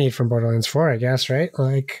that's what I need from Borderlands 4, I guess, right?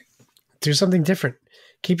 Like, do something different.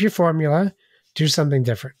 Keep your formula. Do something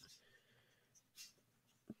different.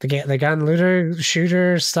 The gun looter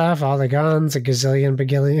shooter stuff, all the guns, a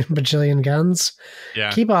bajillion guns.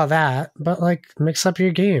 Yeah. Keep all that, but like mix up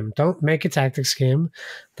your game. Don't make a tactics game.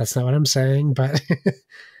 That's not what I'm saying, but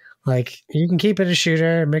like you can keep it a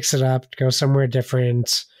shooter, mix it up, go somewhere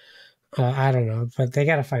different. I don't know, but they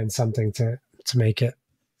got to find something to make it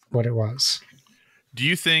what it was. Do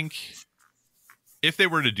you think if they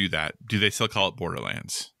were to do that, do they still call it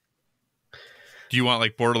Borderlands? Do you want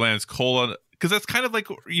like Borderlands colon? Because that's kind of like,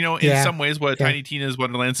 you know, in some ways what Tiny Tina's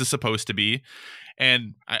Wonderlands is supposed to be.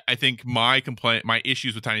 And I think my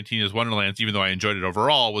issues with Tiny Tina's Wonderlands, even though I enjoyed it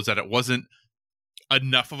overall, was that it wasn't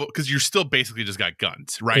enough of it, because you're still basically just got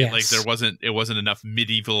guns, right? Yes. Like it wasn't enough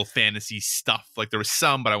medieval fantasy stuff. Like there was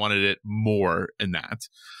some, but I wanted it more in that.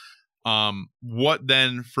 What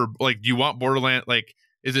then for like, do you want Borderlands? Like,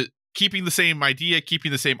 is it keeping the same idea,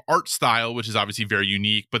 keeping the same art style, which is obviously very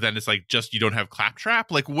unique, but then it's like just you don't have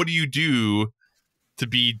Claptrap? Like, what do you do to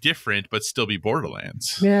be different but still be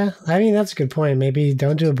Borderlands? Yeah, I mean, that's a good point. Maybe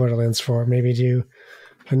don't do a Borderlands 4. Maybe do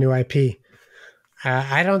a new IP.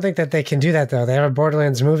 I don't think that they can do that, though. They have a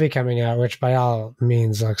Borderlands movie coming out, which by all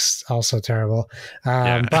means looks also terrible.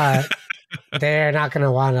 But they're not going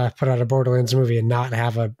to want to put out a Borderlands movie and not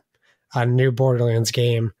have a new Borderlands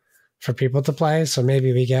game for people to play. So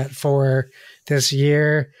maybe we get 4 this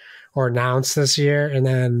year or announced this year, and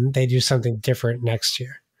then they do something different next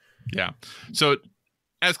year. Yeah. So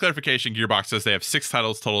as clarification, Gearbox says they have 6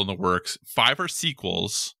 titles total in the works. 5 are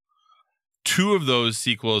sequels. 2 of those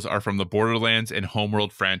sequels are from the Borderlands and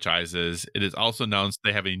Homeworld franchises. It is also announced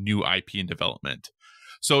they have a new IP in development.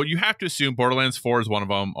 So you have to assume Borderlands 4 is one of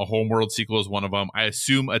them. A Homeworld sequel is one of them. I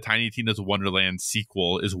assume a Tiny Tina's Wonderland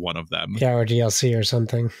sequel is one of them. Yeah, or DLC or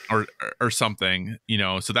something. Or something, you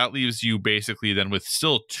know. So that leaves you basically then with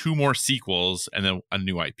still 2 more sequels and then a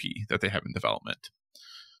new IP that they have in development.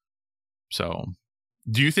 So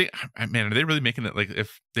do you think, man, are they really making it like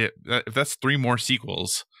if that's 3 more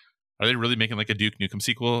sequels, are they really making like a Duke Nukem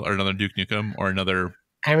sequel or another Duke Nukem or another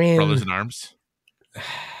Brothers in Arms?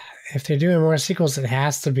 If they're doing more sequels, it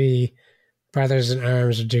has to be Brothers in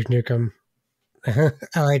Arms or Duke Nukem.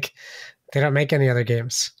 Like, they don't make any other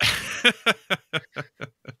games.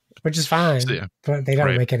 Which is fine, so, but they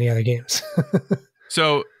don't make any other games.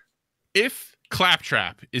 So if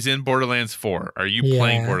Claptrap is in Borderlands 4, are you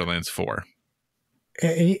playing Borderlands 4?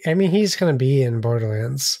 I mean, he's going to be in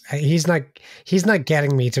Borderlands. He's not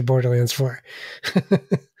getting me to Borderlands 4.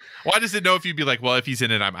 Well, I just didn't know if you'd be like, well, if he's in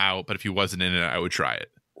it, I'm out. But if he wasn't in it, I would try it.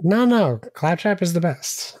 No. Claptrap is the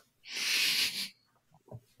best.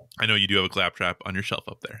 I know you do have a Claptrap on your shelf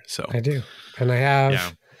up there. So I do. And I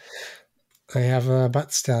have a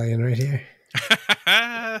Butt Stallion right here.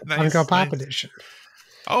 Nice, Funko Pop Edition.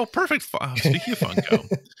 Oh, perfect. Speaking of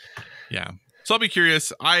Funko. Yeah. So I'll be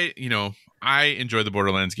curious. I enjoy the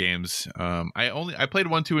Borderlands games. I played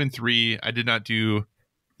 1, 2, and 3. I did not do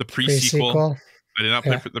the pre-sequel. I did not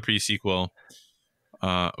play the pre-sequel.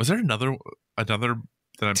 Was there another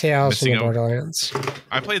that I'm Tales missing from the Borderlands?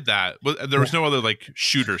 I played that. There was no other like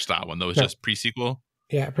shooter style one. That was just pre-sequel.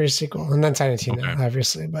 Yeah, pre-sequel, and then Tiny Tina,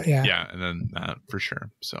 obviously. But yeah, and then that for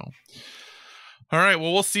sure. So, all right.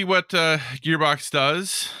 Well, we'll see what Gearbox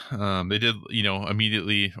does. They did,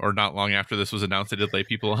 immediately or not long after this was announced, they did lay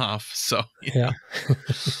people off. So yeah.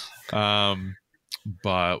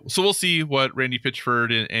 But so we'll see what Randy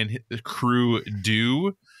Pitchford and his crew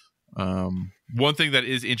do. One thing that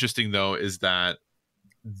is interesting though is that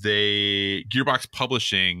Gearbox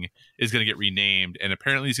Publishing is going to get renamed, and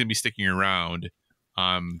apparently it's going to be sticking around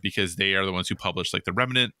because they are the ones who publish like the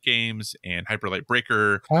Remnant games and Hyper Light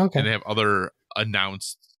Breaker, and they have other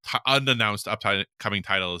unannounced upcoming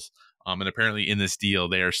titles. And apparently in this deal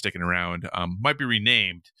they are sticking around. Might be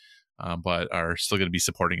renamed, but are still going to be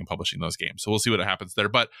supporting and publishing those games. So we'll see what happens there.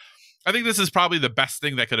 But I think this is probably the best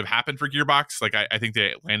thing that could have happened for Gearbox. Like I think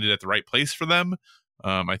they landed at the right place for them.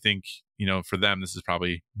 I think, for them, this is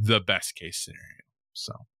probably the best case scenario.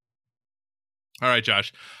 So, all right,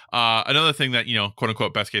 Josh. Another thing that, quote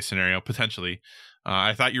unquote, best case scenario, potentially.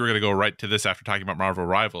 I thought you were going to go right to this after talking about Marvel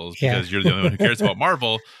Rivals because you're the only one who cares about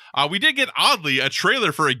Marvel. We did get, oddly, a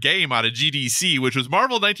trailer for a game out of GDC, which was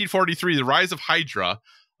Marvel 1943, The Rise of Hydra.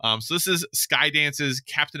 So this is Skydance's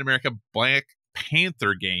Captain America Black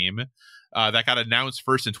Panther game that got announced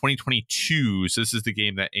first in 2022. So this is the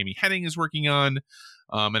game that Amy Hennig is working on.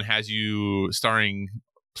 And has you starring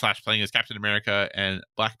 / playing as Captain America and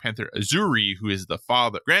Black Panther Azuri, who is the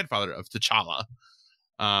grandfather of T'Challa.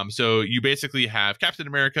 So you basically have Captain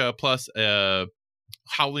America plus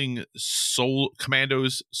Howling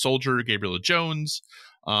Commandos soldier Gabriel Jones,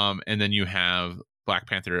 and then you have Black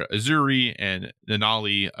Panther Azuri and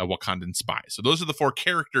Nanali, a Wakandan spy. So those are the 4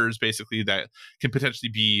 characters basically that can potentially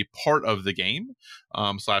be part of the game,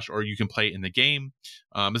 or you can play in the game.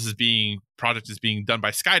 This project is being done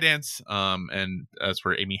by Skydance, and that's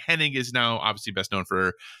where Amy Hennig is now obviously best known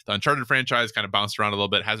for the Uncharted franchise. Kind of bounced around a little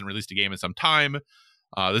bit, hasn't released a game in some time.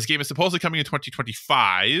 This game is supposedly coming in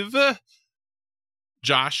 2025.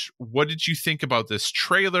 Josh, what did you think about this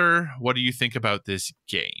trailer? What do you think about this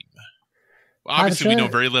game? Obviously, we know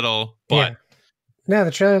very little, but yeah. No,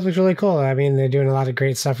 the trailer looks really cool. I mean, they're doing a lot of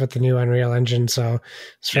great stuff with the new Unreal Engine, so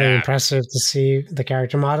it's very impressive to see the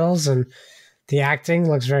character models, and the acting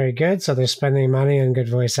looks very good. So they're spending money on good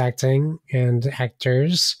voice acting and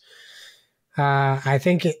actors. I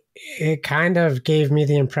think it kind of gave me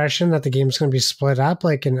the impression that the game's going to be split up,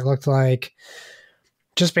 and it looked like,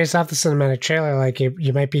 just based off the cinematic trailer, like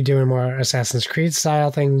you might be doing more Assassin's Creed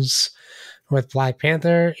style things with Black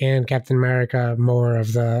Panther, and Captain America more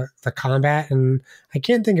of the combat. And I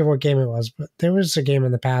can't think of what game it was, but there was a game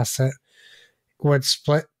in the past that would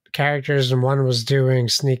split characters, and one was doing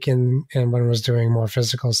sneaking and one was doing more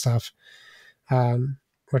physical stuff,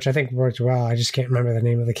 which I think worked well. I just can't remember the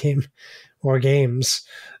name of the game or games.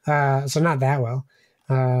 So not that well.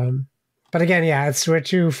 But again, yeah, we're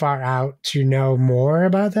too far out to know more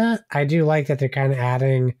about that. I do like that they're kind of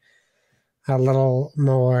adding a little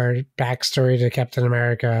more backstory to Captain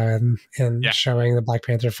America and showing the Black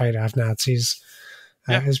Panther fight off Nazis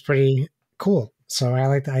is pretty cool. So I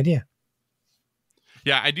like the idea.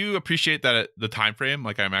 Yeah, I do appreciate that the time frame.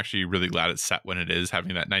 Like, I'm actually really glad it's set when it is.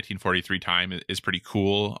 Having that 1943 time is pretty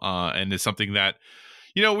cool, and is something that,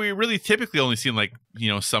 we really typically only see in, like,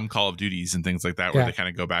 some Call of Duties and things like that, where they kind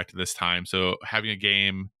of go back to this time. So having a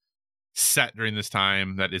game set during this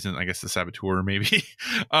time that isn't, I guess, the Saboteur, maybe.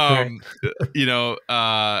 Do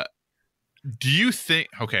you think?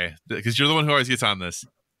 Okay, because you're the one who always gets on this.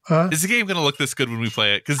 Is the game going to look this good when we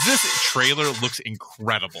play it? Because this trailer looks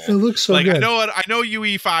incredible. It looks so good. I know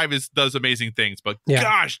UE5 does amazing things, but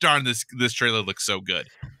gosh darn, this trailer looks so good.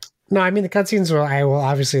 No, I mean, the cutscenes will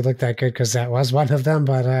obviously look that good because that was one of them.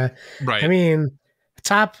 But right. I mean,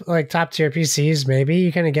 top tier PCs, maybe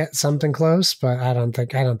you kind of get something close, but I don't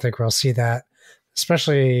think we'll see that.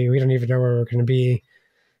 Especially, we don't even know where we're going to be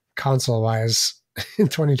console wise in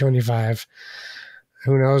 2025.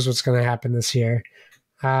 Who knows what's going to happen this year?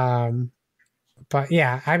 But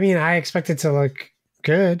yeah, I mean, I expect it to look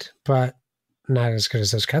good, but not as good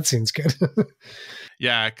as those cutscenes could.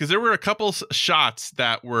 Yeah, because there were a couple shots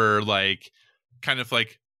that were like kind of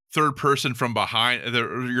like third person from behind.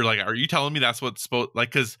 You're like, are you telling me that's what's supposed,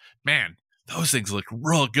 like, because man, those things look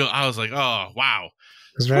real good. I was like, oh wow,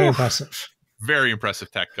 it was very impressive. Very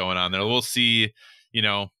impressive tech going on there. We'll see,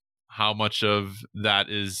 how much of that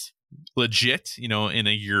is legit, in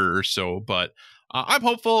a year or so. But I'm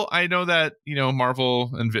hopeful. I know that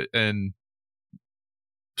Marvel and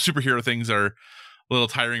superhero things are a little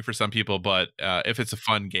tiring for some people, but if it's a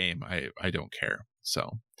fun game, I don't care.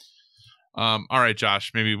 So, all right,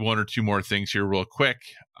 Josh, maybe one or two more things here real quick.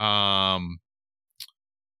 Our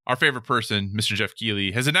favorite person, Mr. Jeff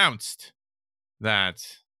Keighley, has announced that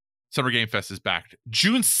Summer Game Fest is back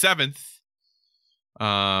June 7th.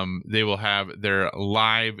 They will have their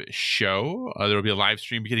live show. There will be a live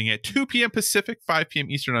stream beginning at 2 p.m. Pacific, 5 p.m.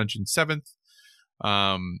 Eastern on June 7th.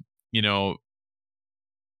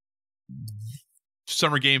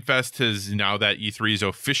 Summer Game Fest has, now that E3 is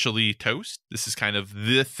officially toast, this is kind of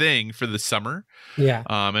the thing for the summer. Yeah.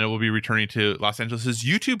 And it will be returning to Los Angeles'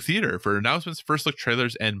 YouTube Theater for announcements, first look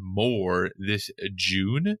trailers, and more this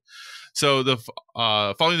June. So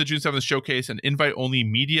following the June 7th showcase, an invite-only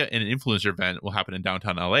media and influencer event will happen in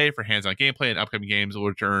downtown LA for hands-on gameplay, and upcoming games will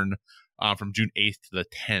return from June 8th to the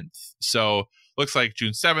 10th. So looks like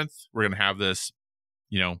June 7th, we're going to have this,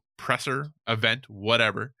 presser event,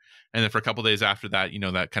 whatever. And then for a couple days after that,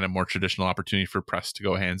 that kind of more traditional opportunity for press to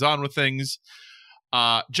go hands-on with things.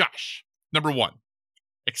 Josh, number one,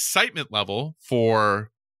 excitement level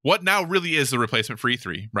for what now really is the replacement for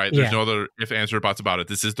E3, right? There's no other if, answer, or buts about it.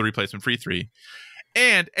 This is the replacement for E3.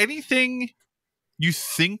 And anything you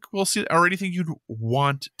think we'll see, or anything you'd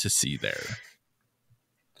want to see there?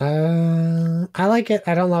 I like it.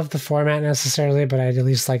 I don't love the format necessarily, but I at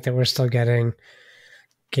least like that we're still getting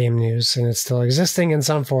game news and it's still existing in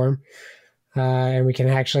some form. And we can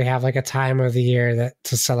actually have like a time of the year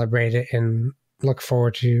to celebrate it and look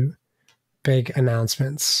forward to big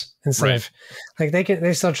announcements instead of like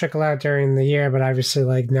they still trickle out during the year, but obviously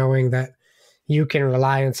like knowing that you can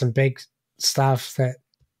rely on some big stuff that,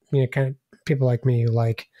 kind of people like me who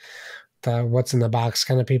like the what's in the box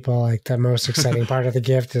kind of people, like the most exciting part of the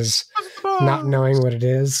gift is not knowing what it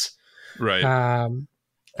is. Right.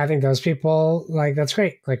 I think those people, like, that's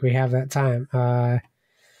great. Like, we have that time. I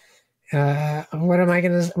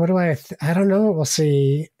don't know. We'll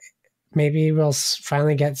see. Maybe we'll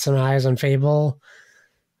finally get some eyes on Fable.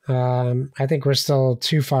 I think we're still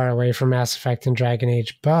too far away from Mass Effect and Dragon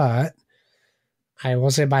Age, but I will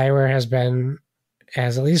say BioWare has been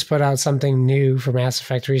has at least put out something new for Mass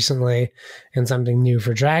Effect recently and something new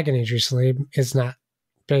for Dragon Age recently. It's not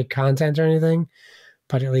big content or anything,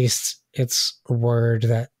 but at least it's word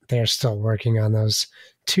that they're still working on those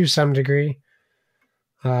to some degree.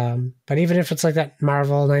 But even if it's like that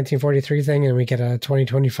Marvel 1943 thing and we get a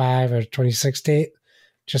 2025 or 26 date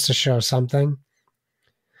just to show something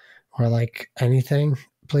or like anything,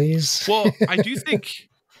 please. Well, I do think,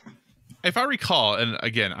 if I recall, and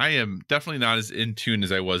again, I am definitely not as in tune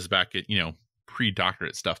as I was back at,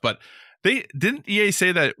 pre-doctorate stuff, but didn't EA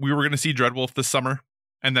say that we were going to see Dreadwolf this summer?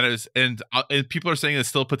 And that is, and people are saying it's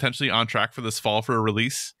still potentially on track for this fall for a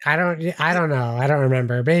release. I don't know. I don't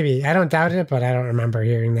remember. Maybe. I don't doubt it, but I don't remember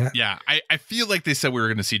hearing that. Yeah, I feel like they said we were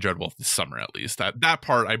going to see Dreadwolf this summer at least. That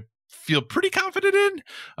part I feel pretty confident in.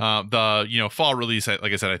 The fall release, like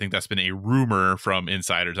I said, I think that's been a rumor from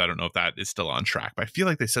insiders. I don't know if that is still on track, but I feel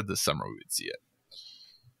like they said this summer we would see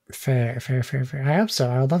it. Fair. I hope so.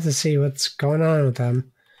 I would love to see what's going on with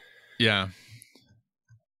them. Yeah.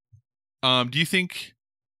 Do you think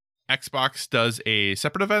Xbox does a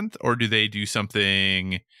separate event, or do they do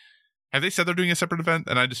something? Have they said they're doing a separate event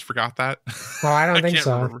and I just forgot that? Well, I don't think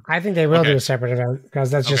so. Remember. I think they will do a separate event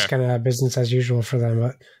because that's just kind of business as usual for them.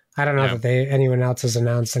 But I don't know that anyone else has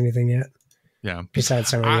announced anything yet. Yeah. Besides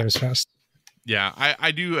Summer Games Fest. Yeah,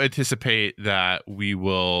 I do anticipate that we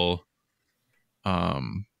will.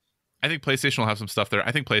 I think PlayStation will have some stuff there.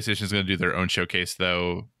 I think PlayStation is going to do their own showcase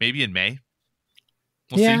though, maybe in May.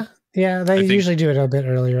 We'll see. Yeah, they usually do it a bit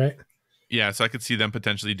early, right? Yeah, so I could see them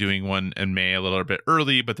potentially doing one in May a little bit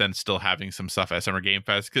early, but then still having some stuff at Summer Game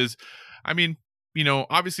Fest. Because, I mean,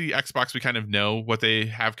 obviously Xbox, we kind of know what they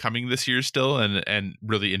have coming this year still, and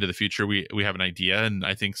really into the future, we have an idea. And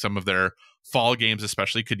I think some of their fall games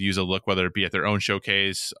especially could use a look, whether it be at their own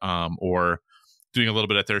showcase or doing a little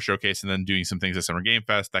bit at their showcase and then doing some things at Summer Game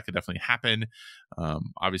Fest. That could definitely happen.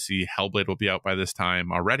 Obviously, Hellblade will be out by this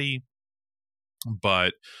time already.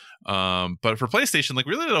 But for PlayStation, like,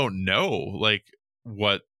 we really don't know like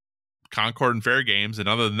what Concord and Fair Games, and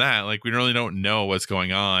other than that, like, we really don't know what's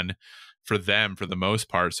going on for them for the most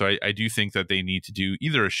part. So I do think that they need to do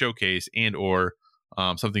either a showcase and or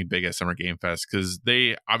something big at Summer Game Fest, because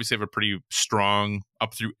they obviously have a pretty strong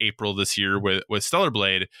up through April this year with Stellar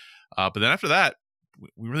Blade, but then after that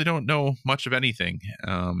we really don't know much of anything,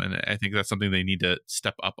 and I think that's something they need to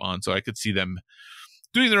step up on. So I could see them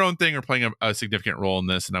doing their own thing or playing a significant role in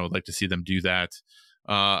this, and I would like to see them do that.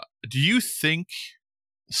 Do you think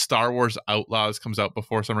Star Wars Outlaws comes out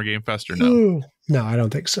before Summer Game Fest or no? No, I don't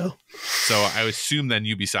think so. So I assume then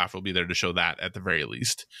Ubisoft will be there to show that at the very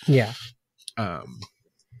least. Yeah. I'm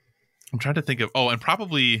trying to think of, and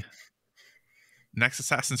probably next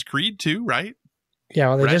Assassin's Creed too, right? Yeah,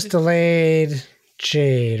 well, they just delayed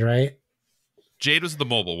Jade, right? Jade was the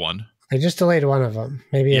mobile one. They just delayed one of them.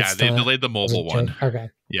 Maybe they delayed the mobile one. Okay.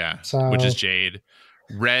 Yeah, which is Jade.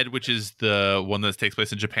 Red, which is the one that takes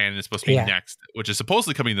place in Japan and is supposed to be next, which is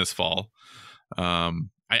supposedly coming this fall.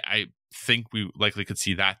 I think we likely could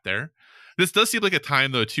see that there. This does seem like a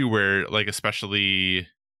time though too where, like, especially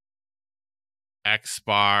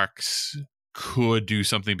Xbox could do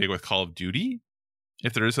something big with Call of Duty.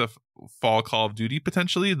 If there is a fall Call of Duty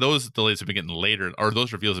potentially, those delays have been getting later, or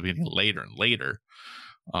those reveals have been getting later and later.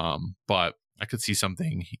 But I could see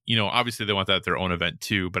something, obviously they want that at their own event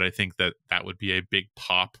too, but I think that would be a big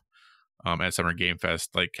pop at Summer Game Fest,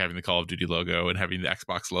 like having the Call of Duty logo and having the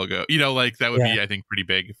Xbox logo, like that would be, I think, pretty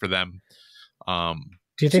big for them.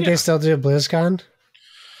 Do you think they still do BlizzCon?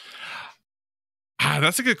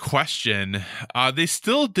 That's a good question. They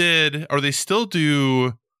still did, or they still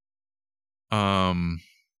do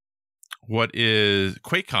what is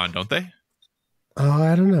QuakeCon, don't they? Oh,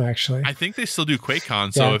 I don't know, actually. I think they still do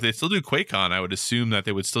QuakeCon. So if they still do QuakeCon, I would assume that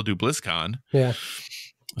they would still do BlizzCon. Yeah.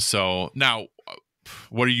 So now,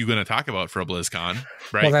 what are you going to talk about for a BlizzCon?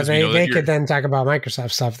 Right? Well, they could then talk about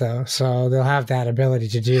Microsoft stuff, though. So they'll have that ability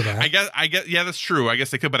to do that. I guess, yeah, that's true. I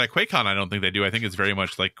guess they could, but at QuakeCon, I don't think they do. I think it's very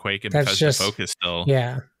much like Quake and Bethesda focus still.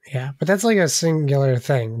 Yeah. But that's like a singular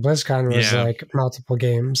thing. BlizzCon was like multiple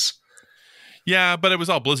games. Yeah, but it was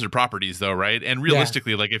all Blizzard properties, though, right? And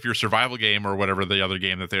realistically, like, if your survival game or whatever the other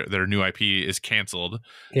game that their new IP is canceled,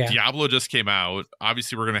 Diablo just came out.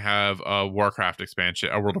 Obviously, we're going to have a Warcraft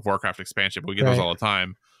expansion, a World of Warcraft expansion, but we get those all the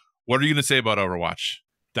time. What are you going to say about Overwatch?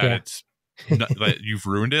 That it's that you've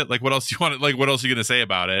ruined it? Like, what else do you want? Like, what else are you going to say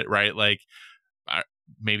about it? Right? Like,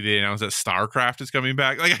 maybe they announced that StarCraft is coming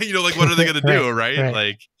back. Like, like, what are they going to do? Right?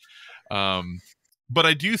 Like, but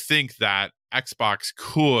I do think that Xbox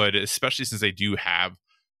could, especially since they do have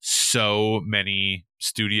so many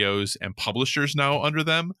studios and publishers now under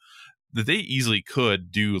them, that they easily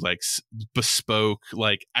could do like bespoke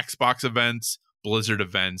like Xbox events, Blizzard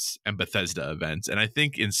events, and Bethesda events. And I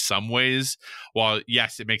think in some ways, while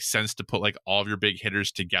yes, it makes sense to put like all of your big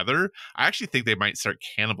hitters together, I actually think they might start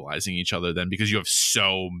cannibalizing each other then, because you have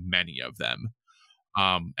so many of them.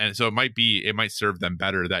 And so it might serve them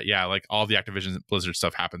better that, yeah, like all the Activision Blizzard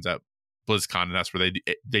stuff happens at BlizzCon, and that's where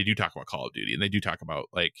they do talk about Call of Duty, and they do talk about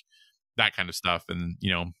like that kind of stuff, and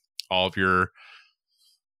all of your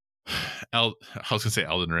I was gonna say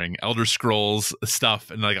Elden Ring, Elder Scrolls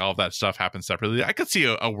stuff, and like all of that stuff happens separately. I could see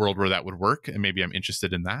a world where that would work, and maybe I'm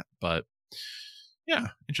interested in that. But yeah,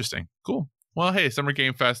 interesting, cool. Well, hey, Summer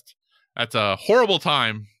Game Fest. That's a horrible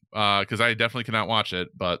time because I definitely cannot watch it,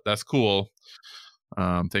 but that's cool.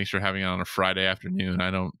 Thanks for having it on a Friday afternoon.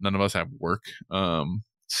 None of us have work.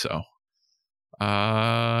 So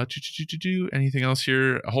anything else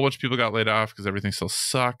here? A whole bunch of people got laid off because everything still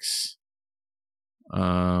sucks.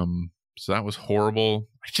 So that was horrible.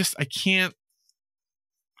 I can't.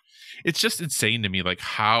 It's just insane to me, like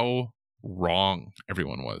how wrong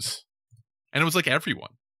everyone was, and it was like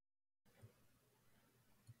everyone.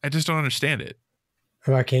 I just don't understand it.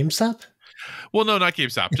 About GameStop? Well, no, not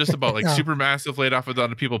GameStop. Just about like super massive laid off with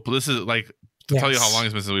other people. But this is like to tell you how long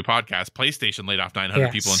it's been since we podcast. PlayStation laid off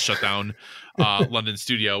 900 people and shut down London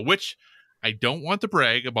studio, which I don't want to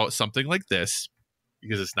brag about something like this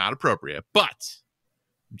because it's not appropriate, but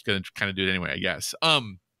I'm just going to kind of do it anyway, I guess.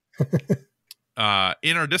 In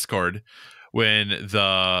our Discord, when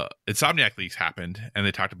the Insomniac leaks happened and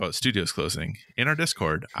they talked about studios closing, in our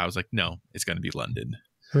Discord, I was like, no, it's going to be London.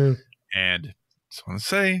 And just want to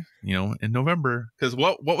say, in November, because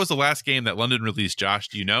what was the last game that London released, Josh?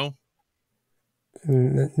 Do you know?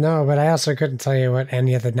 No, but I also couldn't tell you what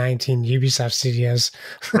any of the 19 Ubisoft studios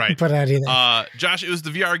put out either. Josh, it was the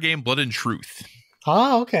VR game Blood and Truth.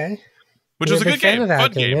 Oh, okay. Which was a good game.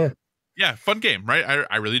 Fun game. Yeah, fun game, right?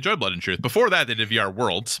 I really enjoyed Blood and Truth. Before that, they did VR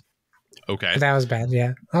Worlds. Okay. That was bad,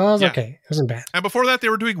 yeah. Oh, it was okay. It wasn't bad. And before that, they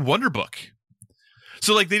were doing Wonderbook.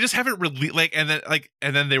 So like they just haven't released and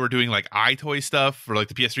then they were doing like iToy stuff for like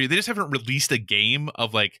the PS3. They just haven't released a game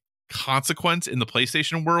of like consequence in the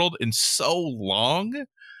PlayStation world in so long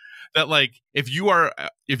that like if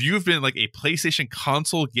you've been like a PlayStation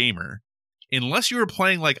console gamer, unless you were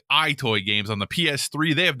playing like iToy games on the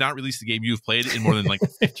PS3, they have not released a game you've played in more than like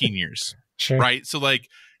 15 years. Sure. Right? So like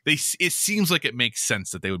it seems like it makes sense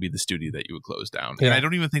that they would be the studio that you would close down. Yeah. And I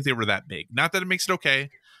don't even think they were that big. Not that it makes it okay.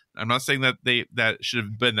 I'm not saying that that should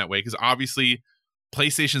have been that way, because obviously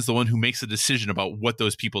PlayStation's the one who makes a decision about what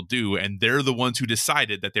those people do, and they're the ones who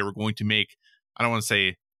decided that they were going to make, I don't want to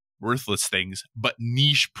say worthless things, but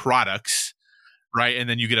niche products, right? And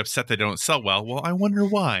then you get upset they don't sell well. Well, I wonder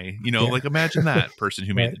why. Like imagine that person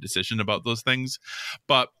who made the decision about those things.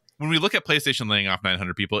 But when we look at PlayStation laying off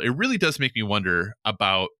 900 people, it really does make me wonder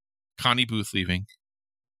about Connie Booth leaving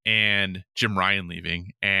and Jim Ryan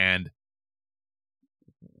leaving. And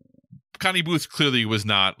Connie Booth clearly was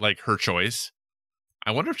not like her choice.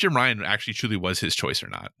 I wonder if Jim Ryan actually truly was his choice or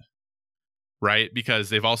not. Right?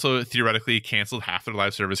 Because they've also theoretically canceled half their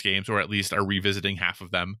live service games, or at least are revisiting half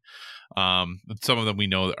of them. Some of them we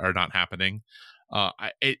know are not happening.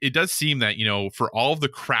 It does seem that, for all of the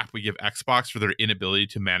crap we give Xbox for their inability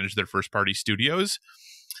to manage their first party studios,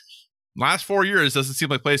 last 4 years doesn't seem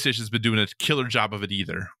like PlayStation's been doing a killer job of it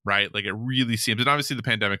either. Right? Like it really seems, and obviously the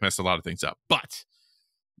pandemic messed a lot of things up, but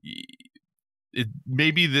it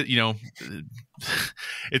may be that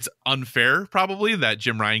it's unfair probably that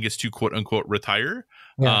Jim Ryan gets to quote unquote retire,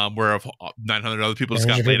 where 900 other people just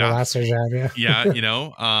got laid off.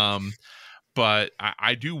 But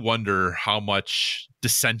I do wonder how much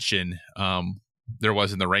dissension there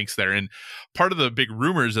was in the ranks there. And part of the big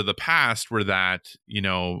rumors of the past were that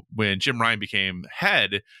when Jim Ryan became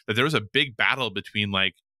head, that there was a big battle between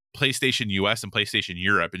like PlayStation US and PlayStation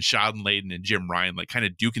Europe, and Sean Layden and Jim Ryan like kind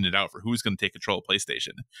of duking it out for who's going to take control of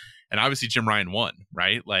PlayStation. And obviously Jim Ryan won,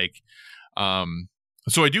 right? Like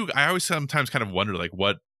so I always sometimes kind of wonder like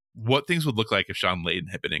what things would look like if Sean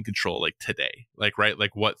Layden had been in control like today, like right,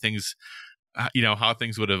 like what things how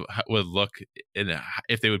things would look, and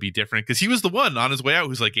if they would be different, because he was the one on his way out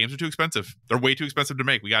who's like, games are too expensive, they're way too expensive to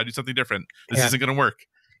make, we got to do something different, this isn't going to work,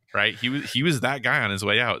 right? He was that guy on his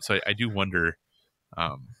way out. So I do wonder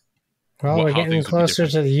we're getting closer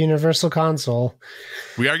to the universal console.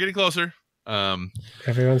 We are getting closer.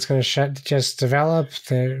 Everyone's going to just develop.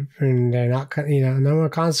 They're not, no more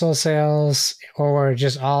console sales, or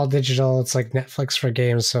just all digital. It's like Netflix for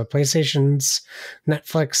games. So PlayStation's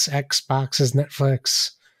Netflix, Xbox is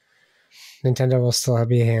Netflix. Nintendo will still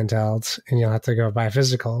be handheld, and you'll have to go buy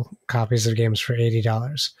physical copies of games for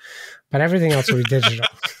 $80. But everything else will be digital.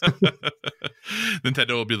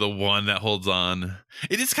 Nintendo will be the one that holds on.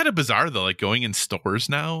 It is kind of bizarre though, like going in stores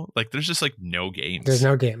now, like there's just like no games. There's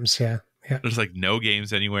no games, yeah. There's like no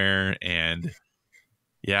games anywhere, and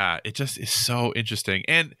yeah, it just is so interesting.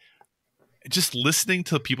 And just listening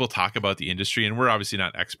to people talk about the industry, and we're obviously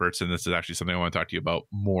not experts, and this is actually something I want to talk to you about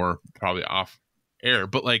more probably off air,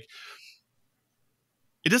 but like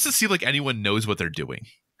it doesn't seem like anyone knows what they're doing,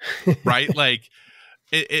 right? Like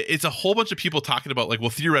it's a whole bunch of people talking about like, well,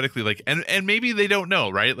 theoretically, like, and maybe they don't know,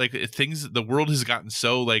 right? Like the world has gotten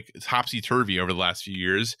so like topsy-turvy over the last few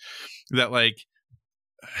years that like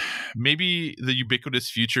maybe the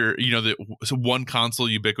ubiquitous future, so one console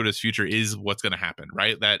ubiquitous future is what's going to happen,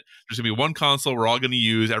 right? That there's going to be one console we're all going to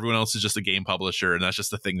use. Everyone else is just a game publisher, and that's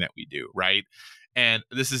just the thing that we do, right? And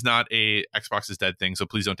this is not a Xbox is dead thing, so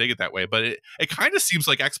please don't take it that way. But it kind of seems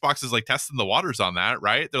like Xbox is like testing the waters on that,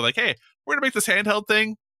 right? They're like, hey, we're going to make this handheld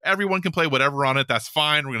thing. Everyone can play whatever on it. That's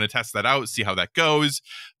fine. We're going to test that out, see how that goes.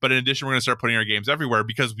 But in addition, we're going to start putting our games everywhere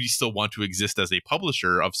because we still want to exist as a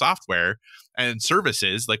publisher of software and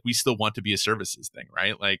services. Like we still want to be a services thing,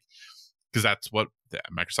 right? Like, because that's what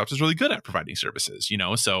Microsoft is really good at, providing services,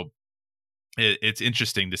 So it's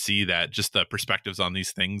interesting to see that just the perspectives on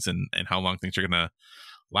these things and how long things are going to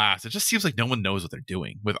last. It just seems like no one knows what they're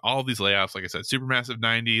doing with all these layoffs. Like I said, Supermassive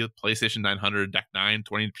 90, PlayStation 900, Deck 9,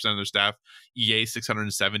 20% of their staff, EA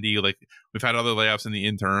 670. Like we've had other layoffs in the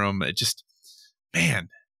interim. It just, man,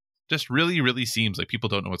 just really, really seems like people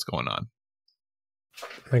don't know what's going on.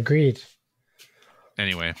 Agreed.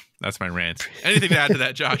 Anyway, that's my rant. Anything to add to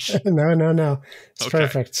that, Josh? No. It's okay.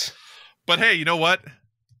 Perfect. But hey, you know what?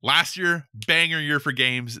 Last year, banger year for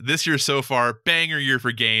games. This year so far, banger year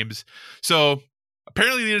for games. So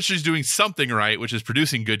apparently the industry is doing something right, which is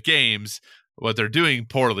producing good games. What they're doing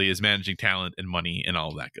poorly is managing talent and money and all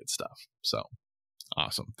of that good stuff. So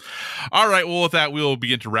awesome. All right. Well, with that, we'll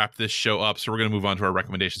begin to wrap this show up. So we're going to move on to our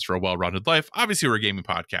recommendations for a well-rounded life. Obviously, we're a gaming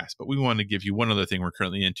podcast, but we want to give you one other thing we're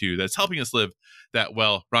currently into that's helping us live that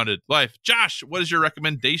well-rounded life. Josh, what is your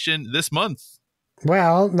recommendation this month?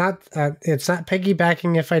 Well, it's not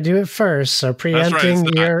piggybacking if I do it first. So preempting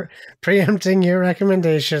your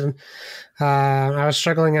recommendation. I was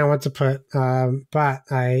struggling on what to put, but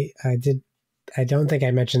I don't think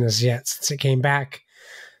I mentioned this yet since it came back.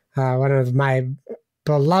 One of my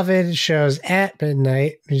beloved shows at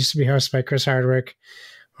midnight, it used to be hosted by Chris Hardwick,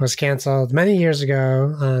 was canceled many years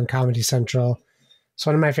ago on Comedy Central. It's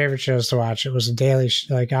one of my favorite shows to watch. It was a daily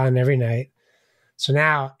on every night. So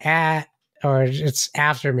now it's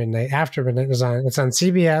after midnight. After midnight is on. It's on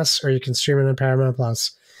CBS, or you can stream it on Paramount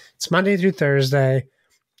Plus. It's Monday through Thursday.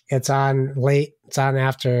 It's on late. It's on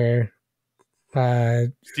after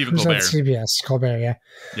Stephen Colbert. On CBS. Colbert, yeah.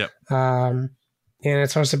 Yep. And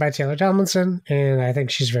it's hosted by Taylor Tomlinson, and I think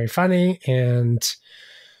she's very funny and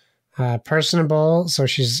personable. So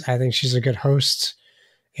I think she's a good host.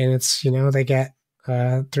 And it's they get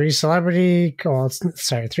three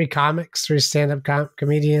comics, three stand-up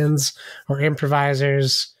comedians or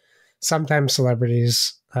improvisers, sometimes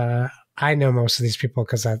celebrities. I know most of these people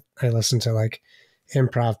because I listen to like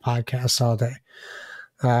improv podcasts all day.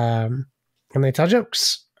 And they tell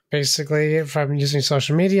jokes basically from using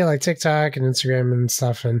social media like TikTok and Instagram and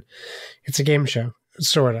stuff. And it's a game show,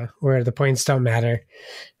 sort of, where the points don't matter.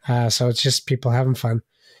 So it's just people having fun.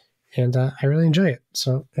 And I really enjoy it.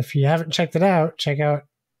 So if you haven't checked it out, check out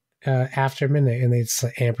After Midnight. And it's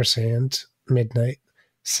the ampersand midnight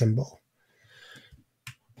symbol.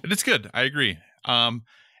 And it's good. I agree. And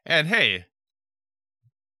hey,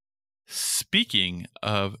 speaking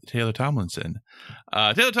of Taylor Tomlinson,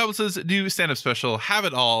 Taylor Tomlinson's new stand-up special, Have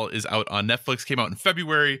It All, is out on Netflix. Came out in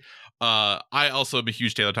February. I also am a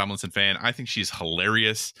huge Taylor Tomlinson fan. I think she's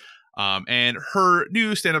hilarious. And her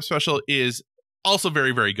new stand-up special is also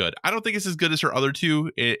very, very good. I don't think it's as good as her other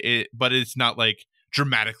two, but it's not like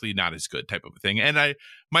dramatically not as good type of a thing. And I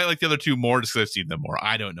might like the other two more just because I've seen them more.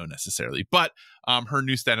 I don't know necessarily. But her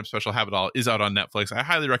new stand-up special, Have It All, is out on Netflix. I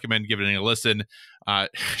highly recommend giving it a listen.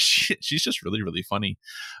 She's just really, really funny.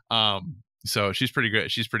 So she's pretty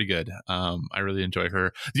good. She's pretty good. I really enjoy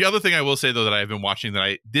her. The other thing I will say, though, that I've been watching that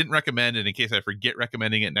I didn't recommend, and in case I forget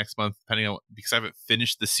recommending it next month, because I haven't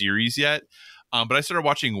finished the series yet, but I started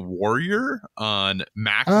watching Warrior on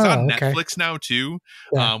Max. It's on Netflix now, too,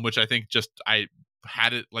 which I think I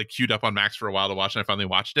had it like queued up on Max for a while to watch, and I finally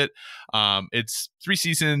watched it. It's 3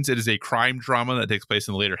 seasons. It is a crime drama that takes place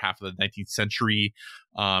in the later half of the 19th century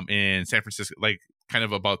in San Francisco, like kind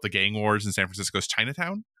of about the gang wars in San Francisco's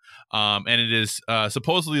Chinatown. and it is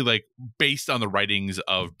supposedly like based on the writings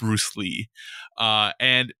of Bruce Lee,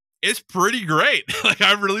 and it's pretty great. Like,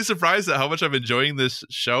 I'm really surprised at how much I'm enjoying this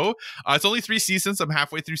show. It's only 3 seasons. I'm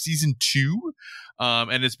halfway through season 2,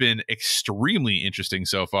 and it's been extremely interesting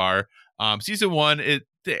so far. Season 1,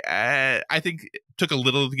 I think it took a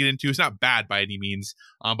little to get into. It's not bad by any means,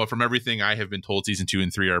 but from everything I have been told, season 2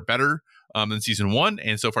 and 3 are better than season 1,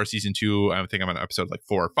 and so far season 2, I think I'm on episode like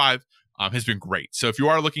 4 or 5, has been great. So if you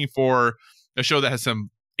are looking for a show that has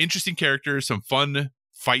some interesting characters, some fun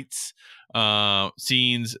fights,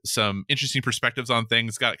 scenes, some interesting perspectives on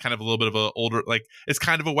things, got kind of a little bit of a older, like, it's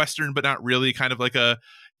kind of a Western but not really, kind of like a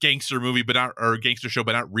gangster movie but not, or gangster show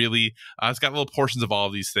but not really. It's got little portions of all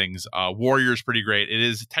of these things. Warrior is pretty great. It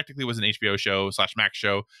is technically was an HBO show / Max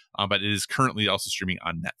show, but it is currently also streaming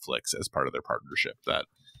on Netflix as part of their partnership that,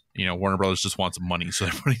 you know, Warner Brothers just wants money, so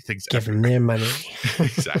they're putting things Give them their money.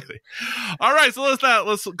 Exactly. All right, so let's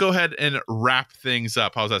go ahead and wrap things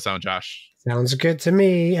up. How's that sound, Josh? Sounds good to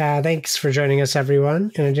me. Thanks for joining us,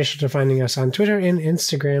 everyone. In addition to finding us on Twitter and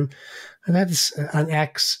Instagram, and that's on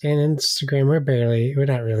X and Instagram. We're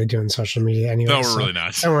not really doing social media anyway. No, we're really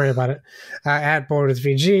not. Don't worry about it. At Board with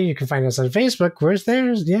VG, you can find us on Facebook. Where's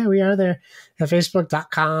theirs? Yeah, we are there at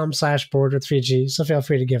facebook.com/Board with VG. So feel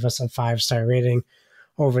free to give us a 5-star rating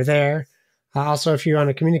over there. Also, if you want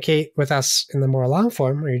to communicate with us in the more long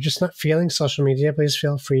form, or you're just not feeling social media, please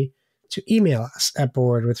feel free to email us at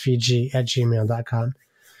boardwithvg@gmail.com.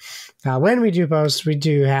 When we do post, we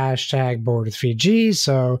do hashtag boardwithvg,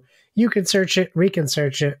 so you can search it, we can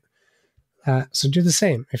search it. So do the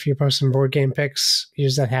same. If you post some board game pics,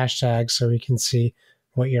 use that hashtag so we can see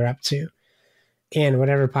what you're up to. And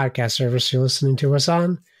whatever podcast service you're listening to us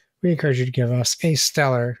on, we encourage you to give us a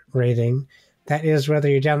stellar rating. That is whether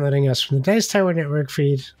you're downloading us from the Dice Tower Network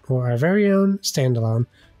feed or our very own standalone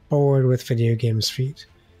Board with Video Games feed.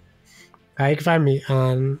 You can find me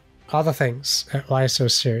on all the things at Why So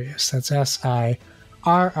Serious. That's SIRRIUS.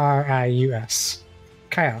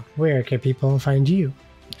 Kyle, where can people find you?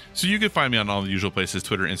 So you can find me on all the usual places: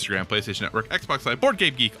 Twitter, Instagram, PlayStation Network, Xbox Live, Board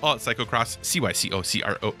Game Geek, all at Psychocross,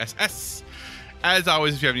 CYCOCROSS. As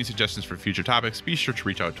always, if you have any suggestions for future topics, be sure to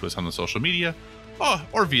reach out to us on the social media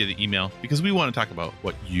or via the email, because we want to talk about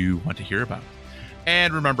what you want to hear about.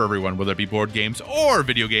 And remember, everyone, whether it be board games or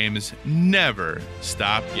video games, never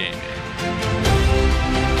stop gaming.